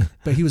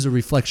 but he was a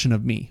reflection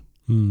of me.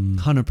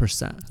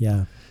 100%.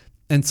 Yeah.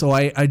 And so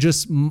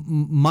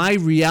my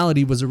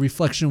reality was a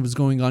reflection of what was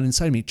going on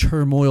inside me.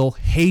 Turmoil,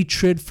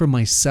 hatred for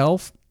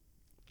myself,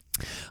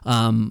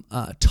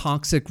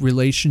 toxic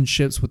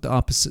relationships with the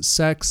opposite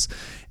sex,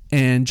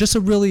 and just a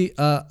really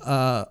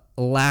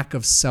lack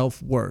of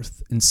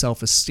self-worth and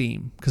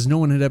self-esteem, because no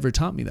one had ever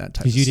taught me that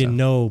type of stuff. Because you didn't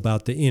know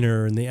about the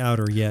inner and the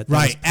outer yet.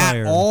 Right,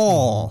 at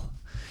all.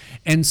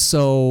 And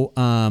so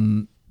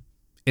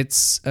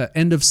it's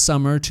end of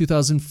summer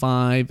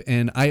 2005,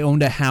 and I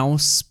owned a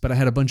house, but I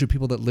had a bunch of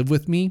people that lived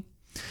with me.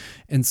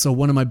 And so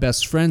one of my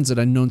best friends that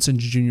I'd known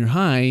since junior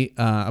high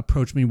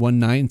approached me one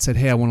night and said,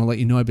 hey, I want to let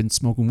you know I've been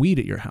smoking weed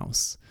at your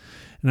house.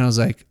 And I was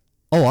like,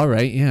 oh, all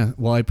right, yeah.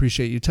 Well, I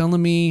appreciate you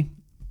telling me,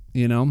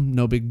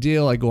 no big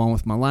deal. I go on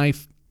with my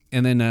life.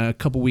 And then a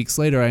couple weeks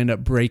later, I ended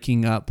up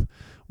breaking up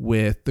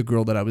with the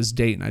girl that I was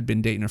dating. I'd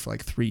been dating her for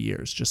like 3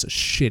 years, just a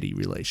shitty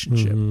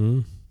relationship.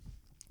 Mm-hmm.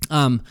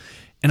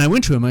 And I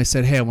went to him. I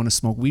said, hey, I want to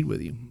smoke weed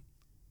with you.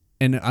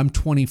 And I'm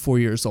 24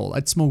 years old.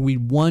 I'd smoked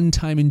weed one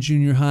time in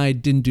junior high,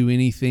 didn't do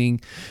anything.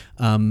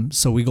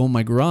 So we go in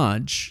my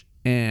garage,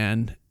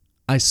 and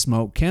I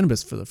smoked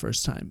cannabis for the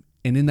first time.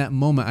 And in that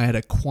moment, I had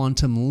a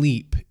quantum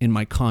leap in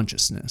my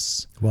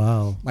consciousness.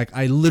 Wow. Like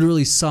I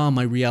literally saw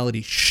my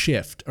reality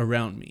shift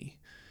around me.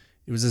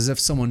 It was as if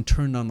someone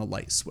turned on the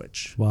light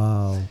switch.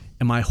 Wow.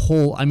 And my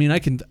whole,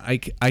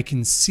 I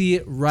can see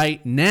it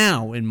right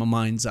now in my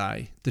mind's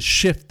eye. The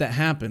shift that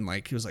happened,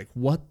 like it was like,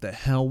 what the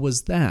hell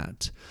was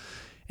that?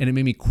 And it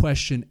made me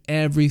question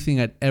everything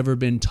I'd ever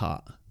been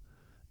taught.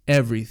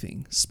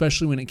 Everything,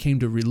 especially when it came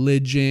to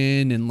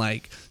religion and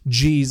like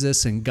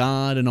Jesus and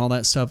God and all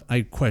that stuff.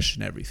 I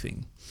questioned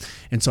everything.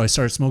 And so I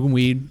started smoking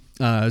weed.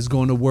 I was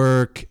going to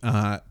work.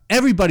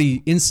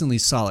 Everybody instantly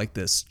saw like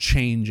this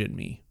change in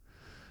me.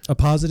 A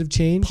positive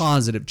change?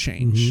 Positive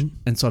change. Mm-hmm.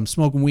 And so I'm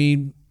smoking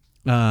weed.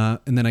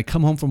 And then I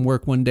come home from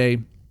work one day,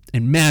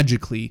 and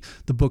magically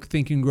the book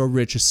Think and Grow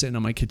Rich is sitting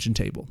on my kitchen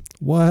table.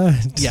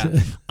 What?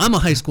 Yeah. I'm a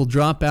high school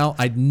dropout.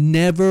 I'd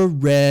never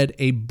read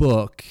a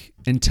book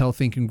until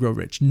Think and Grow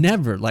Rich.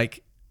 Never.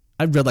 Like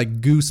I've read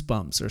like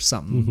Goosebumps or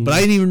something, Mm-hmm. but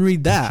I didn't even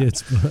read that.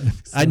 Kids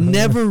books. I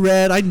never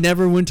read. I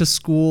never went to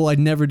school. I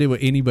never did what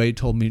anybody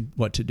told me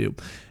what to do.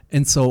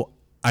 And so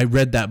I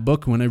read that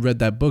book. When I read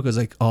that book, I was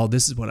like, oh,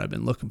 this is what I've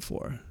been looking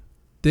for.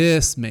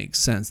 This makes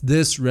sense.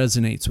 This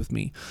resonates with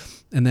me.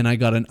 And then I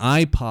got an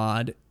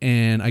iPod,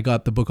 and I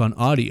got the book on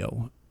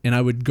audio, and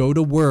I would go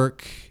to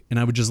work and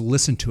I would just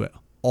listen to it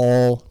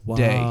all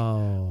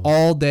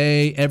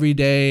day, every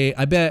day.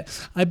 I bet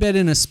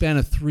in a span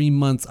of 3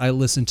 months, I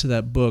listened to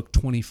that book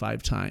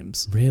 25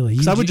 times. Really?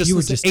 I would just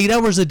listen 8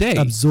 hours a day.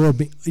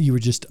 Absorbing. You were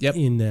just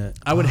in that.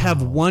 I would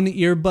have one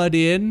earbud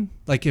in,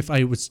 like if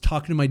I was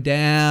talking to my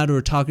dad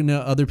or talking to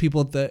other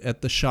people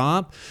at the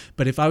shop.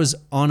 But if I was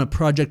on a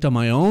project on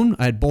my own,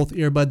 I had both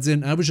earbuds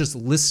in. I was just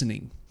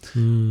listening.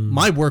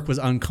 My work was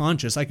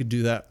unconscious. I could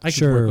do that. I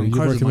could work on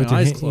cars with my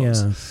eyes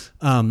closed.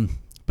 Yeah.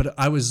 But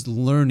I was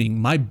learning.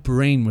 My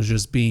brain was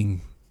just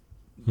being...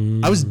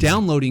 I was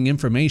downloading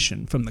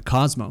information from the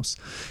cosmos.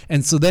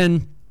 And so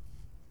then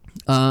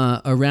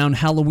around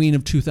Halloween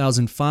of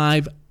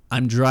 2005,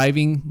 I'm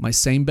driving my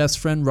same best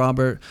friend,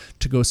 Robert,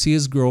 to go see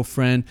his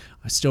girlfriend.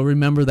 I still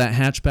remember that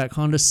hatchback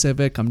Honda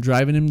Civic. I'm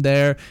driving him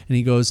there, and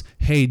he goes,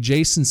 hey,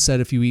 Jason said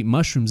if you eat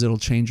mushrooms, it'll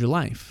change your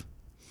life.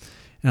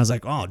 And I was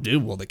like, oh,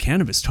 dude, well, the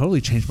cannabis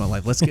totally changed my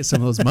life. Let's get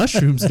some of those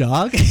mushrooms,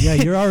 dog. Yeah,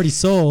 you're already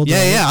sold.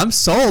 Yeah, I'm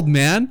sold,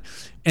 man.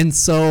 And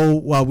so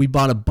we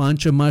bought a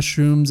bunch of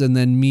mushrooms, and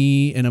then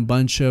me and a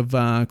bunch of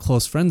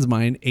close friends of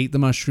mine ate the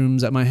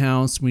mushrooms at my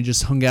house. We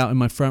just hung out in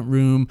my front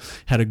room,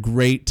 had a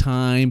great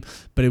time.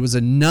 But it was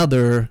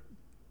another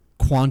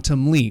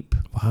quantum leap.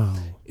 Wow.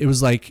 It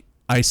was like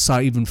I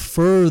saw even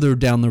further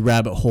down the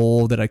rabbit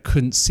hole that I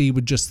couldn't see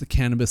with just the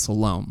cannabis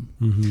alone.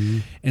 Mm-hmm.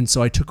 And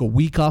so I took a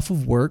week off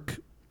of work,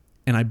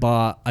 and I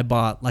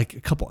bought like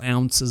a couple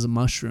ounces of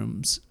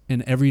mushrooms,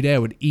 and every day I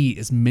would eat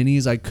as many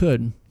as I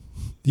could.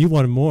 You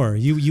wanted more.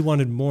 You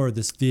wanted more of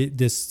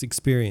this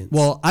experience.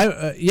 Well,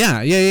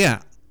 yeah.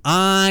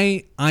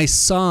 I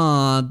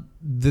saw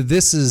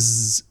this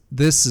is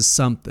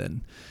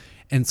something,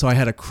 and so I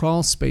had a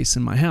crawl space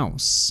in my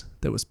house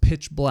that was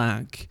pitch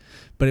black,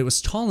 but it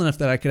was tall enough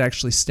that I could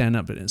actually stand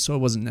up in it. So it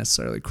wasn't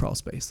necessarily crawl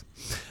space.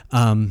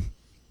 And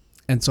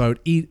so I would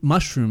eat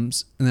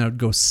mushrooms and then I would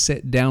go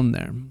sit down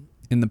there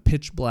in the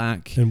pitch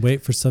black and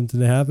wait for something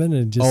to happen,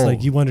 and just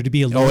like you wanted to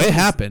be alone. Oh, it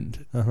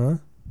happened.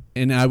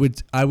 And I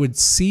would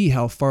see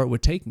how far it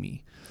would take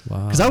me.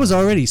 Wow. Because I was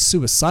already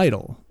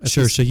suicidal.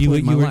 Sure. So you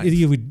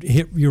would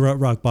hit your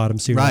rock bottom.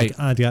 So you're like,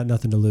 I got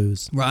nothing to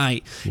lose.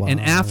 Right. Wow.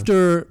 And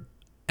after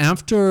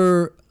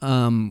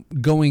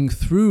going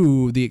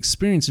through the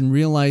experience and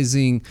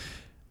realizing,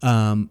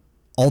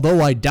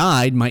 although I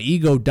died, my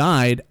ego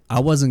died, I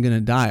wasn't going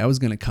to die. I was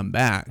going to come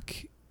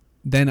back.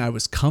 Then I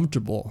was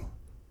comfortable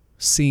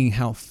seeing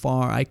how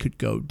far I could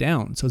go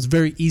down. So it's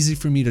very easy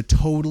for me to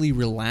totally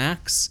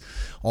relax.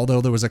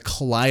 Although there was a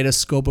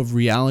kaleidoscope of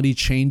reality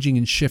changing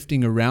and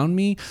shifting around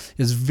me,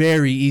 it's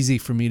very easy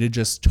for me to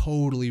just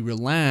totally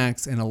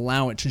relax and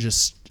allow it to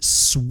just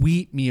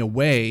sweep me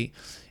away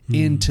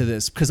into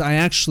this. Because I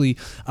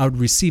would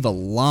receive a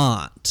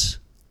lot.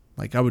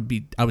 Like I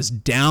was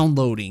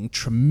downloading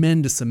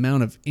tremendous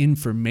amount of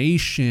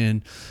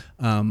information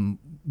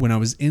when I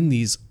was in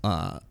these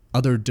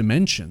other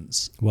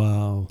dimensions.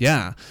 Wow.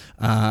 Yeah.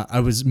 I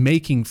was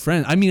making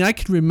friends. I mean, I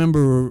could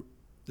remember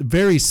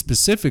very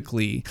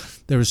specifically,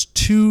 there was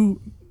 2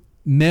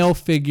 male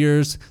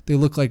figures. They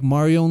looked like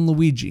Mario and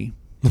Luigi.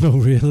 Oh,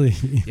 really?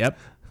 Yep.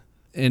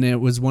 And it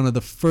was one of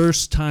the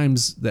first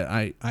times that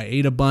I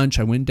ate a bunch.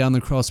 I went down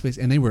the crawl space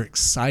and they were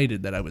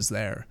excited that I was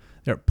there.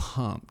 They're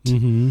pumped.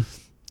 Mm-hmm.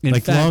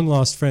 Like fact, long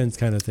lost friends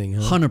kind of thing,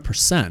 huh?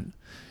 100%.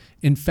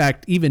 In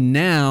fact, even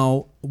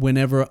now,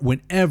 whenever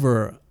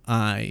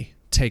I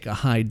take a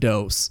high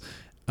dose,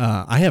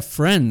 I have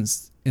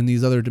friends in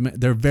these other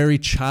dimensions. They're very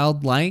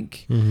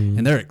childlike,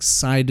 and they're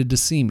excited to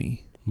see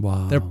me.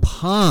 Wow. They're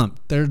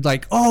pumped. They're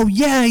like, oh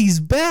yeah, he's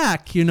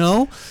back, you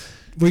know?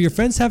 Were your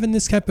friends having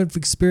this type of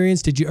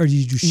experience? Did you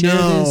share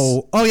this?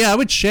 No. Oh yeah, I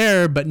would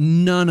share, but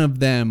none of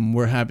them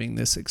were having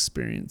this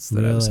experience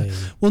that I was having.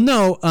 Well,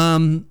 no.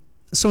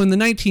 So in the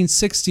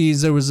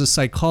 1960s, there was a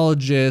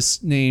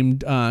psychologist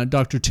named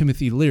Dr.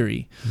 Timothy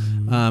Leary.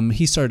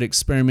 He started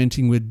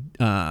experimenting with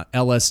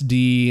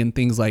LSD and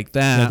things like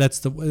that. Now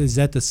is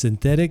that the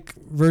synthetic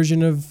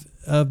version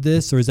of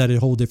this, or is that a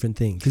whole different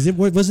thing? Because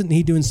wasn't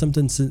he doing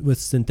something with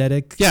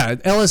synthetic? Yeah,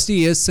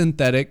 LSD is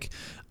synthetic.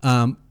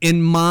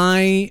 In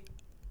my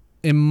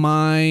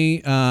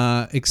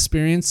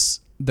experience,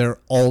 they're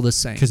all the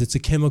same. Because it's a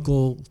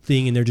chemical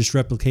thing and they're just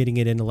replicating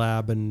it in a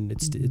lab, and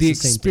it's the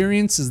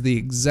experience is the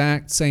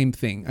exact same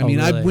thing. I mean,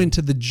 really? I went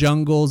to the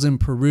jungles in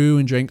Peru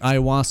and drank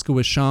ayahuasca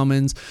with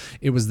shamans.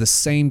 It was the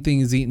same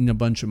thing as eating a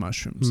bunch of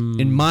mushrooms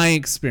in my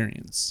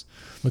experience.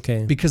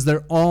 Okay. Because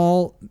they're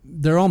all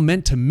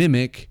meant to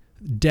mimic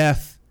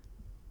death,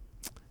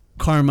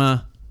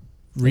 karma,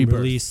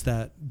 rebirth. Release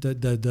that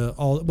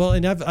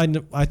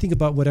I think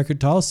about what Eckhart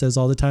Tolle says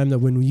all the time, that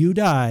when you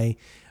die,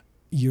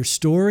 your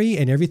story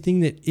and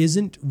everything that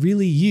isn't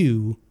really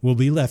you will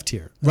be left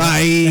here. Right.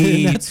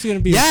 And that's going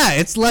to be... Yeah,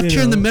 it's left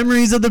here in the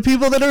memories of the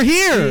people that are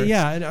here.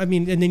 Yeah, I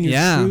mean, and then your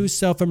true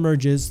self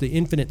emerges, the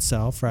infinite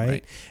self,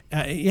 right?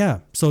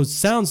 So it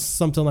sounds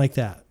something like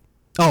that.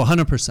 Oh,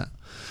 100%.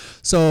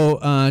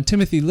 So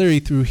Timothy Leary,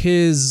 through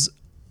his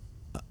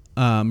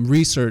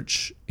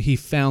research, he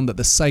found that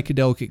the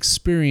psychedelic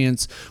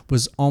experience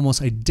was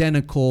almost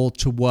identical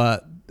to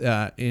what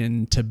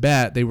in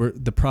Tibet, they were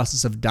the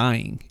process of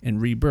dying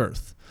and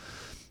rebirth.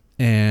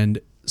 And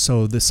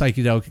so the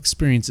psychedelic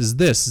experience is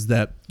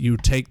that you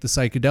take the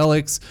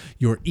psychedelics,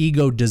 your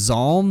ego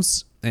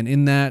dissolves, and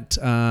in that,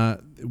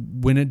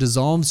 when it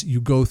dissolves, you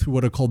go through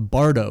what are called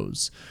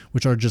bardos,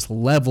 which are just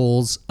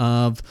levels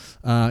of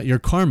your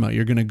karma.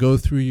 You're going to go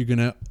through,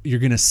 you're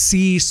gonna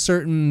see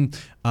certain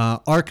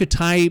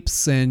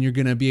archetypes, and you're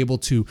going to be able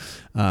to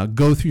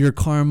go through your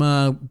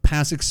karma,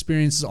 past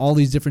experiences, all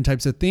these different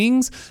types of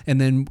things.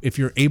 And then if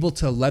you're able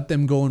to let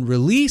them go and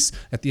release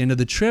at the end of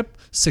the trip,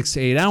 6 to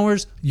 8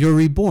 hours, you're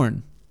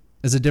reborn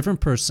as a different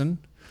person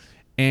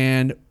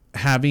and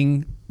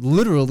having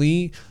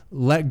literally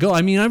let go.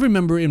 I mean, I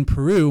remember in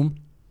Peru,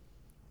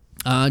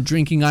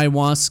 drinking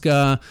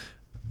ayahuasca,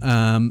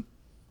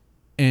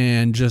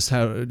 and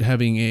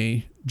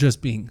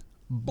just being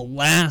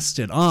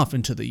blasted off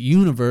into the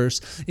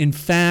universe. In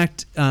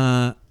fact,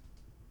 I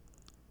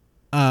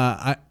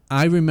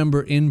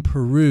remember in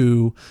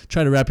Peru,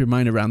 try to wrap your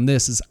mind around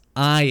this, is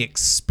I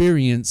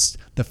experienced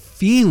the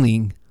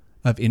feeling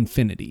of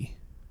infinity.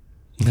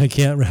 I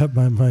can't wrap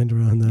my mind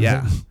around that.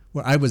 Yeah.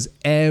 Where I was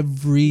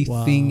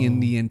everything in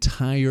the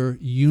entire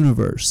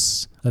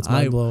universe. That's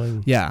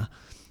mind-blowing. Yeah.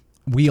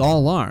 We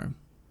all are.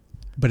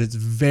 But it's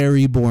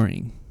very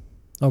boring.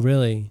 Oh,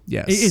 really?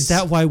 Yes. Is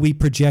that why we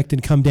project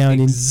and come down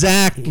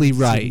exactly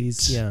right.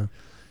 Cities? Yeah.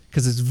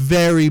 Because it's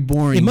very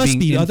boring. It must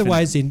be.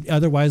 Infinite.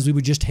 Otherwise, we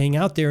would just hang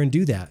out there and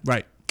do that.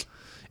 Right.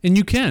 And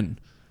you can.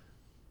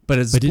 But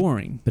it's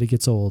boring. But it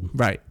gets old.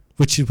 Right.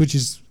 Which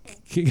is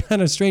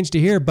kind of strange to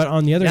hear, but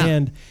on the other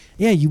hand,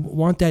 you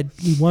want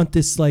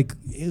this like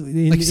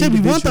you said, we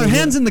want our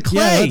hands in the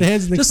clay. Yeah, the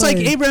hands in the just clay.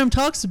 Like Abraham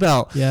talks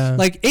about. Yeah.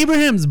 Like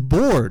Abraham's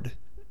bored.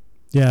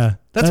 Yeah.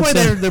 That's why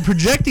they're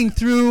projecting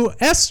through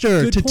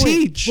Esther to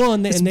teach. Well,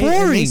 and it's boring.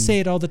 boring. And they say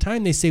it all the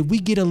time. They say we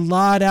get a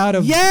lot out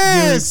of your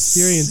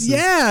experiences.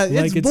 Yeah,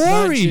 like it's boring.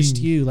 boring. Not just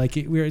you. Like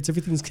it's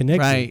everything's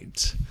connected.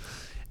 Right.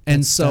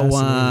 And That's so,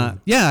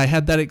 fascinating. I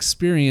had that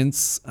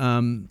experience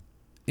in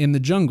the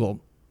jungle,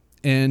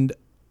 and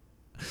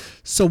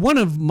so one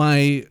of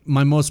my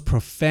most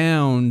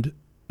profound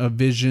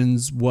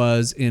visions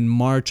was in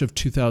March of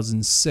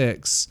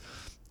 2006.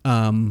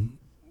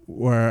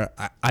 Where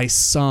I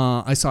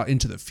saw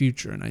into the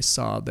future, and I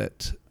saw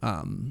that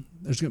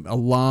there's going to be a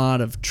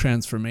lot of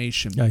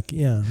transformation I can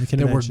that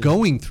imagine. we're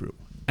going through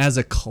as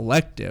a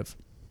collective,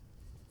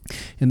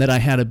 and that I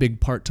had a big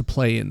part to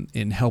play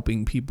in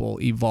helping people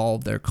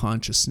evolve their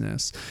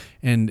consciousness.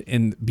 And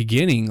in the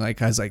beginning,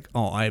 like I was like,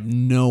 oh, I have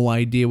no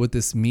idea what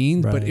this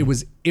means, but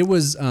Right. it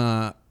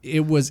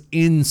was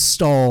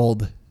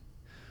installed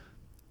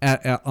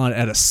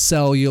at a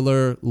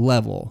cellular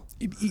level.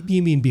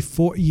 You mean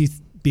before you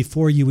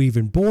were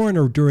even born,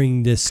 or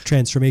during this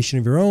transformation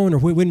of your own, or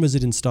when was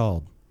it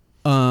installed?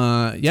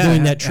 Yeah,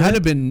 During that it had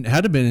to trip?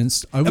 been.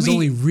 I was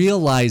only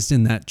realized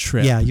in that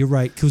trip. Yeah, you're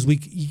right. Because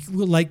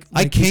like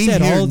I you came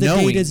said, here all of the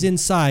knowing. data's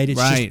inside. It's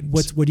Right.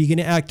 just what are you going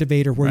to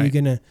activate, or where are you Right.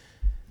 going to?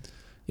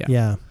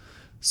 Yeah,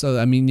 So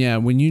I mean, yeah,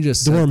 when you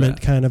just said dormant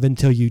that, kind of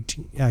until you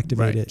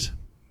activate right? it.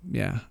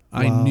 Yeah, Wow.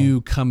 I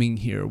knew coming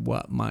here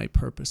what my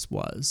purpose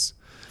was.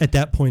 At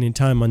that point in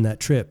time on that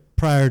trip.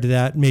 Prior to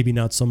that, maybe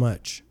not so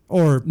much.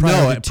 Or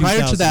prior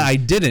Prior to that, I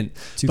didn't.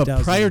 But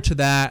 2000. prior to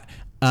that,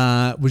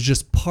 was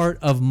just part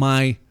of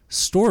my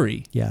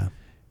story. Yeah.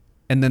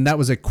 And then that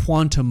was a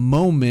quantum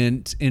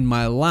moment in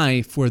my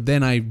life where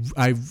then I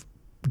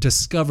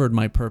discovered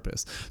my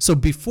purpose. So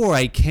before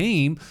I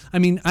came, I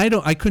mean, I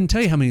couldn't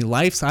tell you how many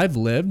lives I've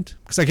lived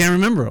because I can't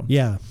remember them.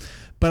 Yeah.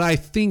 But I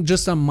think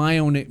just on my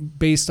own,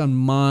 based on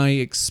my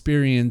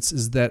experience,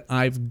 is that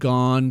I've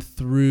gone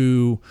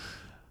through,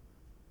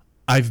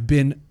 I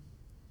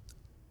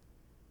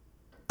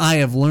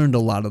have learned a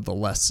lot of the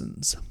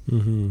lessons.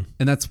 Mm-hmm.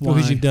 And that's why.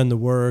 Because you've done the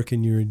work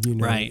and you're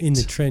Right. in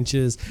the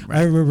trenches. Right.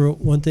 I remember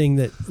one thing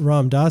that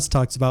Ram Dass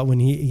talks about when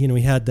he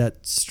had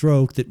that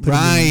stroke that put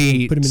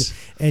him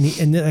in,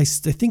 and then I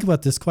think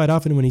about this quite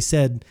often when he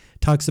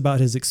talks about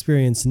his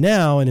experience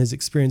now and his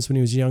experience when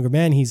he was a younger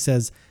man. He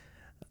says,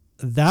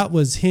 that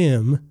was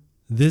him.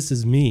 This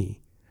is me.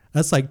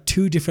 That's like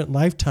two different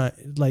lifetimes.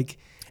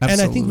 And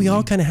I think we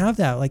all kind of have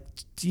that,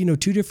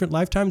 two different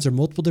lifetimes or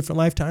multiple different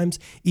lifetimes,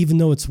 even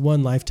though it's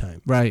one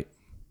lifetime. Right.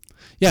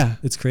 Yeah.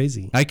 It's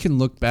crazy. I can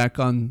look back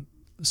on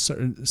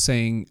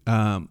saying,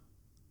 I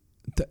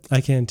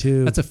can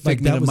too. That's a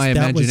figment of my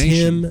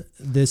imagination. That was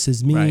him. This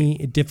is me.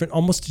 Right.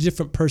 Almost a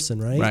different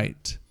person, right?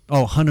 Right.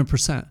 Oh,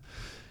 100%.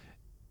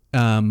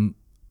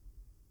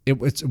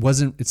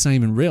 It's not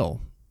even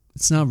real.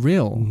 It's not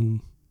real. Mm-hmm.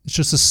 It's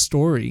just a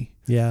story.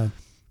 Yeah.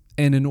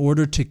 And in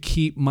order to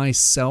keep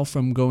myself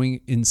from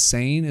going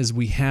insane, is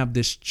we have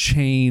this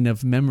chain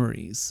of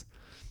memories.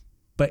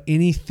 But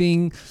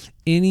anything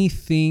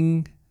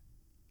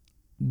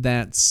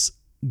that's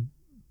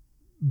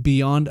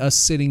beyond us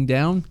sitting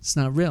down, it's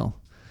not real.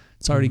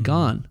 It's already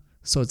gone.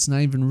 So it's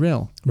not even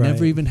real. Right.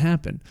 Never even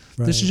happened.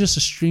 Right. This is just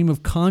a stream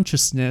of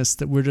consciousness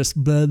that we're just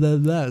blah, blah,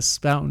 blah,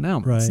 spouting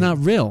out. Right. It's not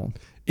real.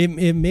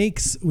 It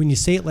makes, when you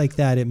say it like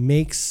that, it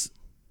makes,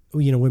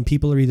 when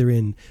people are either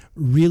in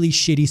really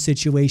shitty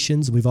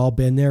situations, we've all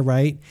been there,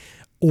 right?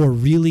 Or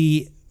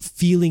really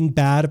feeling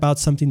bad about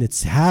something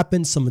that's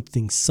happened,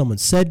 something someone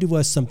said to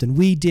us, something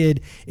we did,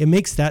 it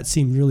makes that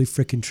seem really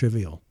freaking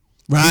trivial.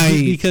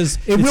 Right. Because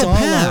it it's will all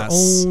pass.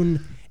 our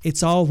own,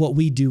 it's all what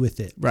we do with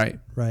it. Right.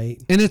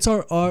 Right. And it's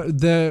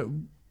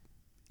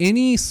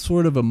any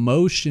sort of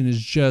emotion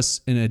is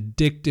just an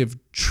addictive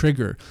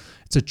trigger.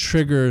 It's a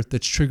trigger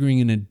that's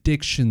triggering an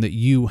addiction that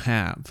you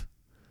have.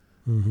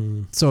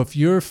 Mm-hmm. So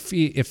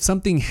if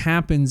something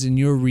happens in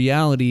your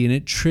reality and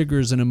it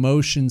triggers an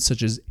emotion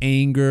such as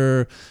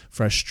anger,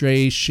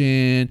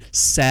 frustration,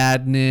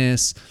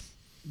 sadness,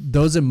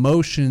 those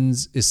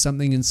emotions is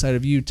something inside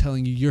of you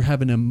telling you you're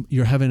having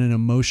an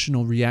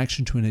emotional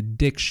reaction to an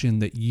addiction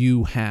that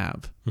you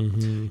have.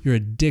 Mm-hmm. You're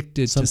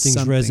addicted to something.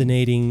 Something's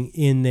resonating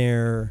in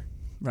there.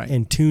 Right.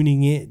 And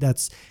tuning it.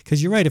 That's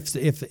because you're right.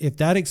 If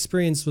that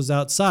experience was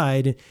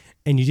outside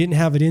and you didn't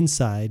have it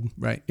inside,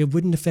 right, it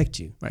wouldn't affect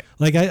you. Right.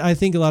 Like I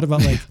think a lot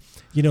about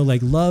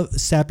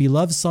sappy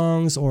love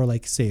songs, or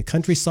say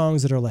country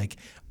songs that are like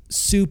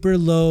super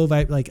low.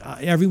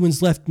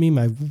 Everyone's left me.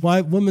 My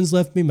woman's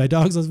left me. My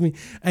dog's left me.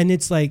 And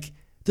it's like,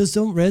 those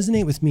don't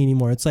resonate with me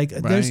anymore. It's like,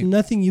 there's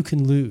nothing you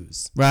can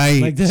lose.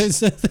 Right. Like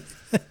there's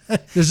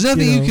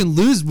nothing you can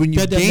lose when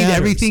you gain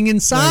everything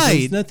inside. Right,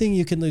 there's nothing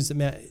you can lose.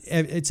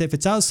 If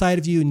it's outside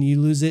of you and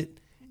you lose it,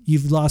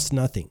 you've lost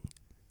nothing.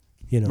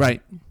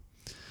 Right.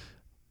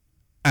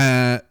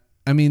 I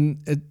mean,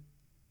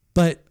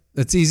 but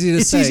it's easy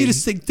to say. It's easy to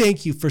say.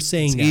 Thank you for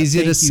saying that. Easy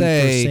Thank to you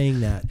say, for saying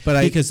that.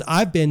 but because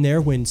I've been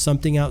there when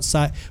something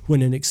outside,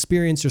 when an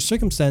experience or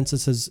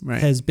circumstances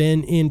has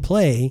been in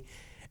play,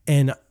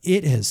 and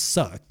it has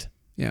sucked.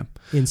 Yeah.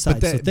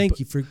 Inside. So thank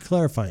you for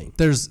clarifying.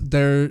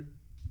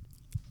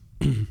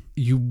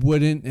 you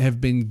wouldn't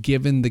have been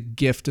given the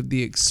gift of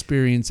the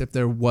experience if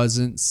there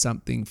wasn't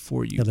something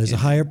for you. Yeah, there's a in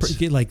higher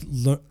it. like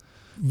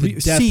The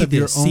death of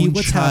your own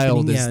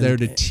child is there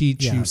to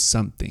teach you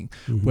something,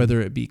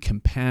 whether it be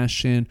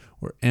compassion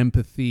or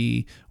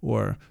empathy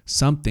or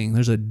something.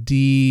 There's a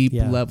deep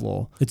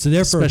level. It's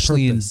there for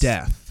especially a in purpose.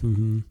 death.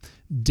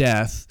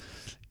 Death,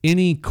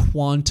 any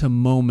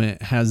quantum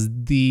moment has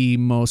the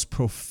most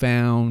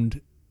profound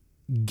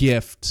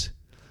gift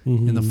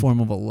in the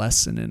form of a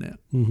lesson in it.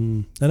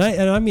 And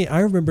I mean, I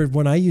remember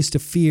when I used to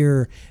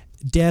fear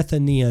death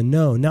and the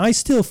unknown. Now I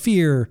still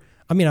fear.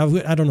 I mean,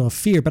 I don't know if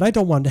fear, but I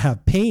don't want to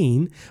have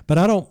pain. But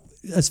I don't,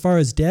 as far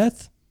as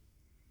death,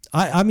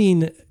 I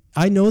mean,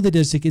 I know that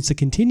it's a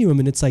continuum,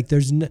 and it's like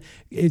there's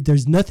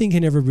nothing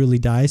can ever really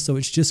die, so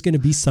it's just going to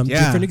be some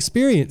different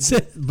experience.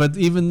 But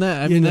even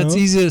that, I mean, that's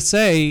easy to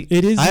say.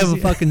 It is. I have a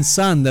fucking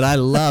son that I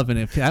love, and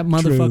if that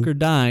motherfucker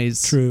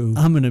dies,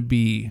 I'm going to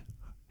be.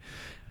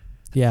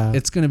 Yeah,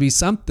 it's going to be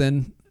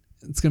something.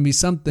 It's going to be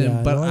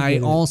something, but I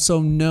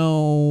also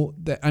know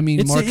that, I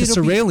mean, Marcus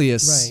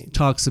Aurelius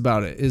talks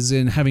about it, is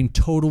in having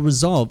total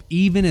resolve.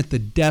 Even at the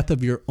death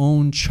of your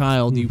own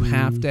child, you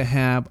have to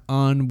have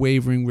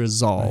unwavering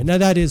resolve. Right. Now,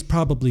 that is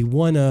probably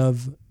one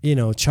of,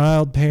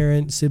 child,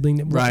 parent,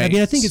 sibling. Right. I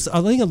mean, I think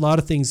a lot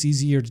of things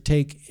easier to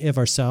take of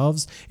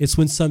ourselves. It's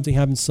when something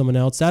happens to someone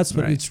else. That's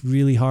when it's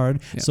really hard.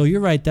 Yeah. So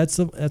you're right. That's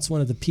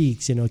one of the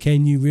peaks,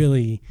 can you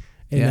really,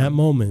 in that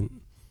moment,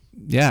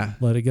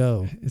 let it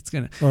go. It's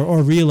gonna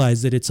or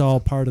realize that it's all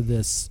part of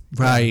this.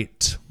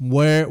 Right.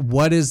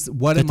 What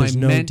am I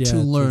meant to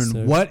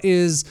learn? What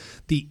is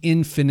the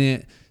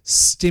infinite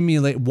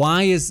stimulate?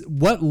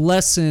 What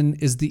lesson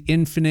is the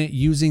infinite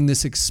using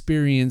this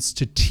experience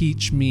to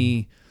teach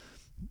me?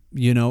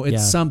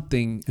 It's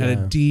something at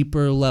a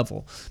deeper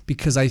level,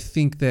 because I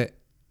think that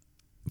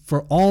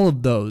for all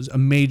of those, a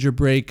major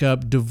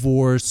breakup,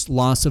 divorce,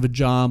 loss of a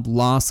job,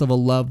 loss of a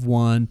loved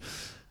one,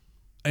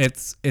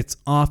 it's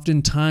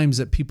oftentimes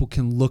that people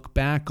can look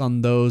back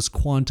on those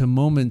quantum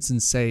moments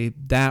and say,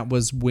 that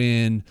was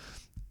when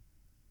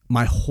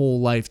my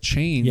whole life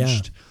changed. Yeah.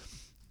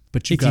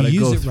 But you got to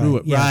go through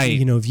it. Right.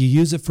 If you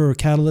use it for a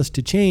catalyst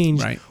to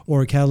change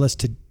or a catalyst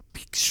to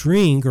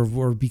shrink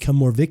or become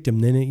more victim,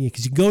 then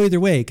because you go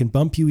either way, it can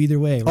bump you either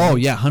way. Right? Oh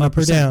yeah, 100%. Up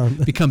or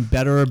down. Become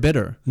better or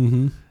bitter.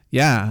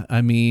 Yeah,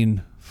 I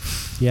mean,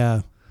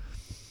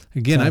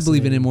 Again, I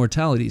believe in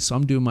immortality, so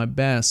I'm doing my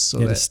best so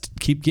that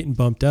keep getting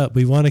bumped up.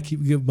 We want to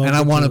keep getting bumped up. And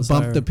I want to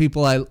bump the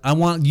people. I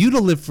want you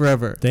to live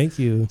forever. Thank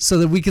you. So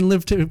that we can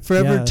live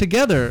forever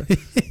together.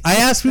 I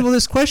ask people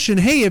this question: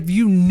 hey, if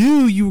you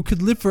knew you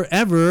could live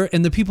forever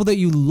and the people that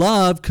you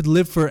love could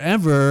live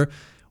forever,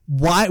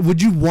 why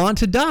would you want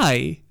to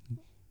die?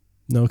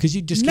 No, because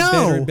you just get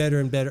better and better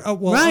and better. Oh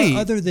well,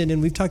 other than,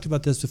 and we've talked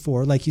about this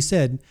before, like you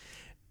said.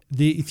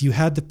 If you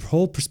had the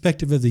whole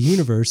perspective of the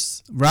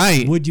universe,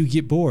 would you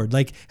get bored?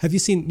 Like, have you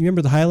seen?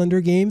 Remember the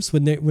Highlander games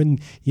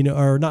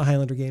or not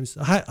Highlander games,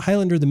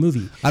 Highlander the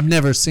movie? I've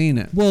never seen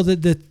it. Well,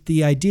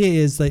 the idea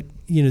is like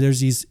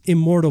there's these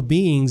immortal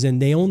beings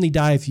and they only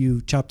die if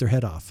you chop their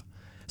head off.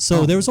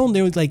 So there was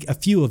like a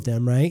few of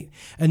them, right?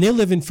 And they're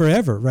living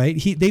forever,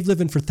 right? They've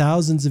living for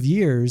thousands of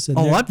years. And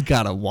I've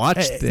got to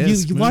watch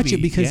this. You watch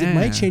it because it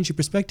might change your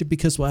perspective.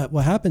 Because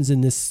what happens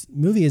in this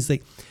movie is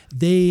like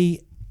they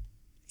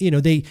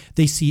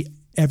see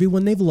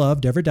everyone they've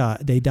loved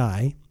they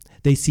die.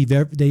 They see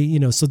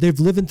so they're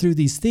living through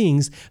these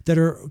things that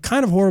are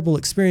kind of horrible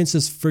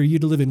experiences for you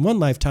to live in one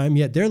lifetime,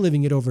 yet they're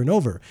living it over and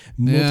over.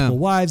 Multiple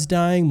wives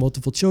dying,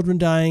 multiple children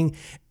dying,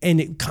 and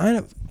it kind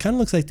of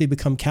looks like they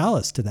become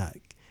callous to that.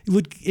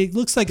 It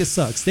looks like it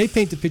sucks. They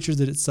paint the picture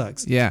that it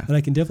sucks. Yeah. And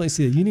I can definitely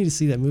see that. You need to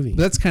see that movie.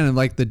 That's kind of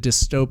like the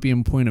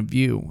dystopian point of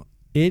view.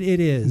 It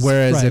is.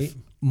 Whereas if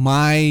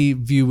my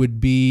view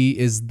would be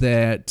is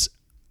that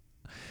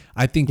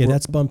I think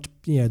that's bumped.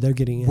 Yeah, they're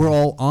getting. We're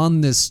all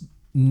on this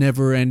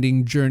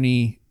never-ending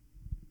journey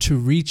to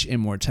reach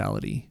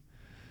immortality.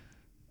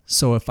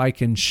 So if I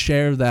can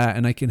share that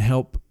and I can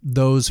help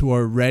those who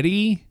are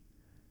ready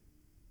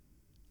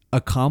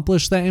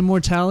accomplish that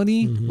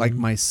immortality, like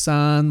my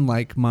son,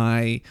 like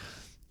my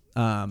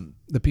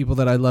the people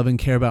that I love and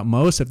care about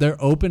most, if they're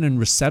open and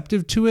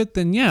receptive to it,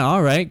 then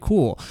all right,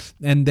 cool.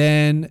 And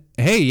then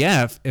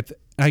if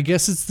I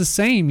guess it's the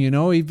same,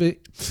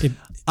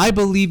 I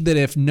believe that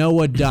if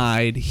Noah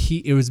died,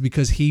 it was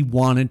because he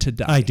wanted to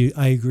die.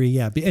 I agree.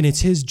 Yeah. And it's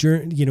his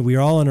journey. We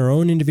are all on our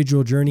own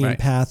individual journey and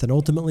path. And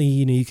ultimately,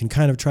 you can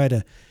kind of try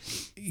to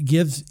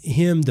give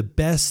him the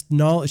best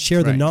knowledge,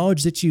 share the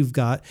knowledge that you've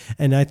got.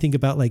 And I think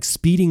about like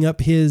speeding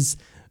up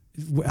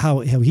how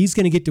he's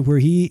going to get to where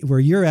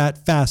you're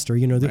at faster.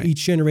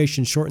 Each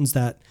generation shortens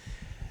that.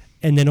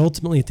 And then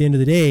ultimately at the end of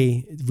the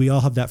day, we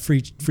all have that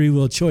free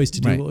will choice to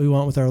do what we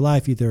want with our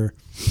life, either,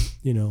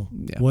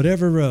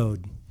 whatever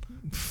road.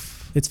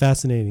 It's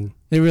fascinating.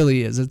 It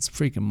really is. It's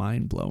freaking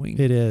mind blowing.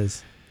 It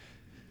is.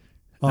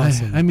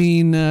 Awesome. I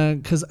mean,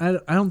 because I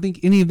don't think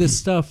any of this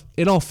stuff,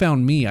 it all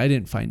found me. I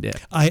didn't find it.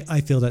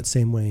 I feel that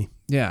same way.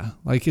 Yeah,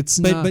 like it's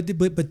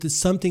but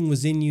something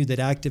was in you that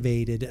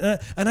activated,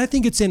 and I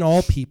think it's in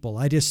all people.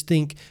 I just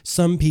think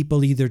some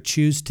people either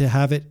choose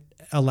to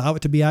allow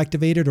it to be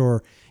activated,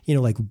 or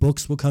like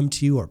books will come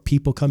to you, or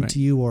people come to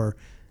you, or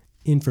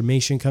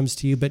information comes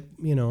to you. But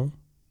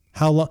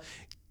how long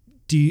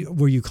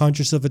were you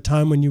conscious of a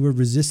time when you were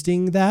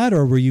resisting that,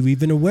 or were you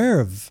even aware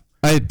of?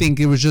 I think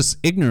it was just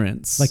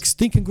ignorance. Like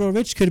Think and Grow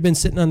Rich could have been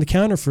sitting on the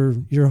counter for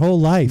your whole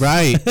life.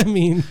 Right. I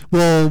mean,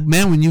 well,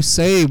 man, when you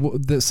say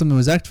that something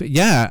was activated,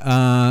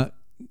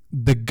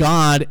 the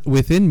God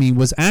within me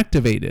was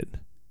activated.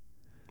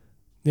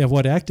 Yeah,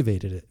 what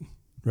activated it,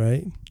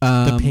 right?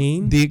 The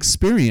pain? The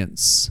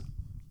experiences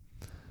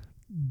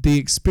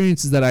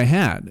that I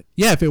had.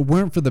 Yeah, if it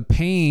weren't for the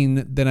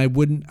pain,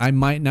 then I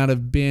might not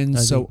have been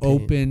so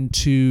open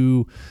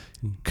to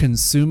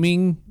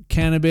consuming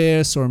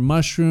cannabis or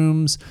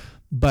mushrooms,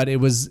 but it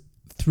was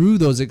through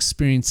those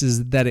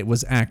experiences that it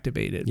was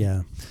activated.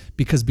 Yeah.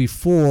 Because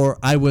before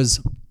I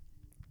was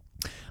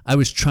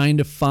trying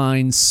to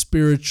find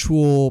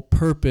spiritual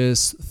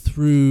purpose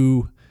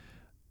through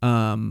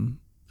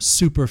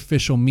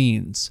superficial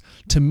means.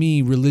 To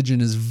me,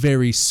 religion is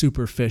very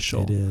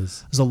superficial. It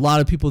is. There's a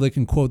lot of people that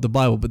can quote the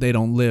Bible, but they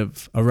don't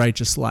live a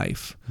righteous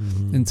life.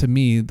 Mm-hmm. And to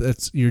me,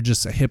 you're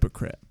just a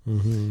hypocrite.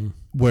 Mm-hmm.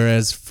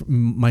 Whereas for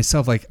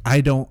myself, like I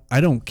don't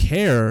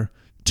care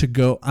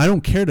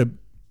to,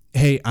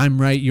 hey,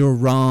 I'm right, you're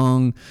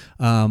wrong.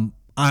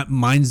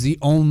 Mine's the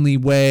only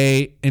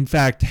way. In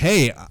fact,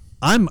 hey,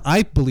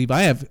 I believe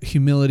I have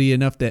humility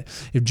enough that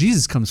if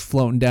Jesus comes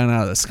floating down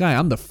out of the sky,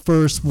 I'm the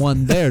first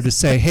one there to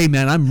say, hey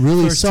man, I'm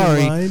really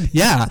sorry.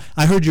 Yeah,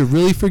 I heard you're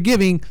really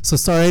forgiving, so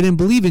sorry I didn't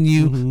believe in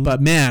you,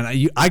 but man,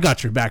 I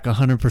got your back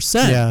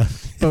 100%. Yeah.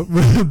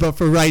 But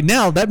for right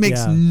now, that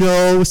makes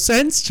no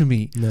sense to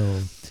me. No.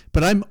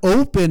 But I'm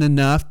open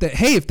enough that,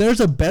 hey, if there's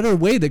a better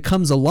way that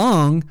comes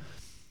along,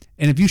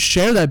 and if you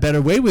share that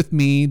better way with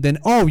me, then,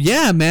 oh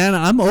yeah, man,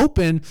 I'm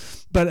open.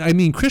 But I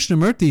mean,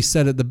 Krishnamurti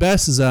said it the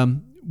best is,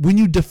 when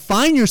you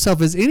define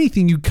yourself as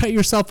anything, you cut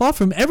yourself off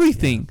from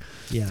everything.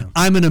 Yeah.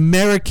 I'm an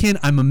American,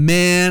 I'm a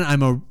man,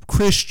 I'm a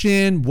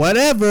Christian,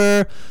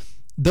 whatever.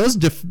 Those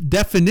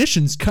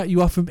definitions cut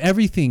you off from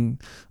everything.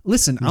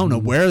 Listen, I don't know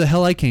where the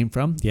hell I came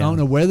from. Yeah. I don't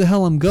know where the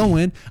hell I'm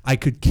going. I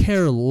could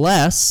care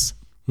less.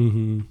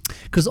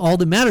 Because all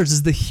that matters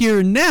is the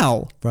here and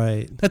now.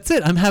 Right. That's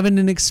it. I'm having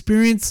an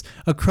experience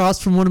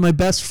across from one of my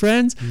best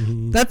friends.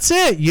 That's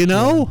it,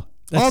 Yeah.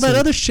 All that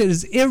other shit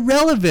is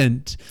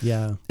irrelevant.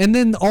 Yeah. And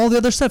then all the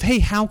other stuff. Hey,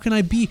 how can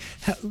I be?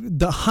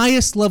 The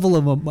highest level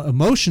of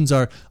emotions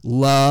are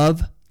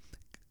love,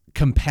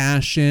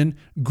 compassion,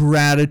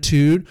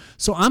 gratitude.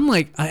 So I'm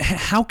like,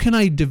 how can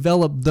I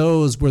develop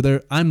those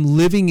where I'm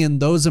living in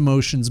those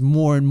emotions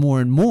more and more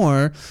and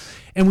more?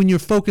 And when you're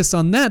focused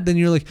on that, then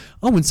you're like,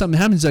 oh, when something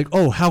happens, you're like,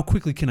 oh, how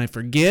quickly can I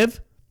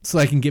forgive so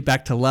I can get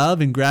back to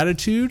love and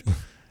gratitude?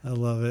 I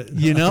love it.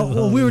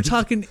 Well, we were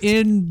talking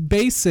in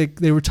basic.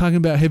 They were talking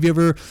about, have you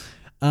ever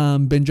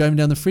been driving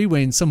down the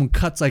freeway and someone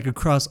cuts like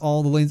across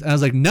all the lanes? And I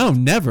was like, no,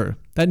 never.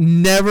 That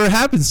never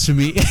happens to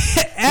me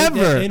ever.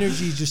 That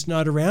energy's just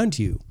not around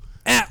you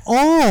at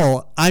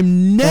all.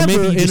 I'm never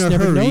maybe you in just a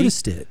never hurry.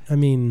 Noticed it. I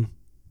mean,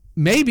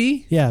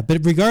 maybe. Yeah,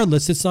 but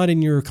regardless, it's not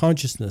in your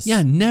consciousness.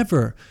 Yeah,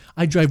 never.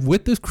 I drive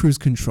with the cruise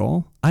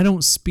control. I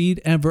don't speed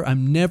ever.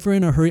 I'm never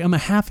in a hurry. I'm a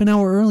half an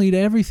hour early to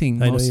everything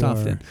most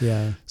often.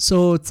 Yeah.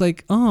 So it's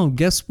like, oh,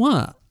 guess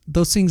what?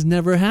 Those things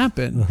never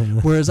happen.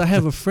 Whereas I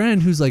have a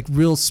friend who's like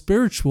real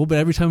spiritual, but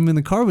every time I'm in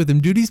the car with him,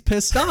 dude, he's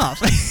pissed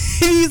off.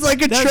 He's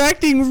like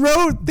attracting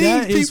road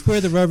things. That is where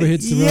the rubber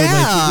hits the road.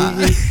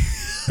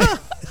 Yeah.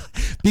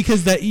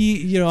 Because that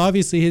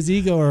obviously his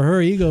ego or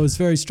her ego is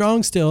very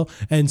strong still,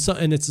 and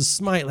it's a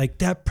smite like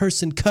that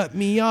person cut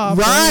me off.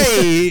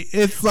 Right.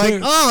 It's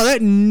like, oh,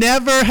 that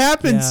never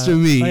happens to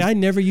me. Like, I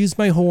never use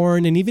my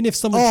horn, and even if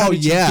someone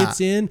gets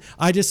in,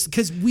 I just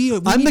because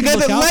I'm the guy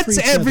that lets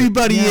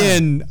everybody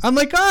in. I'm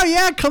like, oh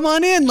yeah, come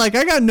on in. Like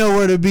I got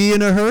nowhere to be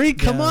in a hurry.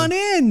 Come on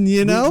in.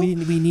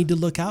 We need to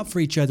look out for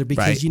each other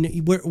because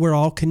we're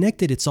all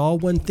connected. It's all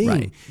one thing.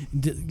 Right.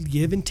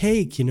 Give and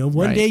take.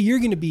 One day you're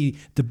going to be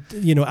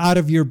out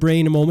of your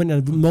brain a moment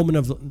of low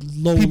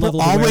people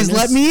level always awareness.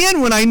 Let me in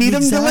when I need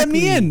them to let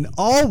me in.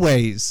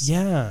 Always.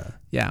 Yeah.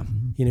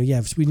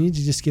 So we need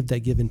to just give that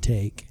give and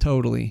take.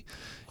 Totally.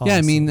 Awesome. Yeah.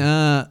 I mean,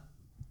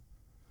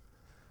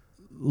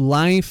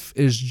 life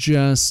is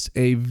just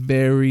a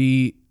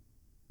very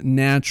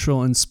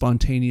natural and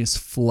spontaneous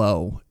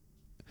flow.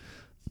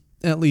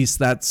 At least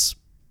that's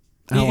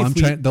how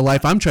the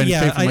life I'm trying to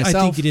create for myself.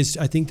 I think it is.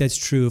 I think that's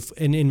true.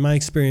 And in my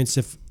experience,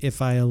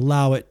 if I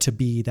allow it to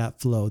be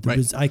that flow,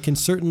 I can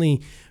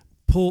certainly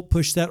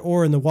push that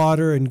oar in the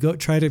water and go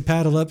try to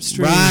paddle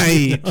upstream.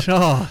 Right.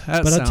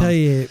 I'll tell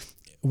you,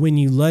 when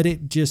you let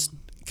it just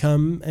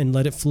come and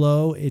let it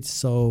flow, it's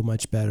so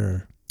much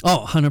better.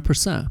 Oh,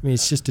 100%. I mean,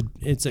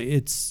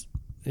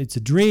 it's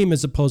a dream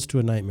as opposed to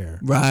a nightmare.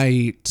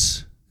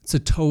 Right. It's a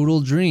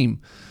total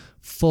dream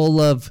full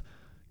of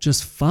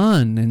just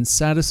fun and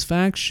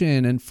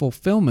satisfaction and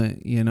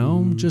fulfillment, you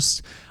know?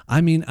 Just,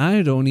 I mean,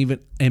 I don't even,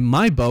 in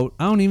my boat,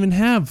 I don't even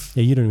have.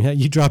 Yeah, you don't even have,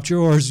 you dropped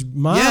your oars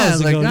miles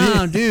ago.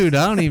 No, dude,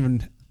 I don't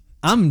even,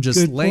 I'm just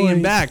Good laying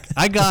point. back.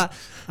 I've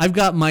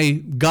got my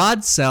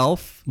God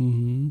self.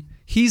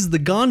 He's the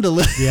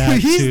gondola. Yeah,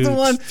 He's the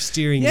one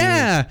steering you.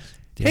 Yeah.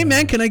 Hey,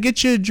 man, can I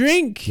get you a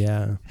drink?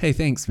 Yeah. Hey,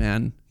 thanks,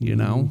 man. You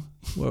know,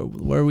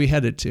 where are we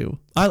headed to?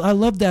 I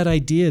love that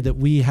idea that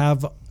we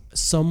have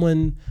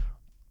someone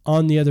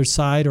on the other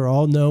side or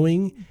all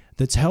knowing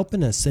that's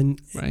helping us.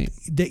 And Right.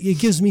 it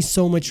gives me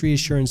so much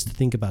reassurance to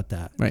think about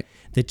that. Right.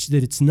 That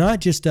it's not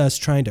just us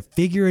trying to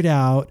figure it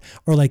out,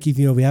 or like, if,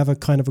 you know, we have a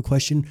kind of a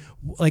question,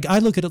 like I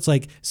look at it's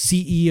like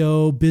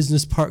CEO,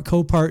 business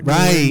co-partner,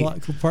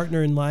 Right.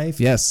 co-partner in life.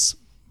 Yes.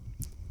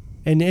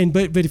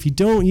 But if you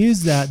don't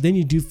use that, then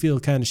you do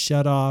feel kind of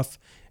shut off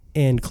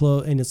and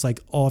and it's like,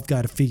 oh, I've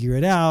got to figure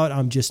it out.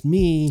 I'm just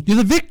me. You're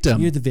the victim.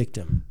 You're the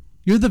victim.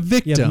 You're the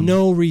victim. You have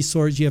no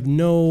resource. You have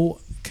no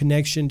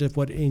connection to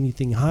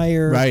anything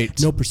higher. Right.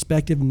 No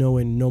perspective. No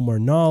more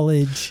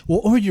knowledge.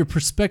 Well, or your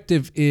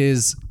perspective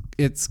is,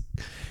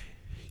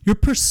 your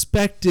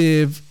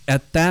perspective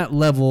at that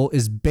level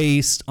is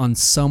based on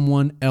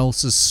someone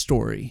else's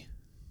story.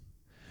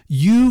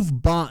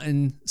 You've bought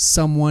in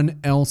someone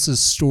else's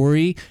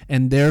story,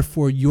 and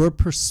therefore your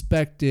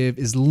perspective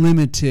is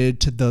limited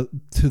to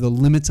the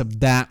limits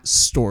of that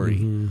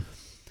story.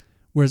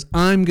 Whereas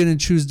I'm going to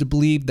choose to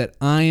believe that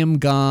I am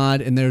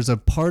God, and there's a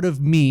part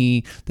of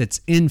me that's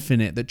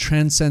infinite, that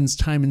transcends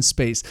time and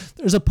space.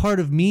 There's a part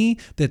of me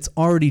that's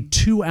already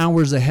 2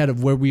 hours ahead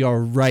of where we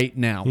are right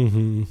now.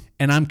 And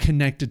I'm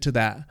connected to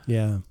that.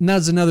 Yeah. And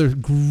that's another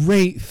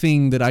great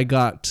thing that I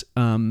got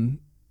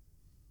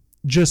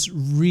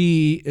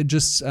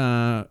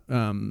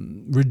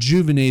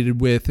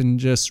rejuvenated with, and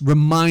just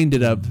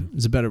reminded of,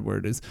 is a better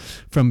word, is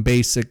from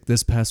Basic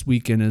this past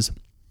weekend. Is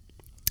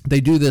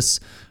they do this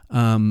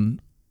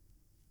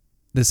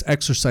this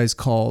exercise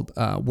called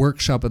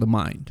workshop of the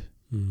mind.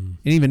 And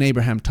even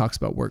Abraham talks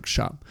about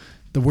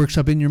the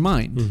workshop in your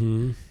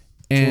mind.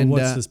 And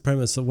what's this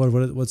premise?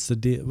 What's the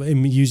deal?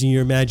 Using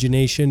your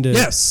imagination to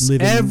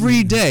live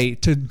every day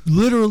to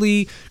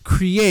literally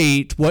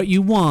create what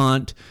you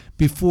want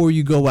before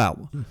you go out.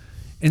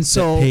 And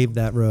so pave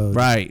that road.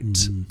 Right.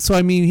 So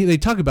I mean, they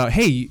talk about,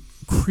 hey,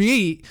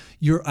 create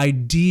your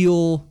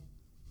ideal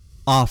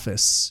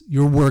office,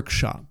 your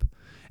workshop.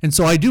 And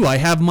so I do.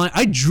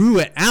 I drew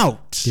it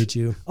out. Did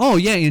you? Oh,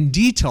 yeah, in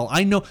detail.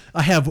 I know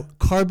I have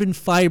carbon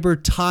fiber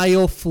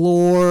tile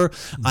floor.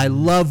 I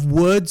love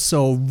wood,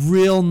 so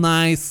real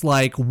nice,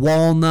 like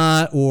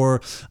walnut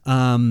or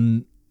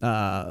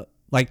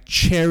like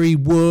cherry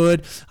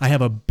wood. I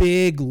have a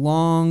big,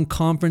 long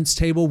conference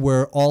table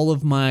where all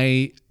of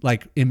my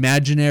like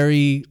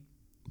imaginary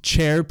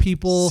chair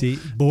people.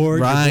 Board.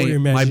 Right.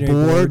 My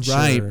board,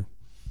 right. Sure.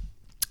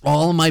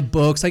 All of my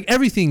books, like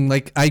everything,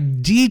 like I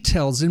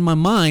details in my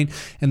mind.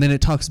 And then it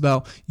talks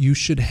about you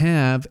should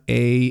have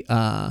an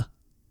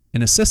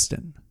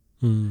assistant.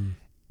 And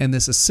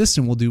this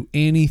assistant will do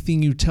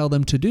anything you tell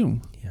them to do.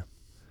 Yeah.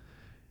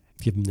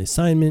 Give them the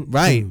assignment.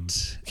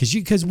 Right.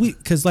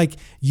 Because like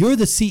you're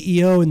the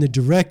CEO and the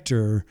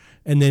director,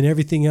 and then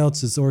everything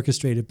else is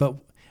orchestrated. But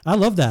I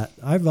love that.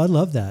 I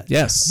love that.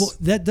 Yes. Well,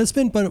 that's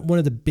been one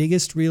of the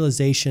biggest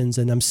realizations,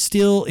 and it's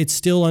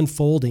still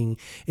unfolding,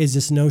 is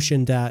this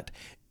notion that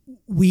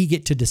we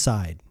get to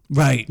decide.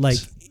 Right. Like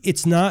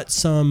it's not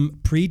some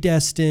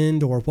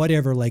predestined or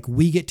whatever, like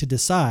we get to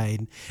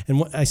decide.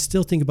 And I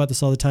still think about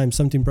this all the time.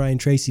 Something Brian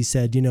Tracy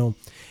said, you know,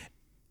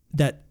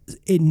 that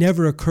it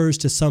never occurs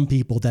to some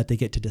people that they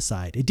get to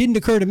decide. It didn't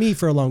occur to me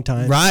for a long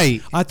time.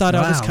 Right. I thought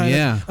I was kind of,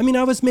 yeah. I mean,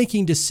 I was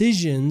making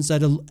decisions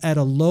at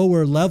a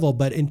lower level,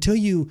 but until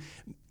you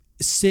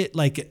sit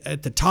like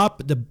at the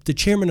top, the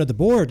chairman of the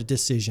board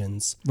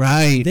decisions,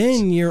 right,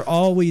 then you're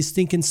always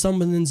thinking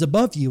someone's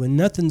above you and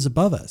nothing's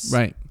above us.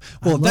 Right.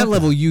 Well, at that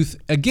level,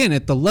 again,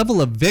 at the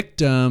level of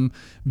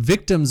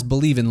victims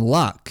believe in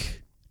luck,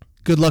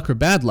 good luck or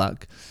bad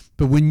luck.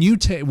 But when you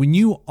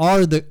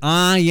are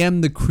I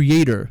am the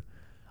creator,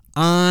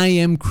 I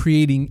am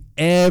creating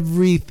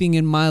everything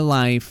in my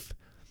life,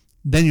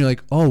 then you're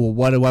like, oh, well,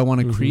 what do I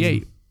want to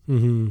create?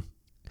 And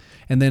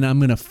then I'm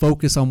going to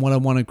focus on what I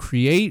want to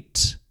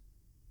create.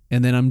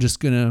 And then I'm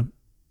going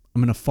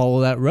to follow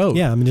that road.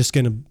 Yeah, I'm just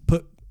going to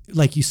put,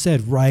 like you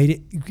said, write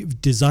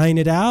it, design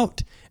it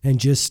out, and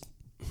just...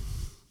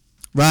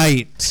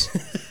 Right.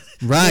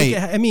 Right.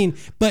 I mean,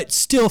 but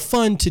still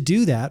fun to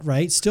do that,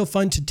 right? Still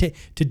fun to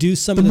do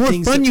some of the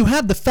things. The more fun you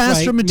have, the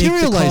faster it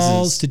materializes. Make the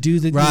calls to do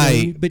the right.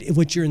 You know, but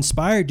what you're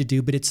inspired to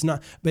do, but it's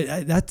not. But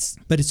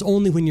it's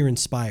only when you're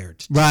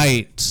inspired.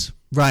 Right.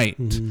 Right.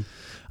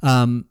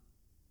 And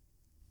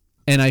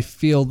I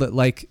feel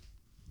that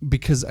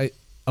because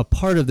a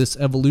part of this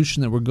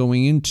evolution that we're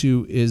going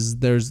into is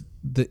there's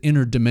the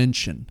inner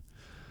dimension,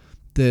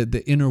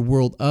 the inner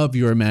world of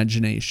your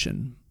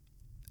imagination.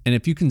 And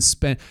if you can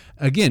spend,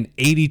 again,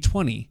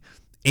 80-20,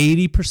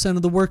 80%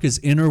 of the work is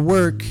inner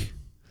work.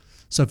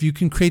 So if you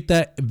can create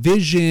that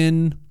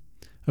vision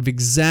of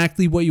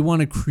exactly what you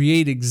want to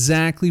create,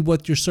 exactly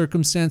what your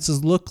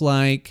circumstances look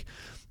like,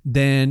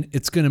 then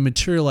it's going to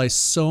materialize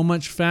so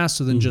much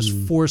faster than just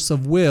force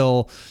of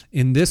will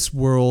in this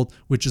world,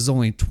 which is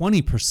only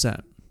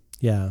 20%.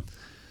 Yeah.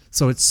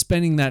 So it's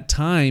spending that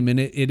time, and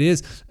it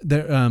is.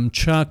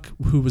 Chuck,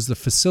 who was the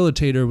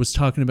facilitator, was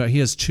talking about he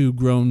has 2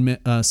 grown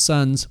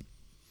sons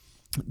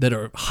that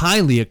are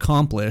highly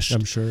accomplished.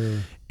 I'm sure.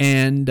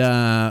 And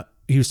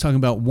he was talking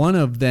about one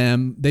of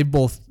them. They've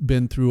both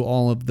been through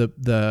all of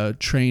the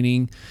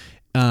training.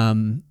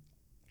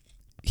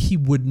 He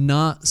would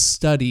not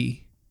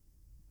study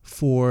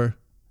for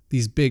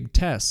these big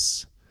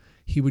tests.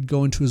 He would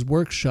go into his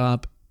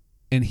workshop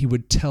and he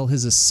would tell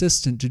his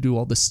assistant to do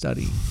all the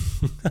study.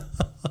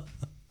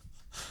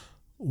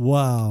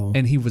 Wow.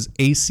 And he was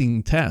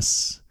acing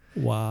tests.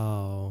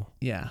 Wow.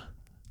 Yeah.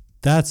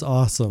 That's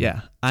awesome.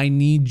 Yeah. I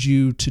need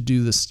you to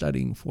do the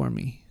studying for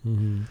me.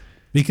 Mm-hmm.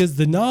 Because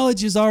the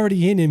knowledge is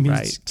already in him.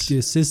 Right. The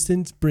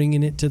assistant's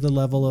bringing it to the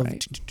level of...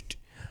 Right.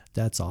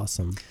 That's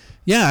awesome.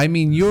 Yeah. I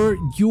mean,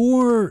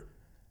 your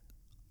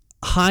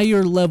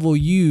higher level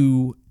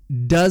you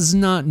does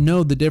not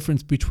know the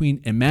difference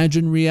between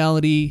imagined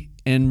reality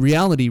and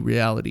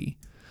reality.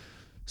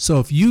 So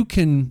if you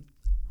can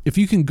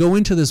go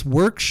into this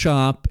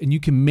workshop and you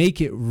can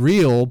make it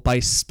real by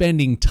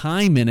spending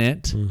time in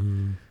it,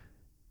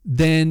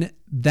 then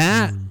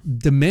that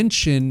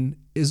dimension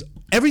is,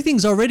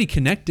 everything's already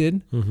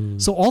connected.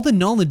 So all the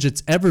knowledge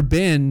that's ever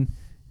been,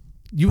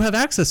 you have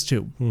access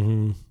to.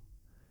 And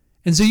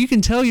so you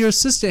can tell your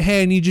assistant,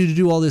 hey, I need you to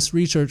do all this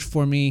research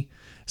for me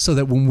so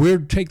that when we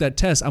take that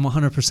test, I'm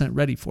 100%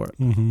 ready for it.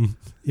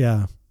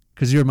 Yeah.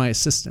 Because you're my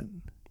assistant.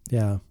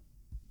 Yeah.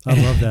 I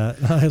love that.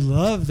 I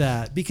love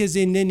that. Because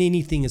then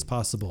anything is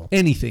possible.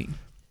 Anything.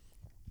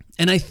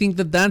 And I think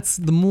that that's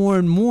the more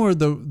and more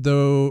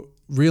the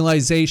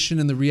realization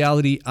and the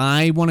reality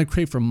I want to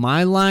create for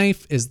my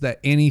life is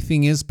that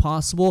anything is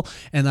possible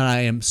and that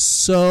I am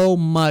so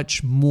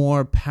much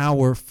more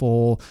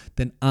powerful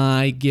than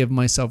I give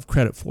myself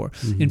credit for.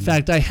 In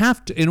fact, I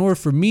have to, in order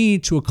for me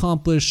to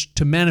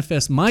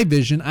manifest my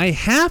vision, I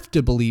have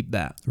to believe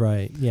that.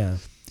 Right. Yeah.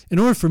 In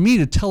order for me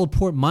to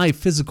teleport my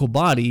physical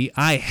body,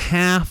 I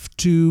have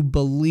to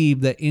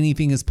believe that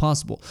anything is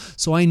possible.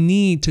 So I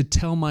need to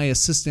tell my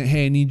assistant,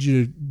 hey, I need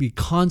you to be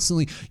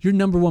constantly, your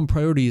number one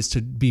priority is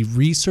to be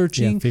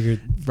researching. Yeah, figure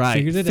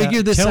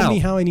Figure this out. Tell me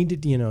how I need to,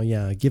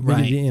 give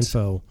me the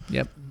info.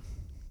 Yep.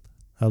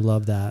 I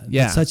love that.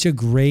 Yeah. It's such a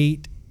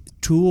great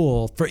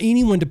tool for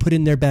anyone to put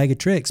in their bag of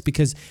tricks,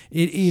 because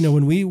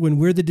when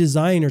we're the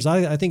designers,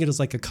 I think it is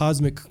like a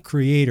cosmic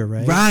creator,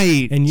 right?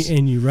 Right. And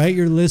you write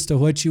your list of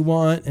what you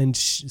want and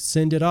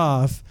send it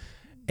off,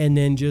 and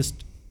then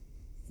just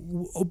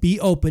be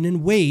open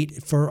and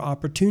wait for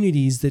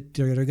opportunities that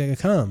are going to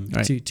come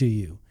to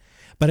you.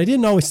 But I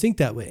didn't always think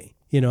that way.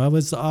 I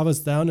was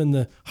down in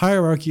the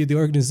hierarchy of the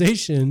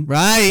organization.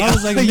 Right. I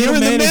was like a You're in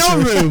the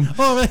mailroom.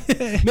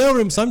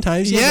 Mailroom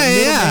sometimes. Yeah.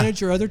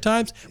 Manager other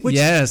times. Which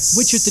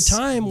at the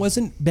time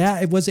wasn't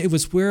bad. It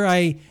was where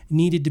I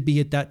needed to be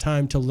at that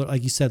time to,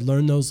 like you said,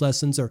 learn those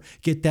lessons or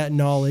get that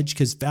knowledge,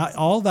 because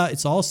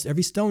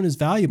every stone is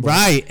valuable.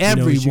 Right.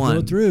 Everyone. As you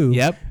go through.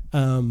 Yep.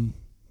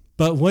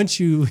 But once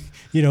you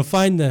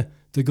find the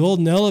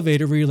golden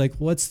elevator where you're like,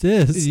 what's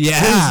this?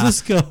 Yeah. Where does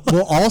this go?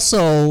 Well,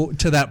 also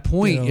to that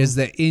point is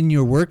that in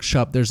your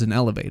workshop, there's an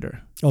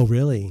elevator. Oh,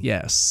 really?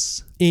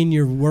 Yes. In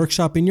your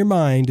workshop, in your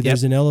mind,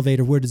 there's an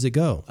elevator. Where does it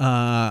go?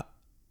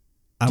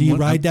 Do you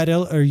ride that?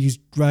 Are you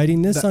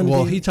riding this on?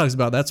 Well, he talks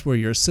about that's where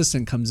your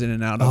assistant comes in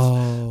and out of.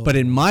 Oh. But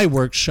in my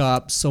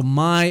workshop, so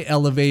my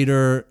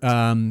elevator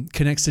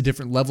connects to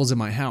different levels in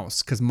my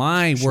house, because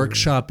my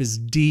workshop is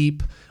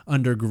deep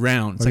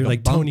underground. It's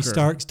like Tony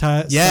Stark's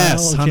style?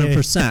 Yes, okay.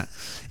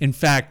 100%. In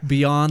fact,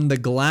 beyond the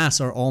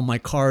glass are all my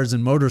cars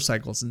and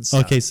motorcycles and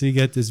stuff. Okay, so you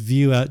got this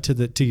view out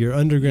to your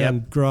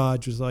underground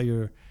garage with all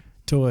your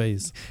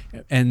toys.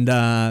 And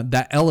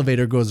that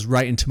elevator goes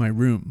right into my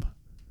room.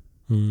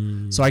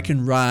 So I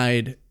can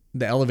ride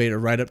the elevator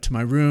right up to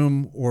my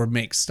room, or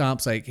make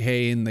stops like,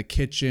 hey, in the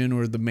kitchen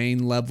or the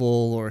main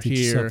level or Get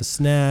here. yourself a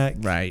snack.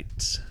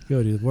 Right.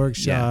 Go to the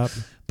workshop.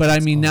 Yeah. But I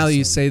mean, now that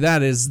you say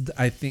that,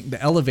 I think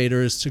the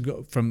elevator is to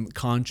go from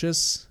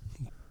conscious.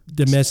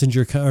 The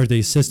messenger or the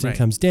assistant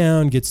comes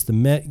down, gets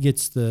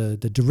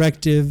the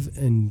directive,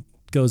 and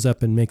goes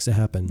up and makes it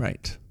happen.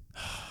 Right.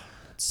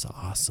 It's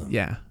awesome.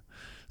 Yeah.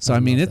 So I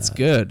mean, it's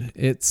good.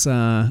 It's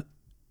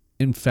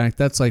in fact,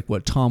 that's like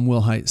what Tom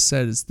Wilhite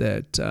said, is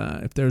that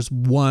if there's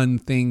one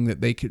thing that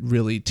they could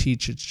really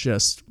teach, it's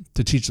just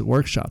to teach the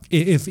workshop.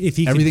 If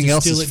he everything could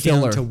else distill is it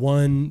filler down to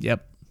one,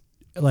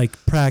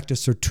 like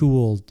practice or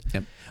tool.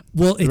 Yep.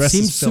 Well, it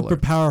seems super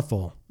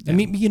powerful. Yeah. I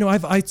mean,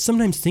 I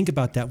sometimes think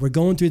about that. We're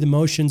going through the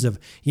motions of,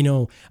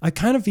 I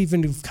kind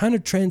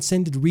of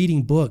transcended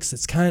reading books.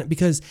 It's kind of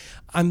because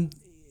I'm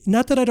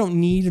not that I don't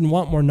need and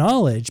want more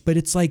knowledge, but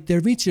it's like they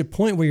reach a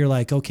point where you're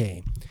like,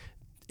 okay,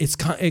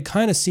 it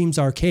kind of seems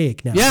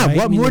archaic now. Yeah, right?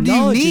 what more the do you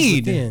knowledge is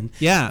need? within.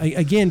 Yeah.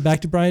 Again,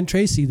 back to Brian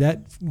Tracy,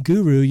 that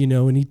guru, you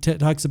know, and he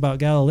talks about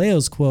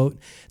Galileo's quote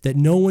that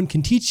no one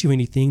can teach you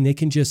anything. They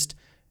can just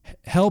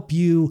help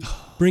you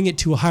bring it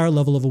to a higher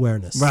level of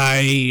awareness.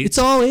 Right. It's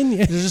all in you.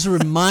 They're just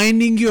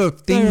reminding you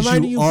of things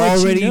reminding you you of what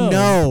you already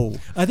know.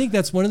 I think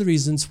that's one of the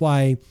reasons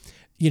why,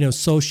 you know,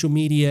 social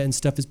media and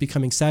stuff is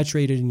becoming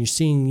saturated, and you're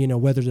seeing, you know,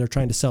 whether they're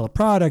trying to sell a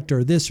product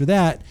or this or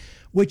that,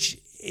 which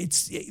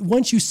it's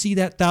once you see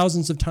that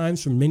thousands of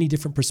times from many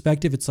different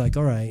perspectives, it's like,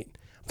 all right,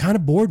 I'm kind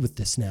of bored with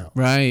this now.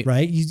 Right.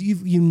 Right.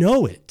 You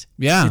know it.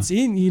 Yeah. It's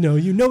in, you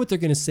know what they're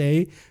going to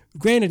say.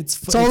 Granted,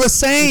 it's all the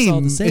same. It's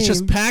all the same. It's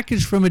just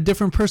packaged from a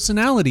different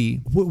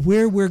personality.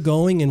 Where we're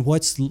going and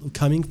what's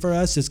coming for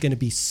us is going to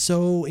be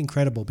so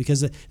incredible,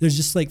 because there's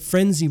just like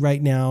frenzy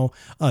right now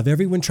of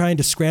everyone trying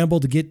to scramble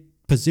to get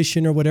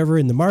position or whatever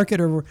in the market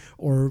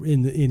or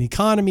in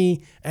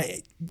economy.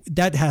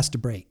 That has to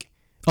break.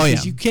 Oh, yeah.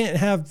 Because you can't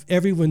have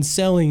everyone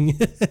selling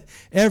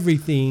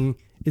everything.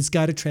 It's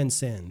got to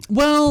transcend.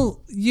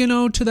 Well, you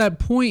know, to that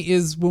point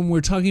is when we're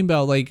talking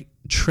about like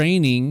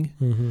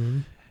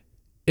training,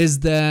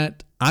 is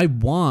that I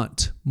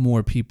want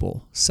more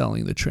people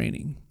selling the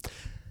training,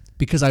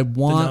 because I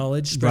want the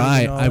knowledge,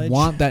 right. knowledge. I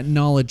want that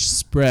knowledge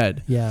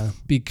spread. Yeah.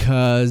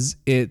 Because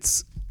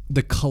it's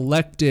the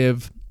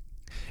collective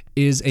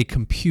is a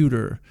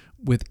computer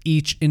with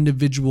each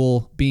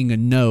individual being a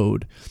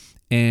node,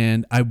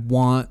 and I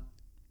want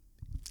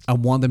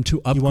them to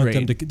upgrade. You want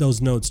them to,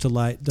 those nodes to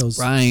light to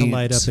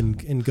light up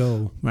and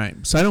go. Right.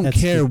 So I don't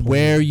That's care the point.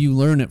 where you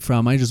learn it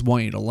from. I just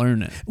want you to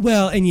learn it.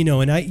 Well, and you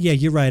know,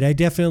 you're right. I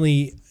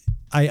definitely,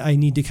 I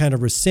need to kind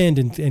of rescind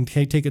and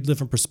take a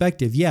different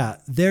perspective. Yeah,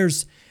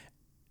 there's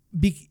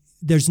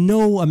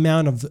no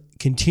amount of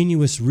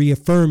continuous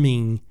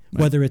reaffirming,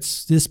 whether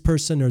it's this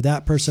person or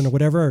that person or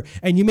whatever.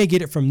 And you may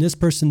get it from this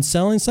person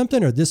selling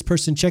something or this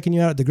person checking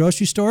you out at the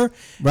grocery store.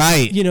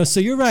 Right. You know, so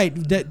you're right.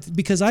 That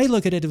because I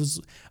look at it,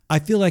 I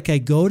feel like I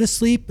go to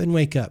sleep and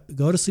wake up,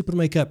 go to sleep and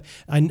wake up.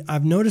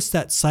 I've noticed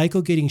that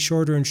cycle getting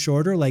shorter and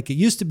shorter. Like it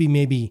used to be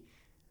maybe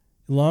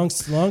long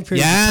periods of time.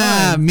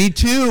 Yeah, me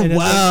too. And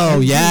Wow.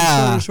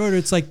 Yeah. Shorter.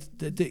 It's like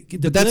the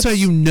But that's how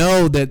you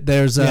know that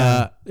there's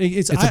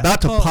it's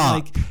about to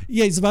pop.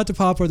 It's about to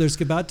pop, or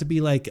there's about to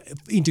be like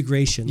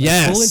integration. Like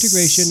Yes. full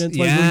integration. It's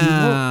like when you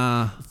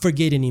won't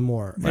forget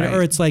anymore. Right.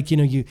 Or it's like, you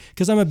know,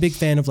 because I'm a big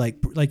fan of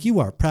like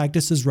you are,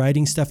 practices,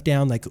 writing stuff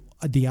down, like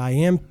the I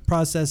am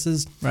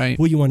processes, Right.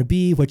 who you want to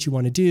be, what you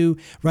want to do,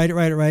 write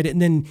it.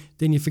 And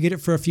then you forget it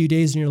for a few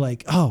days and you're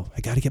like, oh, I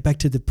got to get back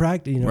to the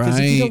practice, you know, because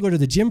if you Right. don't go to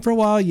the gym for a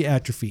while, you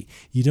atrophy.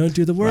 You don't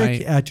do the work,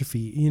 Right. you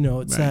atrophy. You know,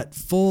 it's Right. that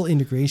full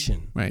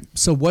integration. Right.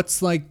 So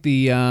what's like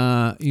the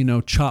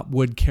chop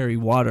wood, carry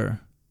water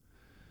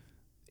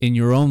in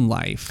your own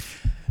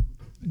life?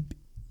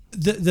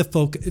 The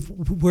focus,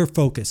 we're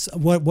focused.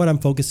 What I'm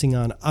focusing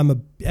on,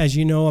 as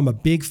you know, I'm a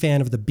big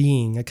fan of the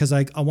being, because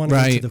I want to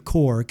Right. go to the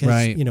core. Because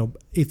Right. you know,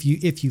 if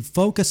you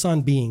focus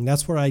on being,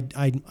 that's where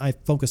I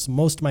focus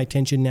most of my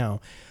attention now.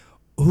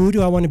 Who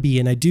do I want to be?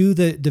 And I do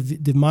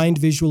the mind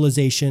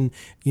visualization.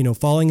 You know,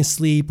 falling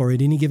asleep or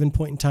at any given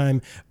point in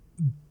time,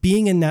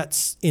 being in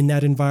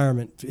that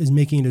environment is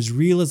making it as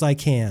real as I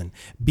can.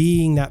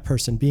 Being that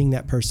person.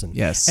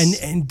 Yes.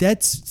 And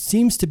that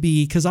seems to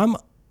be, because I'm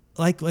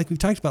like we've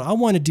talked about, I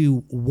want to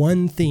do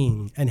one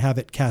thing and have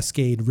it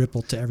cascade,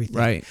 ripple to everything.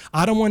 Right.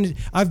 I don't want to.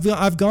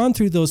 I've gone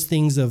through those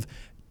things of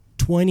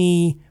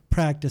 20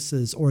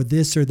 practices or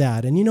this or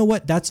that, and you know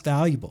what? That's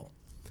valuable,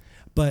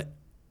 but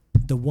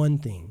the one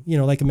thing, you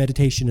know, like a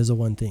meditation is a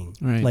one thing.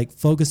 Right. Like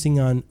focusing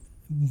on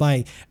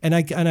and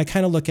I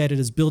kind of look at it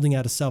as building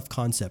out a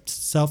self-concept,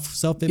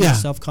 self-image, Yeah.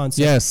 self-concept.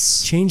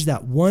 Yes. Change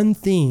that one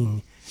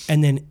thing,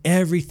 and then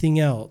everything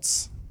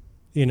else,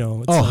 you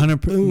know. It's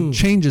 100% boom.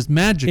 changes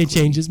magically. It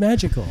changes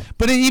magical.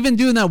 But even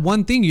doing that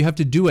one thing, you have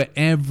to do it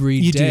every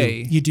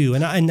day. You do.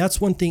 And that's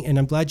one thing, and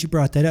I'm glad you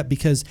brought that up,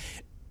 because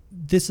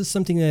this is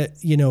something that,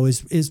 you know,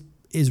 is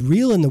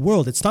real in the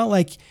world. It's not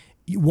like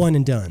one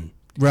and done.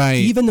 Right.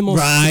 Even the most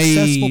Right.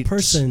 successful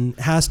person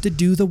has to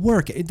do the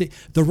work.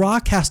 The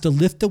Rock has to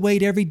lift the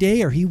weight every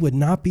day, or he would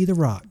not be The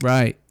Rock.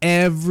 Right.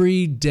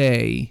 Every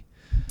day.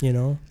 You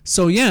know?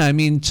 So yeah, I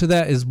mean, to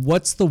that is,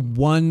 what's the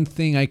one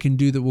thing I can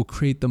do that will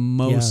create the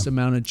most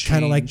amount of change?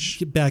 Kind of like,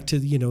 get back to,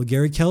 you know,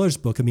 Gary Keller's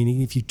book. I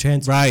mean, if you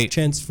Right.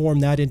 transform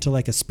that into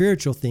like a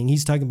spiritual thing,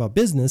 he's talking about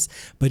business,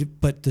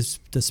 but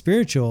the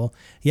spiritual,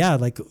 yeah,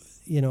 like,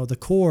 you know, the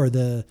core,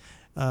 the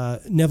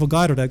Neville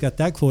Goddard, I got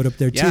that quote up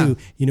there too.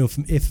 Yeah. You know,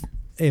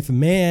 if a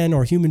man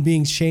or human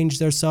beings change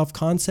their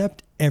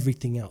self-concept,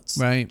 everything else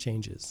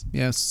changes.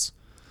 Yes.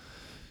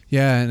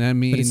 Yeah, and I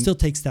mean, but it still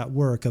takes that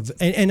work of,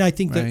 and I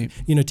think Right.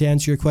 that, you know, to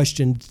answer your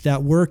question,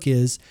 that work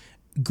is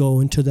go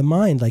into the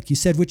mind, like you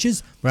said, which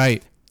is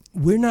right.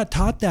 We're not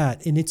taught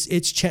that, and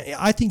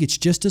I think it's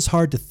just as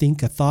hard to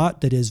think a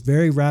thought that is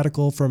very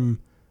radical from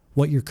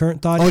what your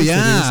current thought is. Yeah.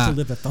 Than it is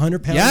to live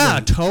 100 pounds. Yeah,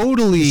 and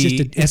totally.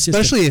 it's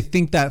Especially to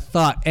think that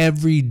thought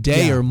every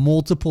day or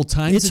multiple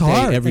times it's a day,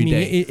 hard. every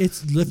day.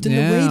 It's lifting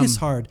the weight is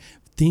hard.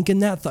 thinking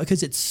that thought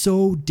because it's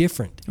so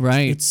different.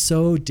 Right. It's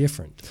so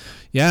different.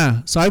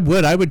 Yeah. So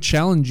I would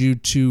challenge you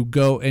to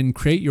go and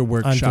create your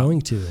workshop. I'm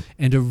going to.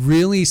 And to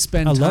really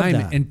spend I love time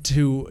that. and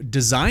to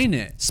design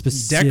it,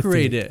 Specific.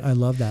 decorate it. I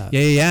love that.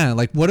 Yeah.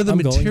 Like what are the I'm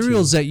going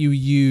materials to. that you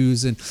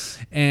use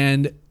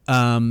and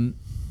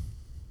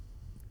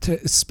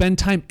to spend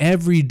time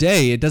every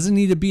day. It doesn't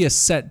need to be a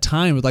set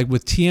time. Like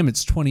with TM,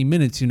 it's 20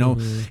 minutes, you know.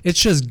 Mm-hmm. It's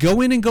just go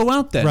in and go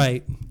out there.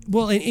 Right.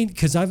 Well,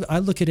 because I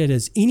look at it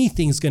as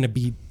anything's going to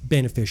be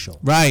beneficial.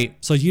 Right.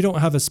 So you don't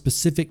have a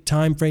specific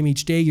time frame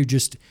each day. You're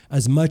just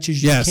as much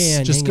as you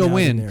can. Just go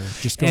in. There.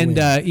 Just go and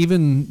in.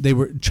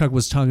 Even Chuck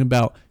was talking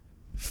about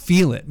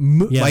feel it,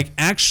 like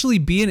actually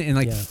be in it and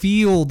like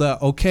feel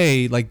the,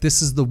 okay, like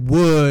this is the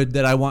wood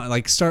that I want,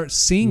 like start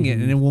seeing it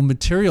and it will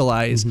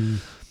materialize.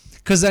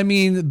 Because I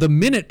mean, the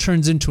minute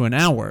turns into an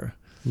hour.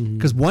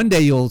 Because one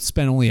day you'll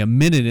spend only a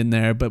minute in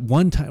there, but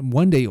one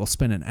day you'll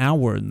spend an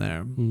hour in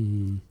there.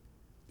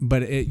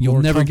 But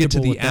you'll never get to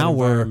the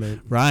hour,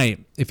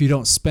 right? If you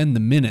don't spend the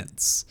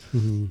minutes.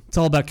 It's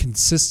all about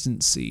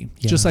consistency.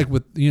 Just like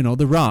with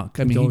The Rock.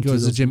 I mean, he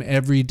goes to the gym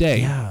every day.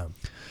 Yeah.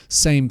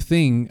 Same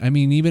thing. I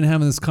mean, even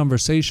having this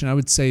conversation, I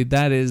would say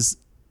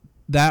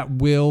that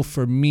will,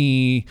 for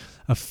me,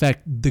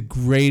 affect the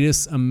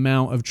greatest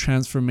amount of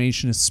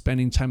transformation is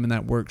spending time in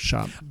that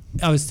workshop.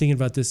 I was thinking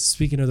about this,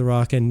 speaking of The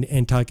Rock and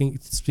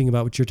speaking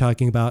about what you're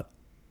talking about.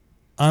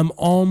 I'm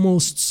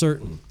almost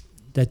certain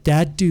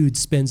that dude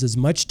spends as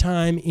much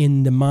time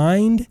in the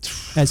mind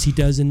as he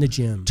does in the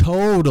gym.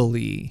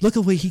 Totally. Look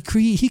at what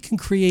he can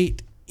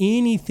create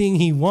anything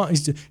he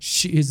wants.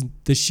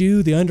 The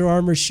shoe, the Under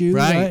Armour shoe,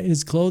 right?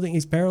 His clothing,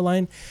 his apparel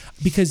line,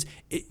 because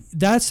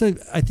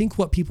I think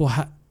what people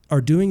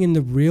are doing in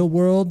the real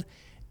world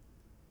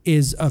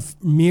is a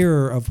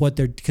mirror of what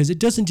they're, because it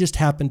doesn't just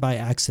happen by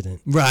accident.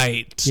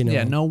 Right. You know?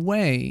 Yeah, no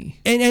way.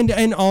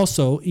 And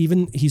also,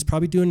 even he's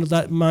probably doing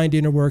that mind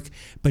inner work,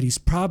 but his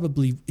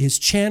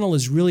channel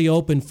is really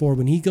open for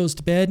when he goes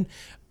to bed,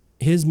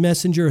 his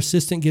messenger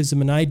assistant gives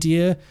him an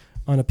idea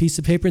on a piece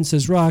of paper and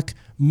says, Rock,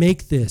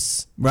 make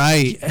this.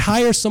 Right.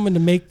 Hire someone to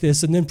make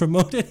this and then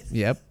promote it.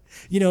 Yep.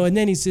 And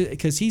then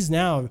because he's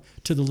now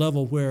to the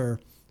level where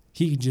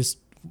he can just,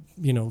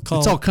 call.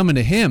 It's all coming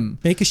to him.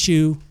 Make a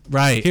shoe.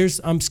 Right.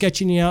 I'm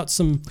sketching you out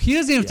some. He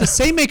doesn't even have to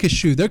say make a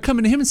shoe. They're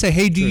coming to him and say,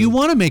 hey, do you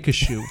want to make a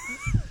shoe?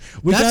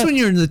 That's when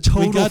you're in the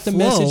total We got the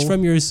flow. message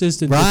from your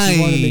assistant that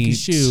you want to make a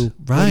shoe.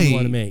 Right. What do you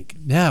want to make?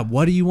 Yeah.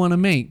 What do you want to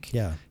make?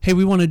 Yeah. Hey,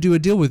 we want to do a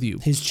deal with you.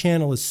 His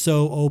channel is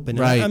so open.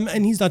 Right.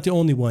 And he's not the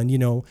only one.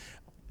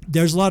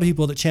 There's a lot of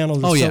people that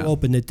channels are so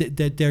open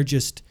that they're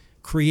just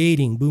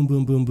creating boom,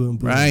 boom, boom, boom,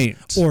 boom. Right.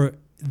 Or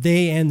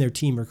they and their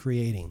team are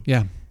creating.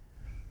 Yeah.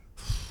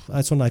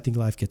 That's when I think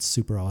life gets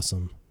super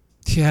awesome.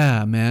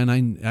 Yeah, man.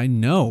 I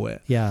know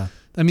it. Yeah.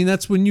 I mean,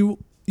 that's when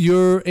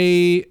you're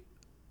a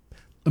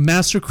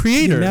master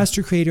creator. You're a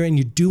master creator and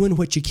you're doing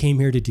what you came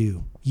here to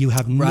do. You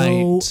have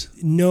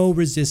no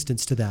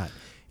resistance to that.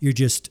 You're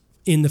just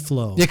in the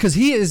flow. Yeah, because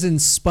he is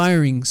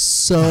inspiring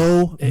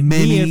so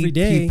many every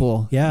day.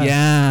 people. Yeah.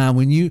 Yeah.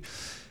 When is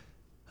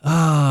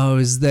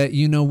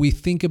that, we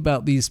think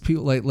about these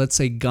people like, let's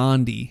say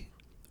Gandhi.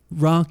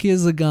 Rock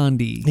is a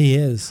Gandhi. He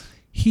is.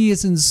 He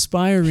is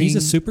inspiring. He's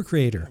a super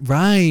creator.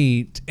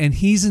 Right. And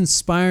he's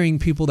inspiring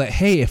people that,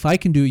 hey, if I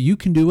can do it, you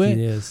can do it.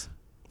 He is.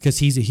 Because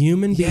he's a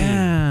human being.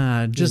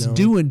 Yeah. Just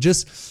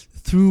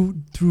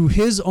through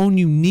his own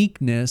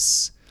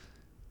uniqueness,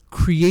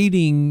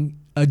 creating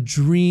a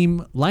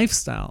dream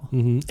lifestyle.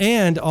 Mm-hmm.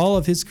 And all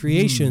of his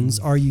creations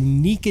are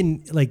unique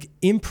and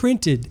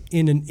imprinted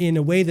in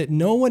a way that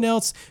no one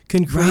else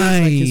can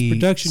create, like his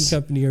production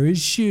company or his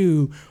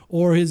shoe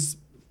or his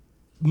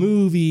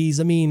movies.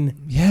 I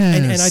mean,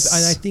 yes.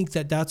 And I think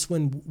that's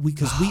when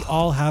because we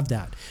all have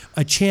that,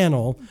 a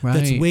channel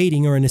that's Right.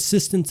 waiting or an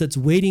assistant that's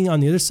waiting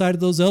on the other side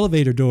of those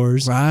elevator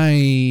doors,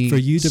 Right. for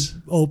you to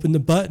open the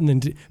button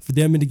and for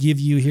them to give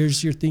you,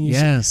 here's your thing.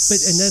 Yes. But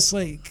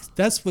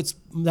that's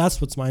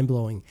what's mind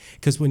blowing,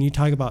 because when you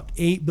talk about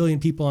 8 billion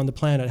people on the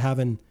planet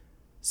having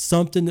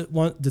something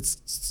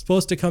that's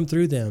supposed to come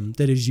through them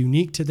that is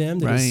unique to them,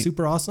 that Right. is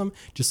super awesome,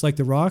 just like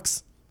the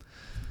Rocks.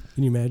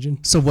 Can you imagine?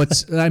 So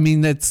that's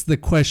the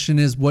question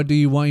is, what do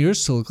you want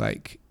yours to look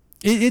like?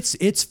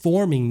 It's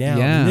forming now.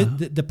 Yeah. I mean,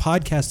 the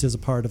podcast is a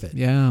part of it.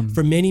 Yeah.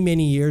 For many,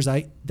 many years,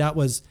 that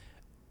was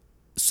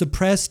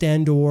suppressed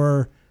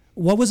or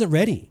wasn't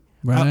ready.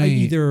 Right.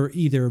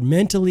 Either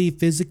mentally,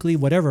 physically,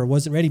 whatever,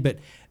 wasn't ready. But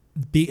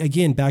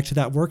again, back to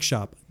that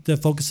workshop, the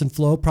Focus and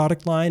Flow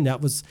product line, that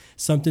was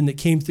something that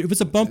came through. It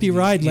was a bumpy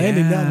ride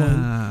landing that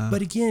one.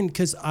 But again,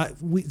 because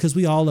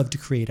we all love to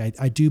create.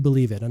 I do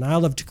believe it. And I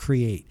love to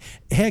create.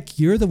 Heck,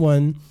 you're the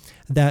one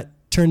that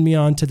turned me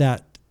on to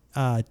that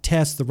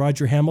test, the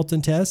Roger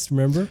Hamilton test,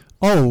 remember?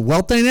 Oh,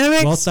 Wealth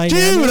Dynamics? Wealth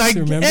Dynamics,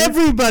 Dude, remember?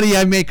 everybody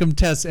I make them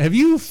test. Have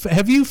you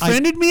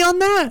friended me on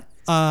that?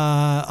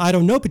 I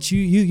don't know, but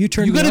you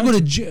turned You me gotta on go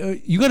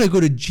you gotta go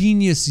to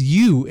Genius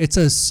U. It's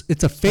a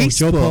Facebook.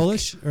 Joe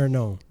Polish or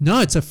no?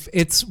 No,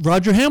 it's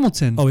Roger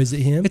Hamilton. Oh, is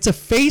it him? It's a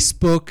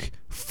Facebook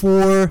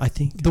for I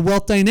think the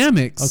Wealth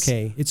Dynamics.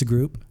 Okay, it's a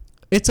group.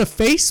 It's a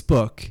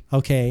Facebook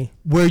Okay.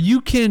 where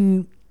you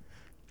can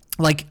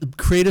like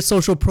create a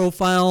social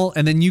profile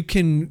and then you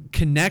can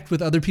connect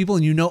with other people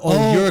and you're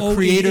a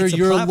creator, it's a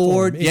you're a platform.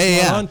 Lord.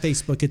 It's not on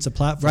Facebook. It's a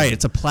platform. Right,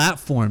 it's a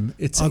platform.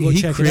 I'll go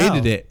he check it created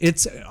out. it.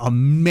 It's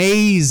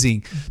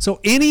amazing. So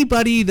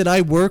anybody that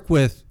I work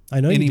with I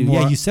know you do.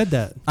 anymore, Yeah, you said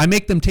that. I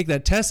make them take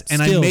that test and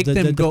Still, I make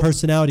them the go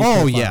personality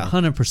Oh profile. yeah,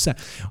 100%.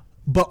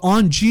 But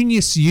on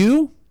Genius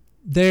U,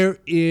 there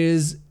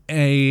is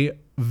a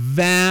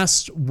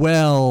vast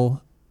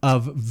well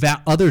of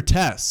other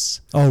tests.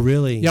 Oh,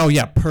 really? Oh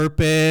yeah,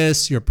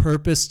 your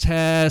purpose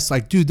test.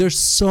 Like, dude,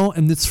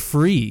 and it's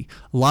free.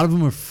 A lot of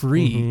them are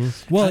free.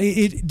 Mm-hmm. Well,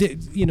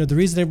 the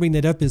reason I bring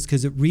that up is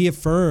because it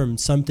reaffirmed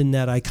something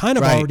that I kind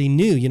of Right. already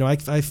knew.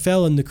 I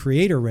fell in the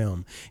creator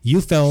realm. You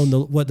fell in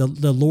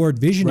the Lord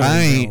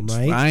visionary realm,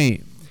 right?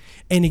 Right.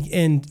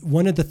 And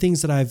one of the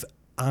things that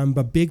I'm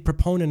a big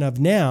proponent of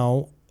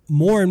now,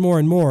 more and more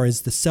and more,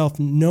 is the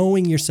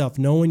knowing yourself,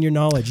 knowing your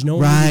knowledge,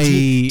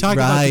 knowing talking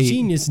about the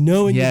genius,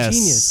 knowing your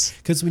genius.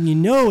 Because when you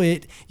know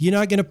it, you're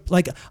not gonna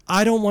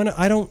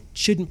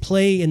shouldn't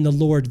play in the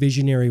Lord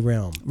visionary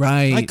realm.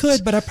 Right. I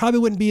could, but I probably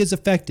wouldn't be as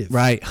effective.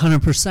 Right.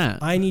 100%.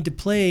 I need to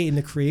play in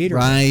the creator.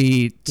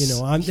 Right.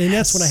 And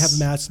that's when I have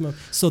maximum.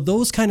 So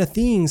those kind of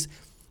things.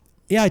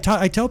 Yeah,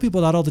 I tell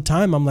people that all the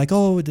time. I'm like,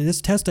 oh, this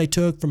test I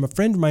took from a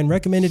friend of mine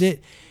recommended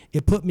it.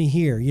 It put me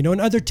here.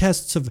 And other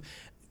tests have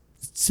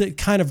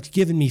kind of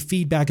given me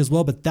feedback as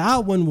well, but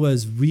that one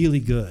was really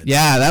good.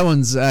 Yeah,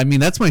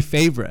 that's my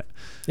favorite.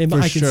 And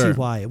I can see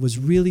why. It was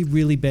really,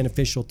 really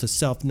beneficial to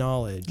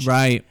self-knowledge.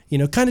 Right.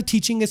 Kind of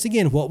teaching us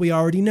again what we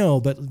already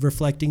know, but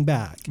reflecting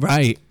back.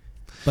 Right.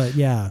 But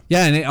yeah.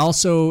 Yeah, and it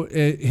also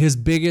his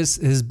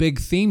big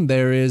theme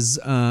there is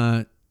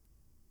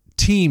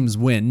teams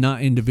win,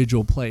 not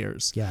individual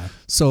players. Yeah.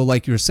 So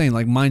like you were saying,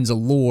 like mine's a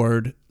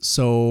Lord.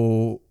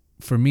 So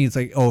for me, it's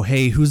like, oh,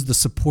 hey, who's the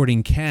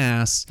supporting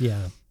cast?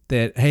 Yeah.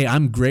 That, hey,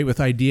 I'm great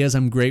with ideas.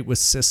 I'm great with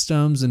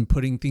systems and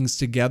putting things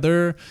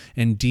together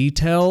and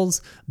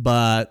details,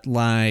 but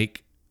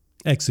like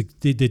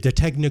the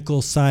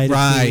technical side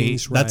of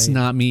things. Right. That's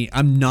not me.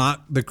 I'm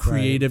not the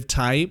creative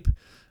type.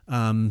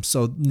 And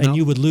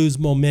you would lose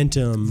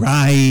momentum.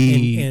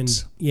 Right.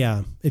 And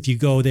yeah, if you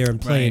go there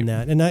and play in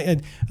that. And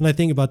I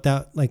think about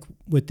that, like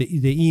with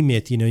the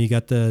E-Myth, you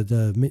got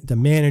the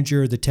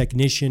manager, the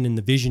technician, and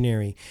the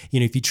visionary.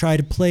 If you try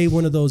to play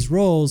one of those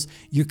roles,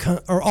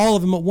 or all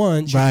of them at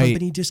once, your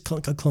company just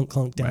clunk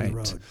down the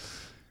road.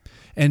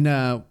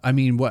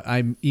 And what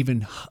I'm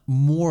even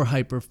more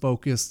hyper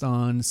focused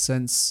on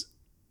since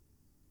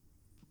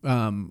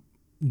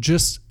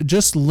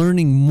just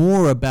learning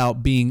more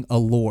about being a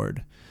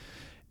Lord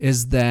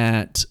is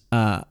that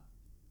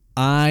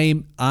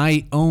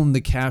I own the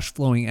cash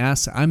flowing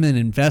asset. I'm an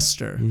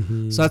investor.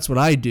 Mm-hmm. So that's what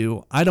I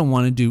do. I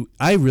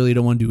really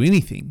don't want to do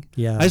anything.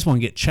 Yeah. I just want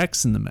to get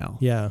checks in the mail.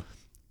 Yeah.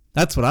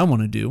 That's what I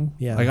want to do.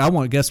 Yeah.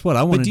 Like guess what?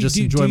 I want to just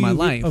enjoy my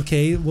life.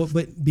 Okay. Well,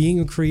 but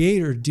being a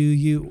creator,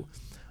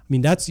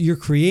 that's you're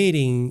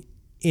creating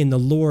in the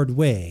Lord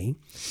way.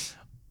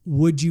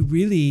 Would you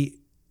really,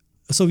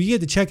 so you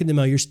get the check in the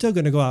mail, you're still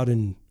going to go out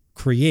and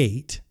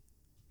create.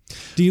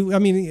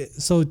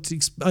 So to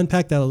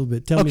unpack that a little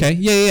bit, tell me. Okay,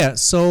 yeah.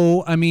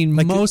 So,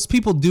 most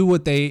people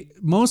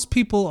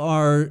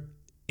are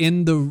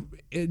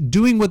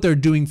doing what they're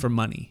doing for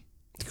money.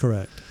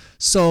 Correct.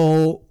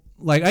 So,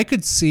 like, I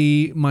could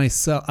see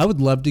myself, I would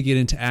love to get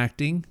into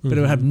acting, but it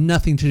would have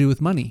nothing to do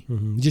with money.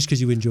 Mm-hmm. Just because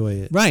you enjoy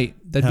it. Right.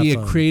 That'd be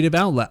a creative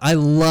outlet. I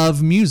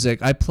love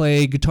music. I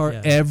play guitar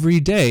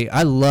every day.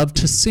 I love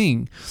to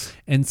sing.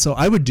 And so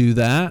I would do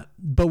that.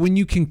 But when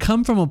you can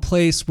come from a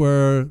place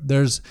where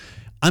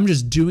I'm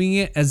just doing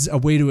it as a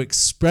way to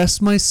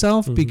express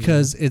myself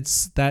because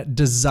it's that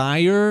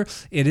desire.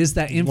 It is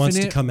that infinite. Wants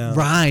to come out.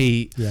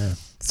 Right. Yeah.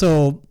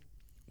 So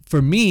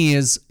for me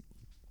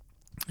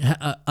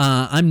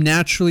I'm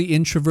naturally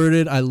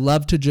introverted. I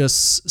love to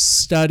just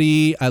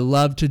study. I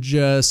love to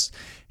just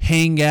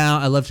hang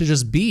out. I love to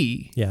just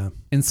be. Yeah.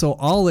 And so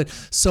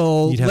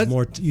you'd have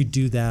more. You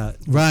do that.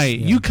 Right.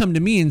 Yeah. You come to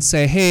me and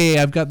say, hey,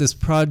 I've got this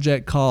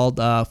project called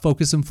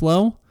Focus and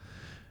Flow.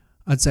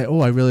 I'd say, oh,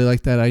 I really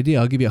like that idea.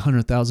 I'll give you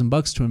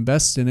 $100,000 to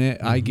invest in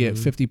it. I get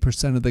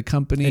 50% of the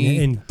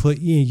company. And put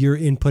your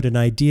input and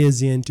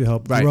ideas in to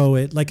help grow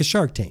it, like a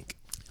Shark Tank.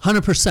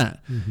 100%.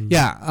 Mm-hmm.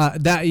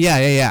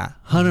 Yeah.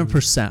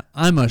 100%.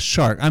 I'm a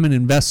shark. I'm an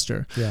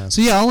investor. Yeah.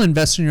 So I'll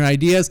invest in your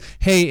ideas.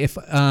 Hey, if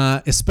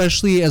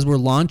especially as we're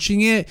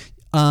launching it,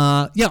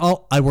 I'll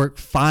work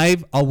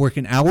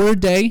an hour a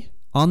day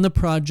on the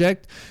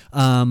project.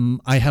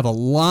 I have a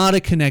lot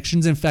of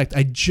connections. In fact,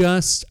 I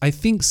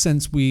think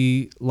since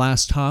we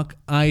last talked,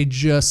 I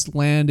just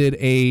landed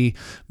a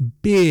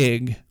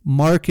big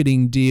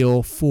marketing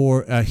deal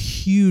for a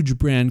huge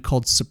brand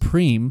called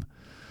Supreme.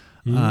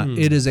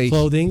 It is a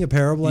clothing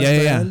apparel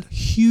brand.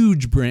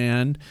 Huge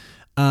brand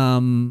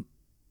that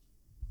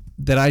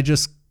I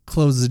just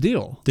close the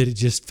deal. That it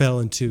just fell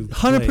into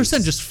 100%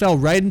 place. just fell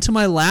right into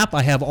my lap.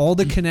 I have all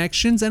the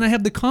connections and I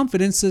have the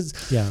confidence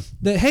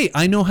that, hey,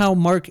 I know how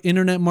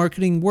internet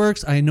marketing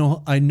works. I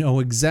know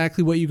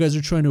exactly what you guys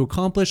are trying to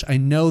accomplish. I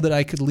know that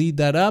I could lead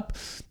that up.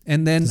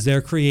 And then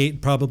they're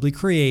probably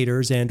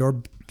creators and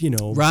or,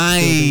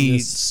 right.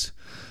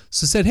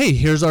 So said, hey,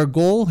 here's our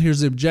goal. Here's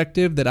the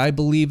objective that I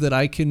believe that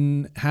I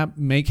can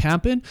make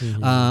happen.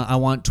 Mm-hmm. I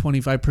want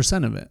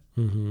 25% of it.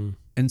 Mm-hmm.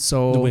 And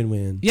so the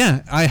win-win.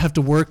 Yeah, I have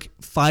to work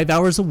 5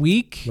 hours a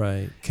week.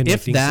 Right.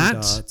 Connecting some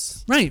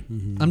dots. Right.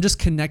 Mm-hmm. I'm just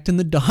connecting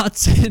the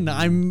dots, and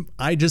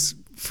I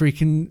just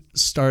freaking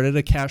started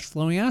a cash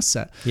flowing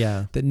asset.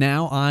 Yeah. That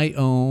now I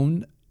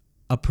own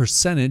a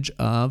percentage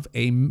of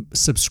a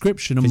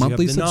subscription, a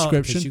monthly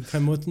subscription. Because you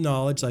come with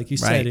knowledge, like you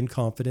said, and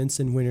confidence,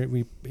 and when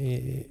we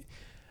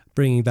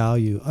bringing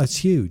value. That's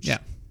huge. Yeah.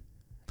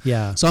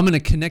 Yeah. So I'm going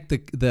to connect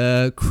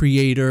the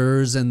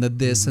creators and the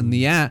this and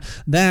the that,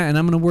 and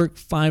I'm going to work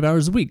 5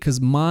 hours a week because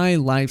my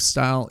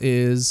lifestyle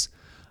is,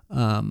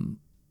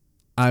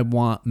 I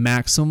want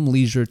maximum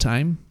leisure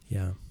time.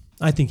 Yeah.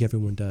 I think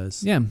everyone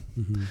does. Yeah.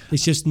 Mm-hmm.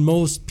 It's just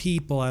most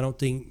people, I don't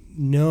think,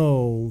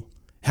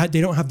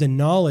 they don't have the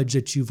knowledge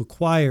that you've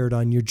acquired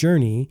on your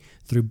journey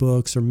through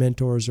books or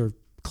mentors or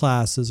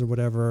classes or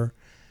whatever,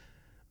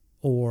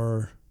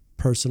 or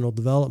personal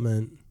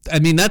development. I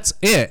mean, that's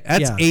it.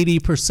 That's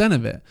 80%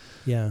 of it.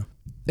 Yeah.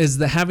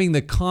 Is having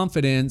the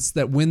confidence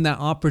that when that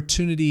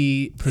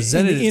opportunity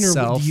presented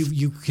itself.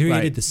 You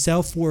created the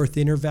self-worth,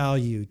 inner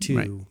value too.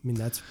 Right. I mean,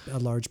 that's a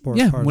large part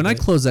when of it. I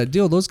closed that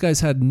deal, those guys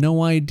had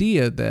no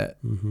idea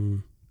that,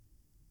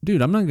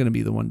 dude, I'm not going to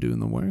be the one doing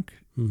the work.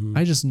 Mm-hmm.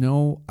 I just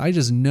know I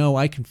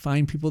can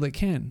find people that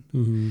can.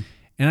 Mm-hmm.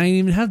 And I didn't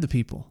even have the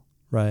people.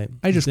 Right.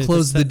 I just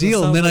closed the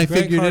deal and then I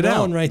figured it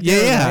out. Right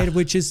there, right?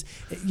 Which is,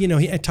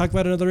 I talk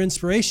about another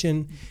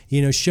inspiration,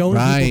 showing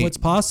people what's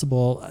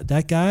possible.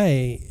 That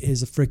guy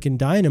is a freaking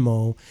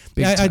dynamo.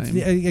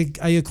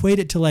 I equate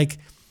it to like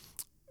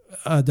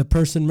the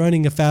person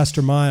running a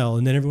faster mile,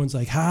 and then everyone's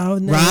like, how?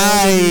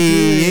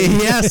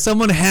 Yeah,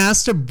 someone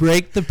has to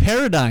break the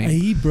paradigm.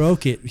 He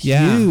broke it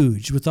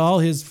huge with all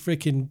his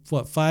freaking,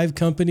 5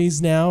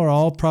 companies now are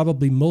all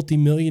probably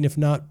multi-million, if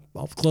not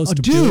close to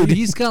dude,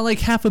 he's got like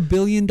 $500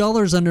 million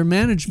under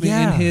management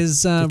in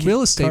his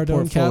real estate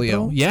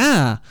portfolio. Capital?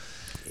 Yeah.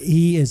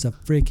 He is a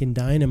freaking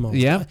dynamo.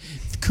 Yeah.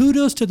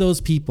 Kudos to those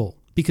people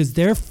because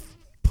they're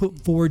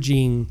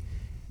forging,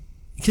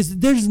 because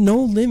there's no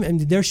limit. I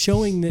mean, they're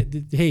showing that,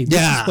 hey, this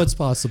is what's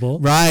possible.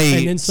 Right.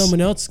 And then someone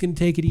else can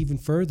take it even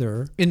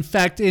further. In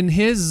fact, in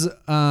his,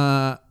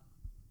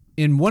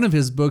 in one of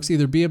his books,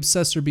 either Be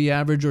Obsessed or Be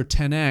Average or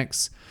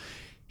 10X,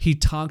 he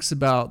talks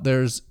about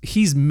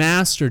he's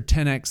mastered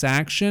 10X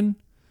action,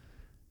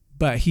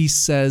 but he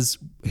says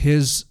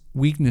his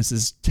weakness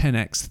is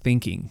 10X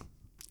thinking.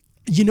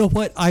 You know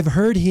what? I've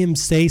heard him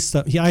say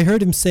something. I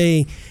heard him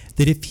say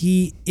that if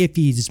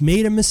he's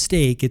made a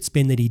mistake, it's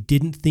been that he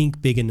didn't think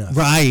big enough.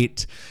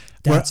 Right.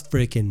 That's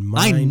freaking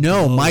mind. I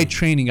know my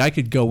training, I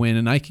could go in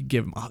and I could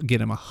get him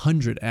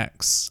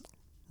 100X.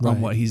 On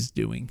what he's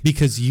doing.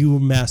 Because you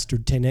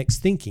mastered 10X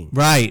thinking.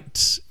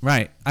 Right.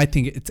 I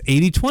think it's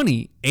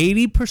 80-20.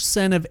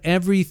 80% of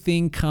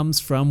everything comes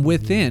from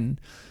within.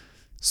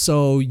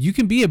 So you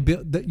can be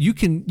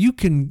you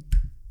can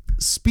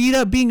speed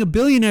up being a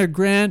billionaire,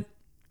 Grant,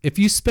 if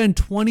you spend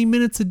 20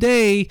 minutes a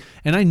day,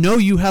 and I know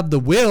you have the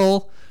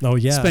will. Oh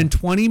yeah. Spend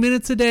 20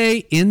 minutes a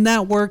day in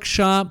that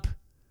workshop,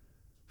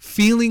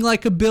 feeling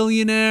like a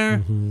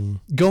billionaire,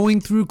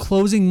 going through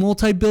closing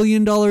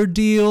multi-billion-dollar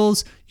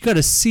deals. You got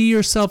to see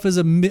yourself as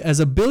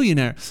a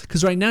billionaire,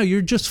 because right now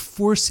you're just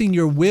forcing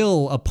your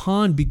will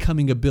upon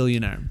becoming a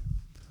billionaire.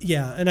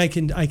 Yeah, and I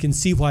can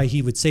see why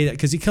he would say that,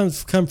 because he come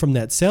from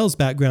that sales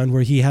background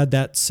where he had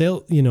that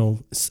sale.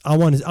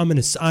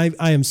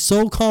 I am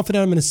so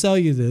confident I'm going to sell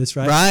you this,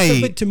 right? Right.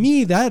 But to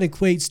me, that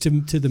equates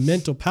to the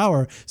mental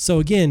power. So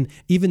again,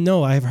 even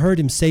though I've heard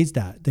him say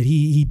that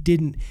he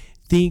didn't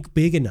think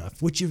big enough,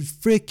 which is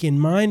freaking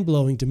mind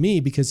blowing to me,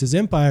 because his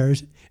empire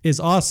is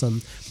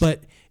awesome,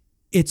 but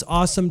it's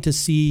awesome to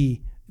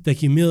see the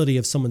humility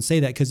of someone say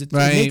that, because it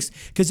makes,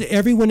 because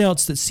everyone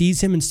else that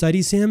sees him and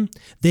studies him,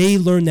 they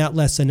learn that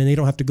lesson and they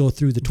don't have to go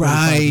through the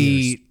 25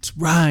 years.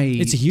 Right.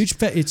 It's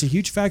a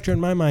huge factor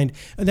in my mind.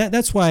 And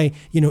that's why,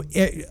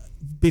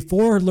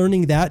 before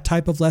learning that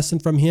type of lesson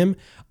from him,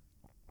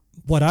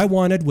 what I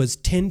wanted was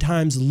 10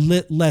 times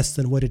less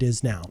than what it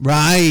is now.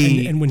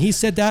 Right. And when he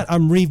said that,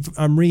 I'm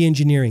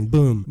re-engineering.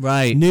 Boom.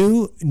 Right.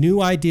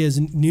 New ideas,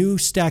 new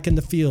stack in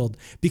the field,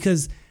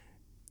 because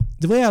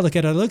the way I look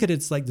at it,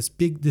 it's like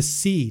this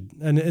seed,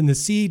 and the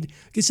seed,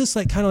 it's just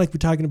like kind of like we're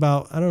talking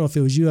about. I don't know if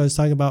it was you I was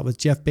talking about with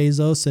Jeff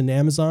Bezos and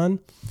Amazon,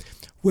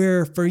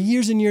 where for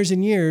years and years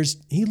and years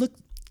he was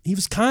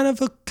kind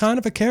of a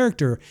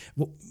character,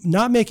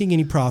 not making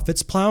any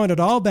profits, plowing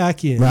it all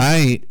back in.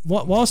 Right.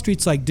 Wall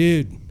Street's like,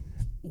 dude,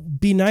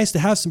 be nice to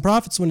have some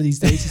profits one of these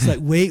days. It's like,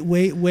 wait,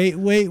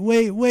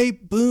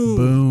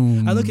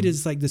 boom. I look at it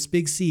as like this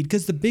big seed,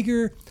 because the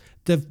bigger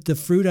the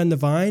fruit on the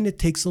vine, it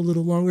takes a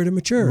little longer to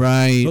mature.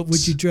 Right. But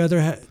would you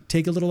rather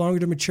take a little longer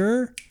to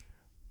mature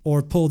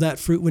or pull that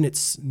fruit when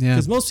it's,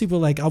 because most people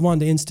are like, I want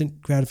the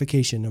instant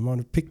gratification. I want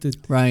to pick the.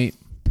 Right.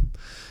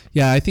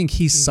 Yeah, I think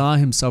he saw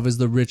himself as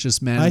the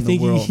richest man in the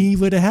world. I think he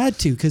would have had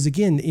to, because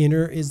again, the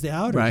inner is the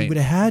outer. Right. He would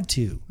have had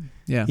to.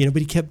 Yeah.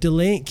 But he kept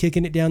delaying,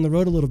 kicking it down the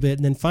road a little bit.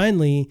 And then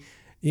finally,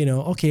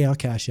 okay, I'll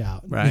cash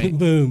out. Right.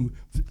 Boom.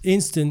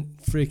 Instant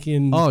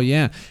freaking. Oh,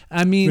 yeah.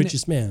 I mean,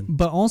 richest man.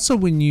 But also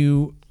when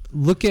you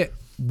look at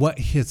what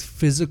his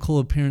physical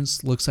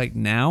appearance looks like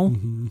now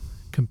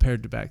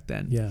compared to back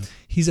then,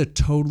 he's a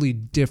totally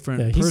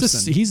different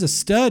person. He's a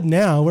stud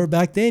now, where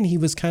back then he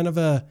was kind of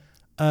a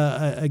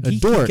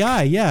geeky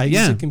guy. Yeah,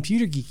 he's a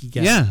computer geeky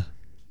guy. Yeah.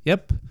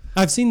 Yep.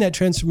 I've seen that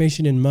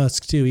transformation in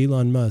Musk too,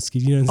 Elon Musk.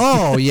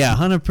 Oh yeah,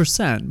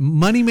 100%.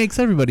 Money makes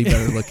everybody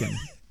better looking.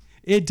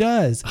 It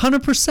does.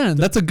 100%.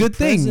 That's a good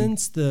thing.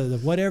 Presence, the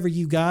whatever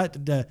you got,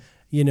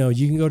 you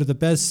can go to the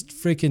best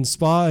freaking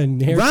spa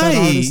and haircut right.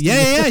 artist.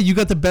 Yeah. You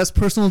got the best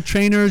personal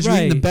trainers. You're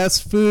eating the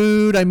best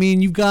food. I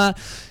mean, you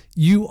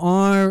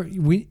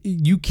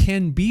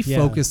can be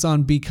focused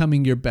on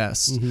becoming your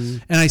best.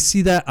 And I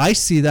see that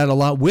a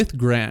lot with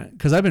Grant,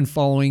 because I've been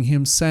following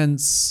him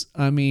since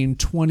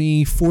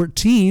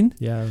 2014.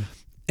 Yeah.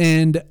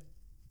 And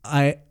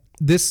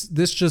this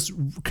just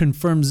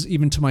confirms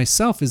even to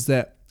myself is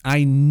that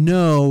I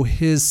know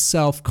his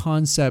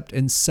self-concept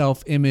and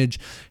self-image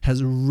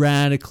has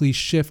radically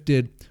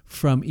shifted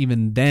from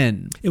even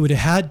then. It would have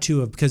had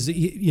to have, because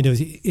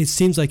it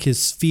seems like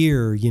his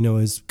fear,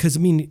 is because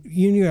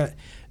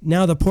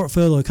now the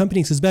portfolio of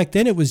companies, because back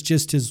then it was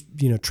just his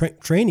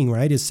training,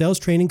 right? His sales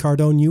training,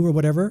 Cardone U or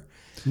whatever.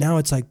 Now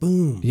it's like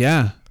boom.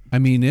 Yeah, I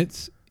mean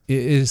it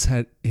is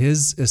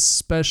his,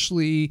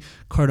 especially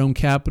Cardone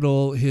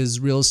Capital, his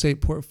real estate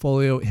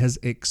portfolio has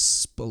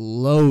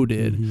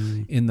exploded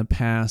in the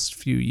past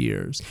few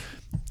years.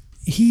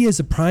 He is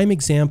a prime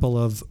example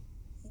of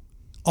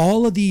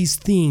all of these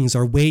things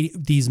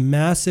these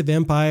massive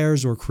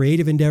empires or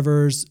creative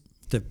endeavors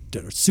that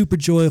are super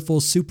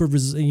joyful, super,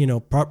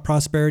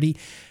 prosperity.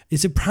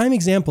 It's a prime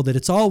example that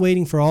it's all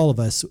waiting for all of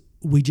us.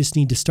 We just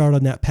need to start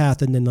on that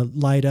path and then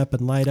light up.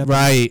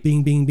 Right.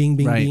 Bing, bing, bing,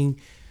 bing, right. bing.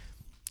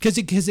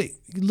 Because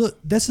look,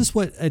 this is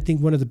what I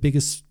think one of the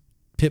biggest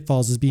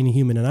pitfalls is being a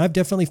human. And I've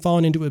definitely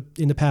fallen into it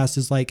in the past,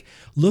 is like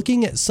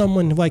looking at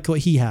someone like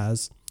what he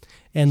has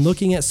and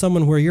looking at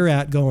someone where you're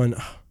at going,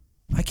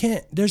 I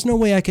can't, there's no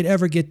way I could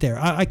ever get there.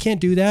 I can't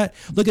do that.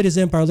 Look at his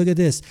empire. Look at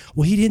this.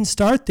 Well, he didn't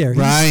start there.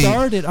 He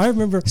started, I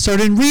remember.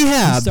 Started in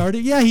rehab.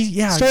 Started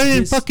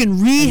in fucking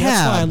rehab. And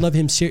that's why I love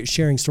him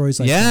sharing stories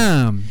like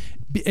that.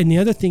 Yeah. And the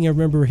other thing I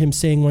remember him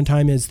saying one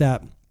time is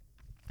that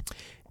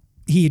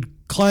he had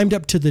climbed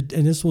up to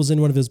and this was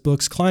in one of his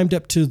books, climbed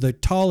up to the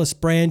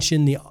tallest branch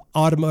in the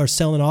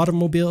selling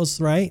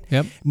automobiles, right?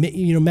 Yep.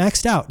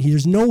 Maxed out.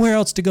 There's nowhere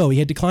else to go. He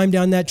had to climb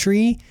down that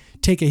tree,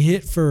 take a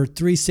hit for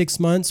 3-6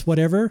 months,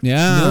 whatever.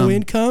 Yeah. No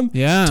income.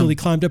 Yeah. Until he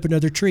climbed up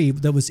another tree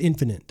that was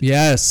infinite.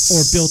 Yes.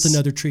 Or built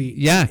another tree.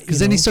 Yeah. Because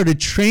then he started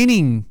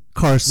training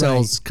car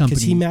sales company.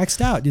 Because he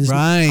maxed out.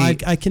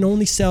 Right. I can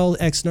only sell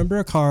X number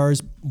of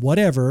cars,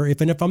 whatever,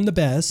 even if I'm the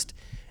best.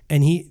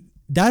 And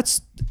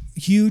that's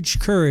huge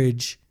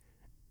courage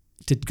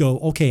to go,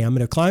 okay, I'm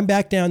going to climb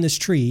back down this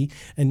tree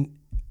and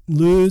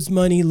lose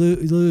money,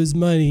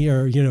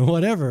 or,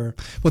 whatever.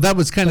 Well, that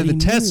was kind of the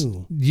test.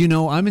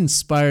 Knew. I'm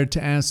inspired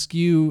to ask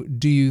you,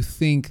 do you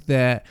think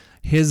that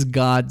his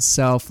God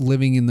self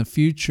living in the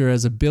future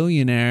as a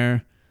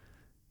billionaire,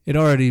 it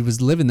already was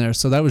living there?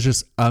 So that was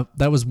just,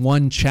 that was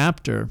one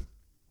chapter.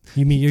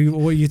 You mean,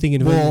 what are you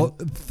thinking? Well,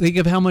 think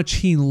of how much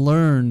he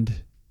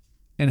learned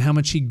and how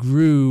much he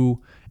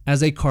grew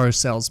as a car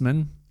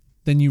salesman.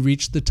 Then you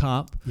reach the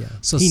top. Yeah.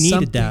 So he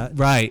needed that.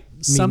 Right.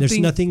 There's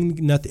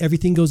nothing,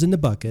 everything goes in the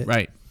bucket.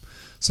 Right.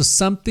 So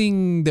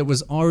something that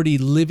was already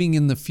living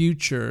in the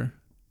future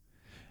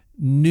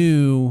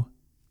knew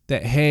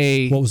that,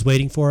 hey, what was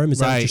waiting for him? Is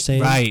that what you're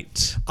saying?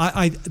 Right.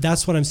 I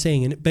that's what I'm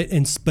saying.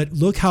 But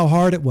look how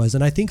hard it was.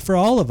 And I think for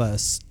all of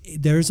us,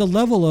 there's a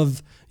level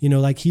of,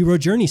 like hero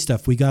journey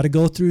stuff. We got to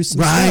go through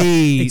some stuff.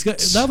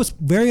 That was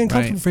very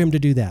uncomfortable for him to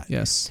do that.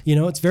 Yes.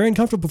 It's very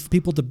uncomfortable for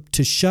people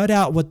to shut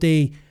out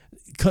the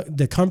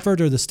comfort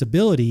or the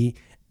stability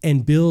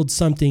and build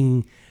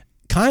something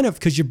kind of,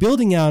 because you're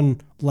building on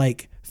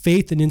like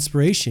faith and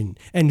inspiration,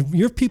 and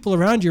your people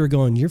around you are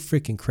going, you're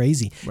freaking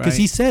crazy. Because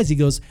he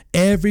goes,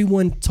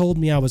 everyone told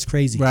me I was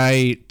crazy.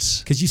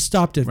 Right. Because you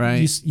stopped it.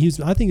 Right. I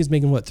think he was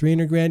making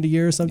 $300,000 a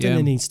year or something,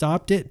 and he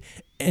stopped it.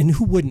 And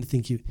who wouldn't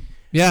think you?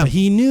 Yeah. But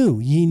he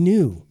knew.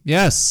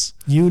 Yes.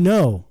 I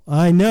know.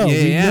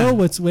 Yeah, know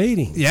what's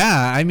waiting.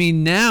 Yeah. I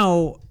mean,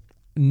 now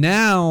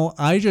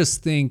I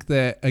just think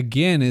that,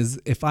 again, is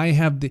if I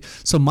have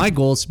so my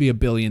goal is to be a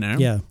billionaire.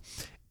 Yeah.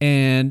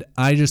 And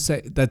I just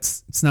say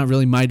it's not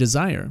really my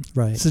desire.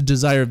 Right. It's a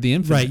desire of the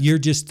infinite. Right. You're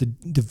just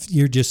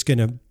you're just going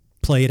to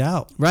play it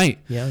out. Right.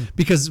 Yeah.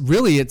 Because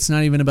really it's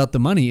not even about the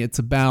money. It's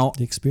about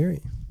the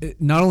experience.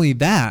 Not only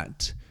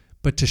that,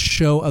 but to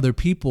show other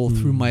people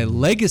through my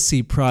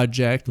legacy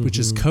project, which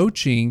is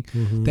coaching,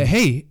 that,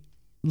 hey,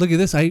 look at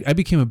this. I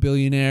became a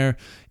billionaire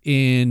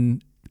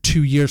in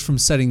 2 years from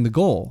setting the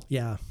goal.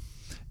 Yeah.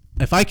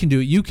 If I can do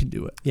it, you can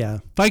do it. Yeah.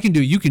 If I can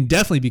do it, you can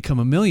definitely become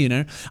a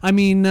millionaire. I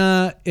mean,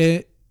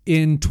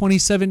 in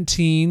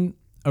 2017,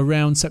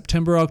 around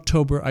September,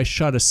 October, I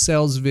shot a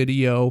sales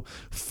video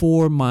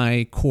for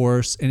my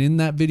course. And in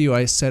that video,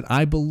 I said,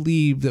 I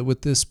believe that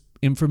with this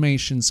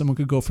information, someone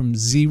could go from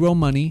zero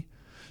money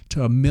to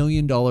 $1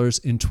 million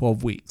in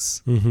 12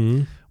 weeks.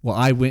 Mm-hmm. Well,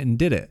 I went and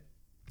did it.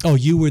 Oh,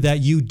 you were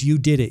that, you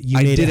did it. You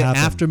made it happen.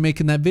 After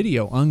making that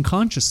video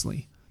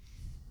unconsciously.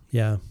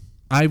 Yeah.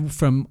 I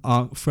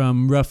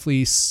from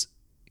roughly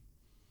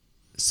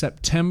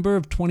September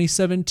of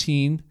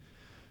 2017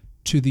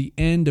 to the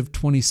end of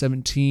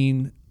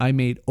 2017, I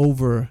made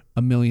over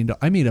 $1 million.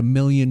 I made $1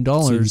 million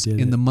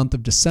in the month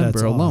of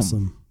December alone.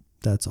 Awesome.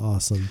 That's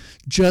awesome.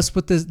 Just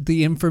with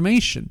the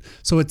information.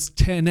 So it's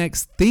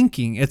 10x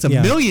thinking. It's a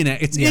millionaire.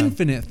 It's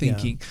infinite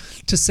thinking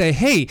to say,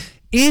 hey,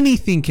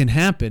 anything can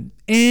happen.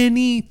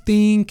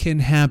 Anything can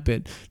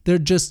happen. There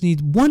just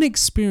needs one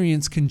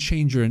experience can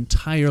change your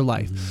entire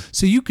life. Mm-hmm.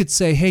 So you could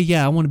say, hey,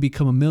 yeah, I want to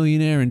become a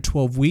millionaire in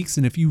 12 weeks.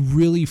 And if you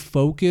really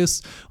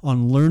focus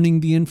on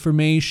learning the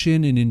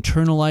information and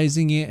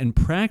internalizing it and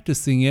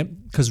practicing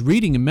it, because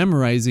reading and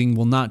memorizing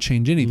will not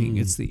change anything.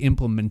 It's the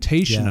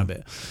implementation of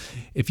it.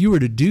 If you were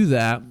to do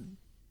that,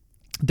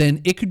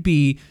 then it could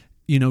be,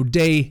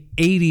 day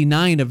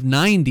 89 of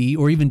 90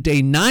 or even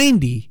day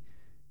 90.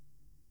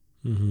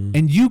 Mm-hmm.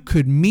 And you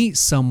could meet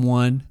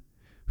someone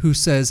who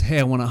says,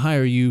 hey, I want to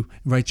hire you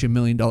and write you $1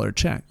 million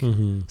check.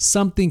 Mm-hmm.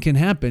 Something can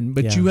happen,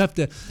 but you have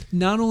to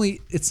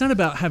it's not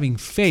about having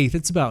faith,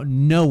 it's about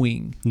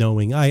knowing.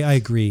 I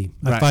agree.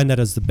 Right. I find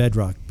that as the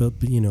bedrock, but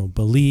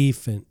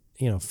belief and,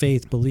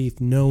 faith, belief,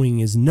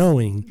 knowing is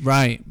knowing.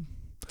 Right.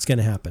 It's going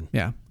to happen.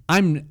 Yeah.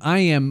 I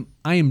am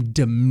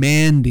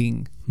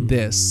demanding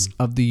this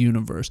of the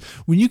universe.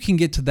 When you can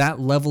get to that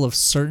level of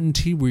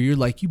certainty where you're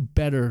like, you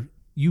better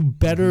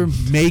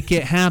make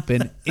it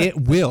happen. It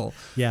will.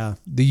 Yeah.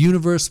 The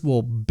universe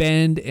will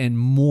bend and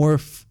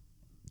morph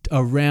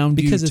around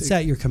because it's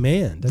at your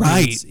command.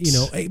 Right.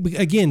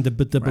 Again, the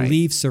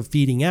beliefs are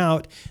feeding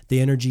out, the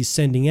energy's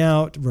sending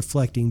out,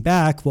 reflecting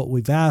back what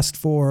we've asked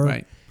for.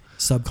 Right.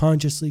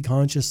 Subconsciously,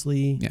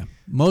 consciously. Yeah.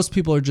 Most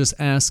people are just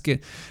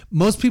asking.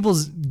 Most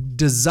people's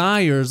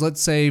desires,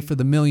 let's say for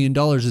the $1 million,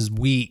 is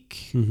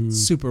weak,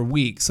 super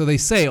weak. So they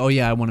say, "Oh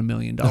yeah, I want $1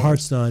 million." The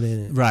heart's not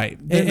in it, right?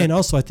 And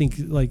also, I think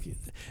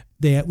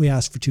we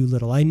asked for too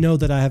little. I know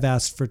that I have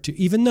asked for too,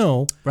 even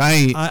though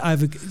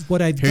I've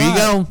got. Here you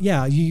go.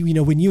 Yeah,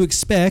 when you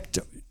expect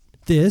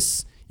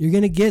this, you're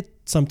gonna get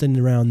something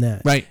around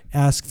that. Right.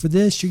 Ask for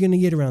this, you're gonna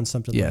get around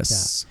something like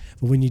that.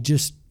 But when you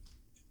just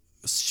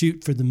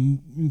shoot for the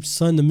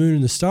sun, the moon,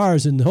 and the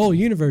stars and the whole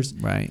universe,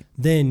 right,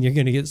 then you're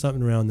going to get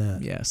something around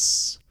that.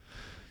 Yes.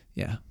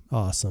 Yeah.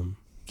 Awesome.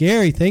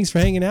 Gary, thanks for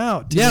hanging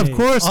out today. Yeah, of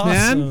course,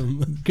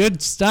 man.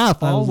 Good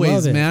stuff.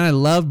 Always, man. I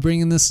love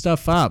bringing this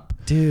stuff up.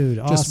 Dude,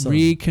 awesome.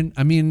 I'm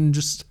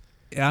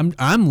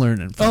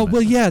learning from it.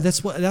 Well, yeah,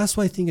 that's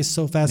why I think is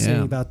so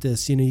fascinating about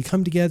this. You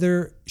come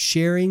together,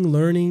 sharing,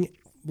 learning,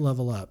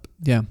 level up.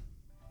 Yeah.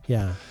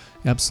 Yeah.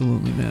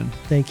 Absolutely, man.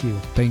 Thank you.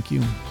 Thank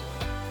you.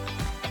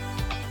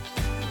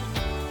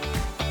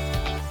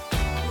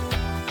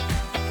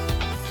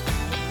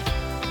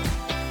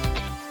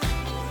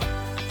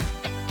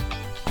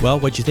 Well,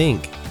 what'd you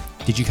think?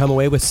 Did you come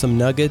away with some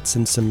nuggets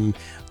and some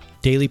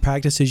daily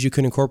practices you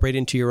can incorporate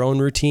into your own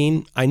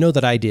routine? I know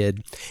that I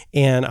did.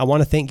 And I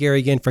want to thank Gary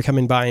again for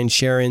coming by and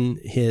sharing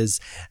his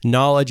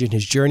knowledge and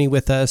his journey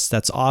with us.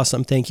 That's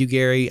awesome. Thank you,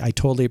 Gary. I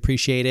totally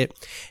appreciate it.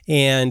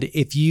 And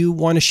if you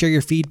want to share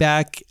your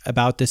feedback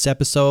about this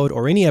episode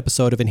or any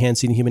episode of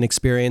Enhancing the Human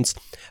Experience,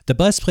 the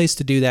best place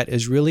to do that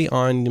is really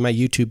on my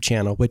YouTube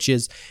channel, which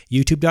is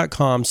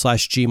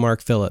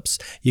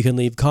youtube.com/GMarkPhillips. You can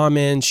leave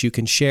comments. You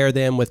can share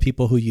them with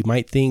people who you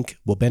might think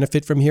will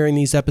benefit from hearing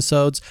these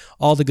episodes,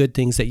 all the good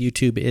things that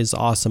YouTube is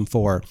awesome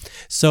for.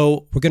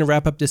 So we're going to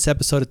wrap up this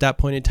episode at that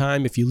point in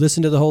time. If you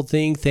listened to the whole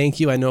thing, thank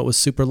you. I know it was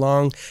super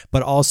long,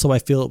 but also I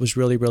feel it was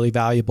really, really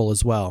valuable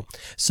as well.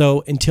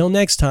 So until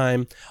next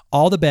time,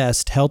 all the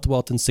best, health,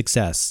 wealth, and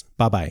success.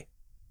 Bye-bye.